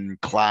race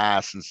and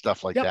class and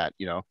stuff like that,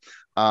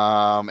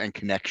 and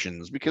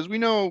connections, because we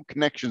know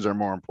connections are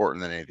more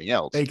important than anything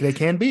else. They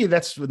can be.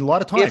 That's a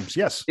lot of times.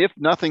 Yes. If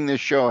nothing,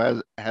 this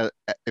show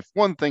if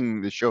one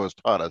thing this show has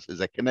taught us is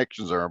that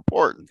connections are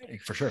important.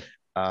 For sure.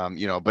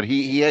 But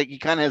he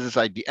kind of has this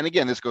idea, and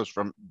again, this goes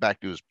back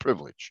to his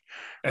privilege,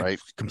 right?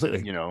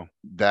 Completely.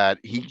 That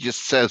he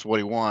just says what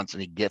he wants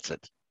and he gets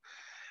it.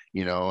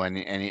 And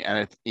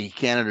he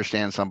can't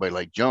understand somebody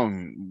like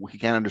Joan. He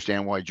can't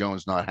understand why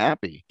Joan's not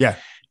happy. Yeah.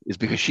 Is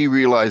because she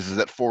realizes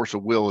that force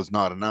of will is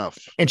not enough.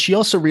 And she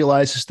also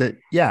realizes that,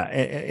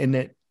 and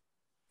that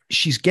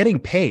she's getting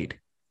paid,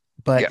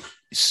 but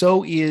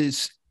so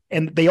is,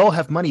 and they all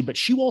have money, but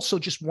she also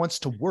just wants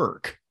to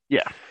work.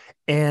 Yeah.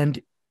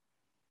 And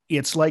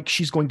it's like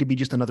she's going to be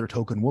just another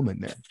token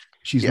woman then.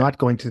 She's not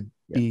going to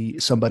be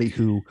somebody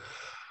who,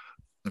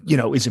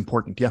 is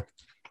important. Yeah.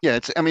 Yeah,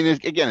 it's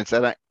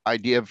that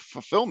idea of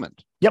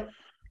fulfillment. Yep.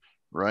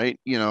 Right.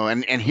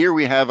 And here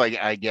we have,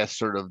 I guess,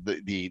 sort of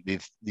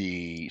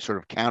the sort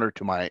of counter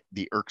to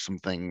the irksome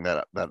thing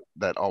that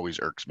always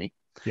irks me.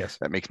 Yes.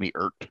 That makes me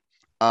irked.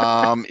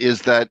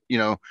 Is that,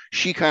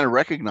 she kind of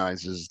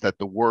recognizes that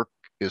the work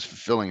is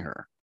fulfilling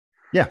her.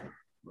 Yeah.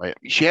 Right.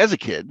 She has a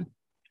kid.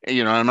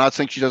 I'm not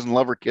saying she doesn't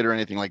love her kid or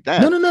anything like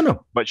that.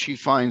 No. But she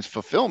finds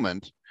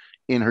fulfillment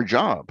in her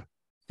job.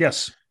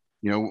 Yes.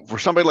 For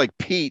somebody like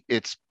Pete,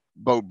 it's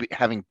about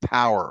having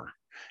power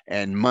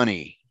and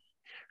money,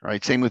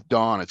 right? Same with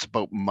Dawn. It's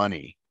about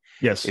money.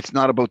 Yes. It's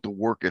not about the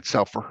work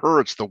itself. For her,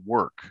 it's the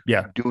work.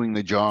 Yeah. Doing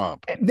the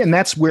job. And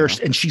that's where,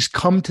 and she's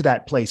come to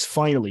that place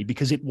finally,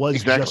 because it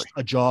was just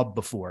a job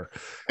before.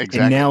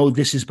 Exactly. And now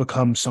this has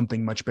become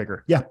something much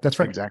bigger. Yeah, that's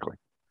right. Exactly.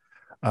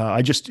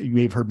 You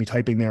may have heard me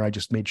typing there. I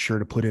just made sure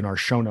to put in our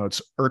show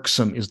notes.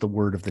 Irksome is the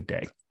word of the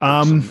day.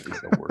 Irksome is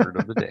the word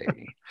of the day.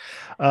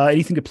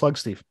 Anything to plug,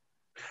 Steve?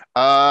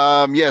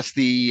 Yes,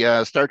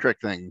 the Star Trek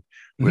thing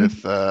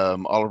with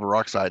Oliver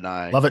Rockside and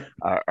I love it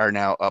are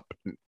now up.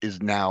 Is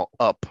now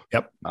up.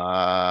 Yep.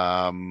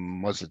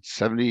 Was it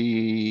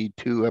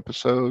 72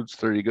 episodes,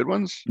 30 good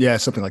ones? Yeah,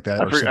 something like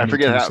that. I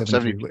forget how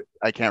 70.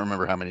 I can't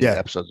remember how many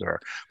episodes there are,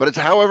 but it's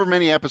however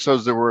many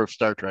episodes there were of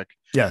Star Trek.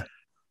 Yeah.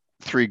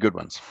 3 good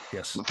ones.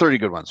 Yes. 30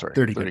 good ones. Sorry.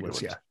 30 good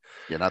ones. Yeah.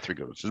 Yeah, not 3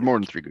 good ones. There's more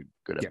than 3 good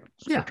episodes.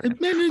 Yeah.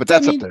 But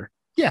that's up there.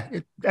 Yeah.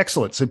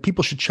 Excellent. So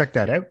people should check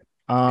that out.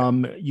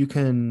 You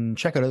can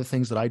check out other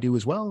things that I do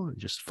as well.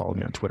 Just follow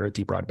me on Twitter at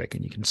 @DBroadbeck,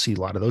 and you can see a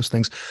lot of those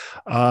things.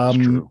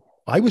 True.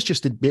 I was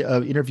just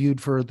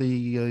interviewed for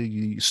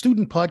the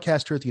student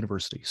podcaster at the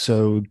university.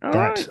 So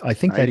I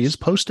think that is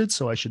posted.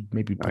 So I should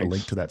maybe put a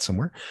link to that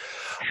somewhere.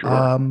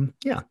 Sure.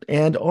 Yeah.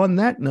 And on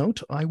that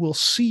note, I will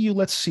see you.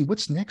 Let's see.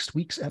 What's next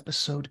week's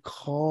episode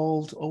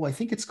called? I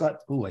think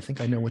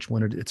I know which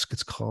one it's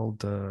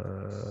called.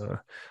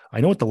 I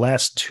know what the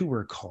last 2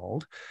 are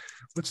called.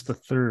 What's the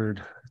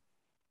third?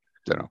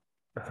 Don't know.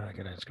 I'm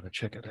just going to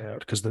check it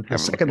out because the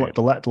second one,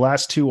 the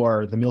last 2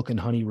 are the Milk and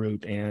Honey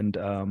route and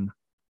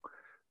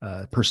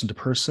Person to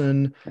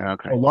Person.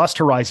 Okay. Lost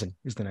Horizon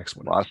is the next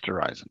one. Lost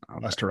Horizon.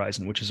 Okay. Lost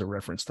Horizon, which is a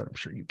reference that I'm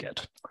sure you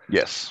get.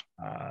 Yes.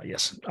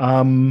 Yes.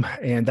 And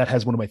that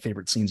has one of my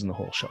favorite scenes in the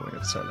whole show in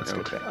it. So that's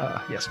good.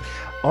 Yes.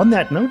 On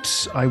that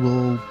note, I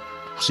will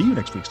see you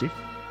next week, Steve.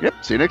 Yep.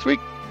 See you next week.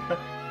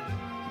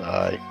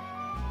 Bye.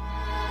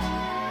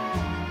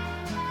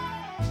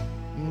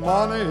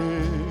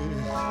 Money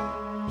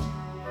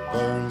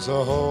burns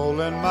a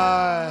hole in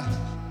my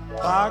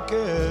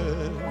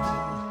pocket.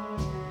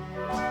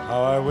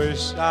 How I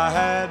wish I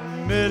had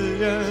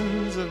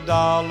millions of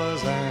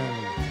dollars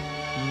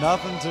and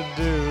nothing to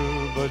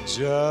do but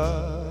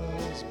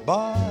just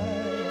buy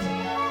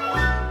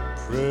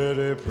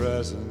pretty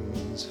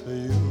presents for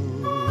you.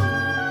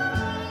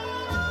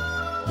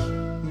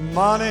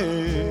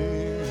 Money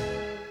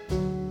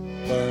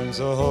burns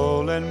a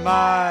hole in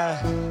my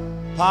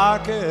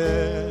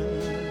pocket.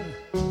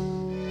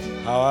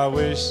 How I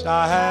wish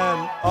I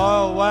had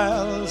oil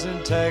wells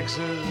in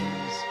Texas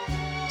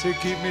to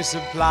keep me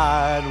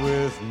supplied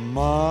with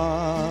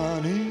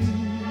money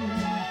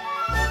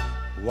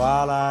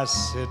while I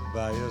sit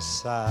by your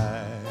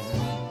side.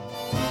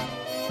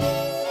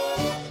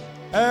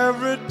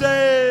 Every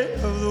day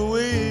of the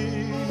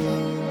week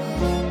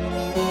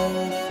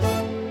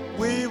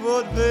we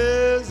would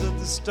visit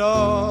the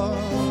store.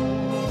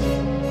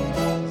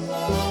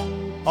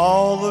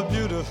 All the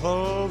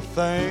beautiful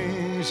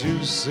things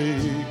you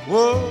seek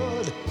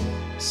would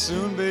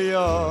soon be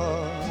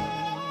yours.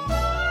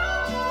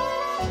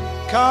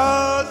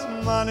 'Cause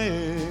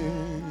money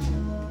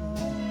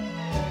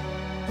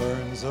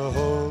burns a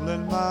hole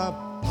in my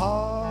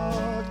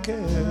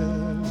pocket.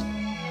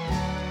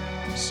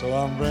 So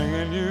I'm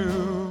bringing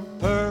you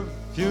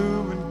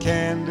perfume and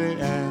candy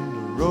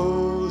and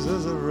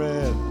roses of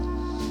red,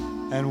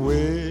 and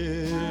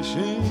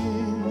wishing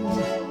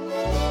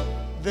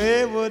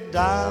they were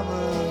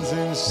diamonds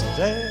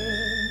instead.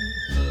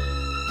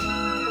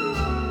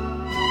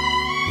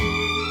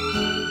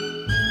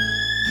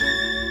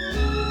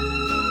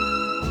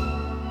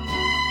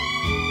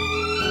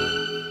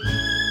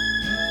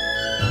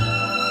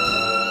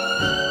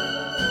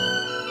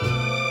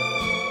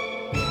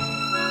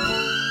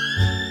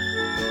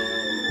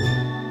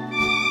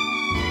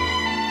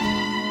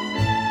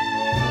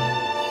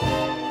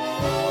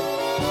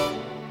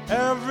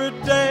 Every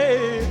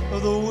day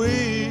of the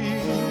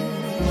week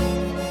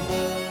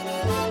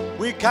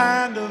we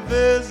kind of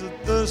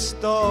visit the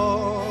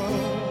store.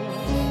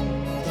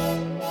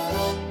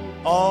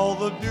 All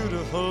the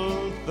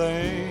beautiful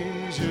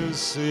things you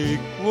seek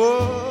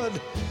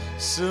would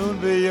soon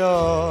be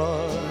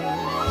yours.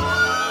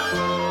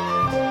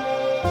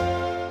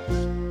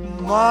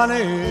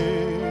 Money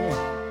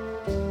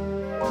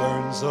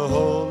burns a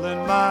hole in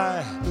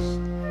my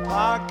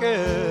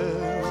pocket.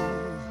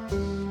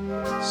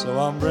 So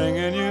I'm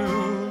bringing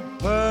you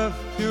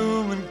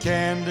perfume and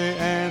candy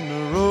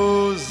and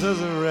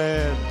roses of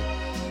red,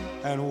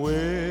 and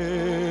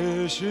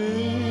wishing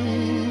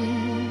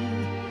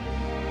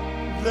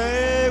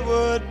they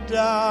were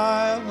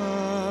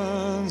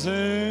diamonds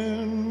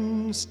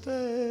instead.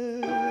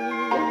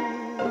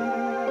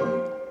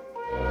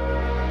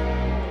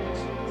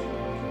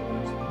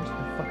 Where's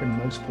my fucking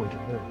mouse pointer?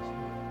 There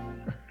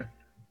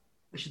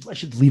it is. I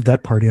should leave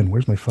that part in.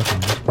 Where's my fucking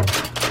mouse pointer?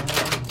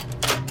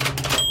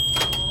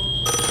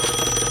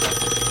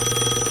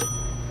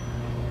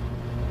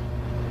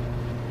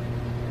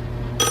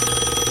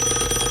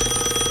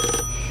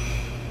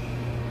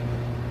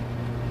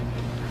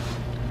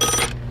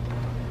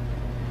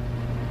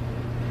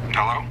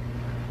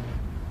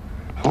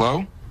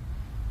 Hello?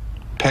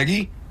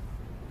 Peggy?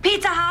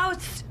 Pizza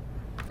House!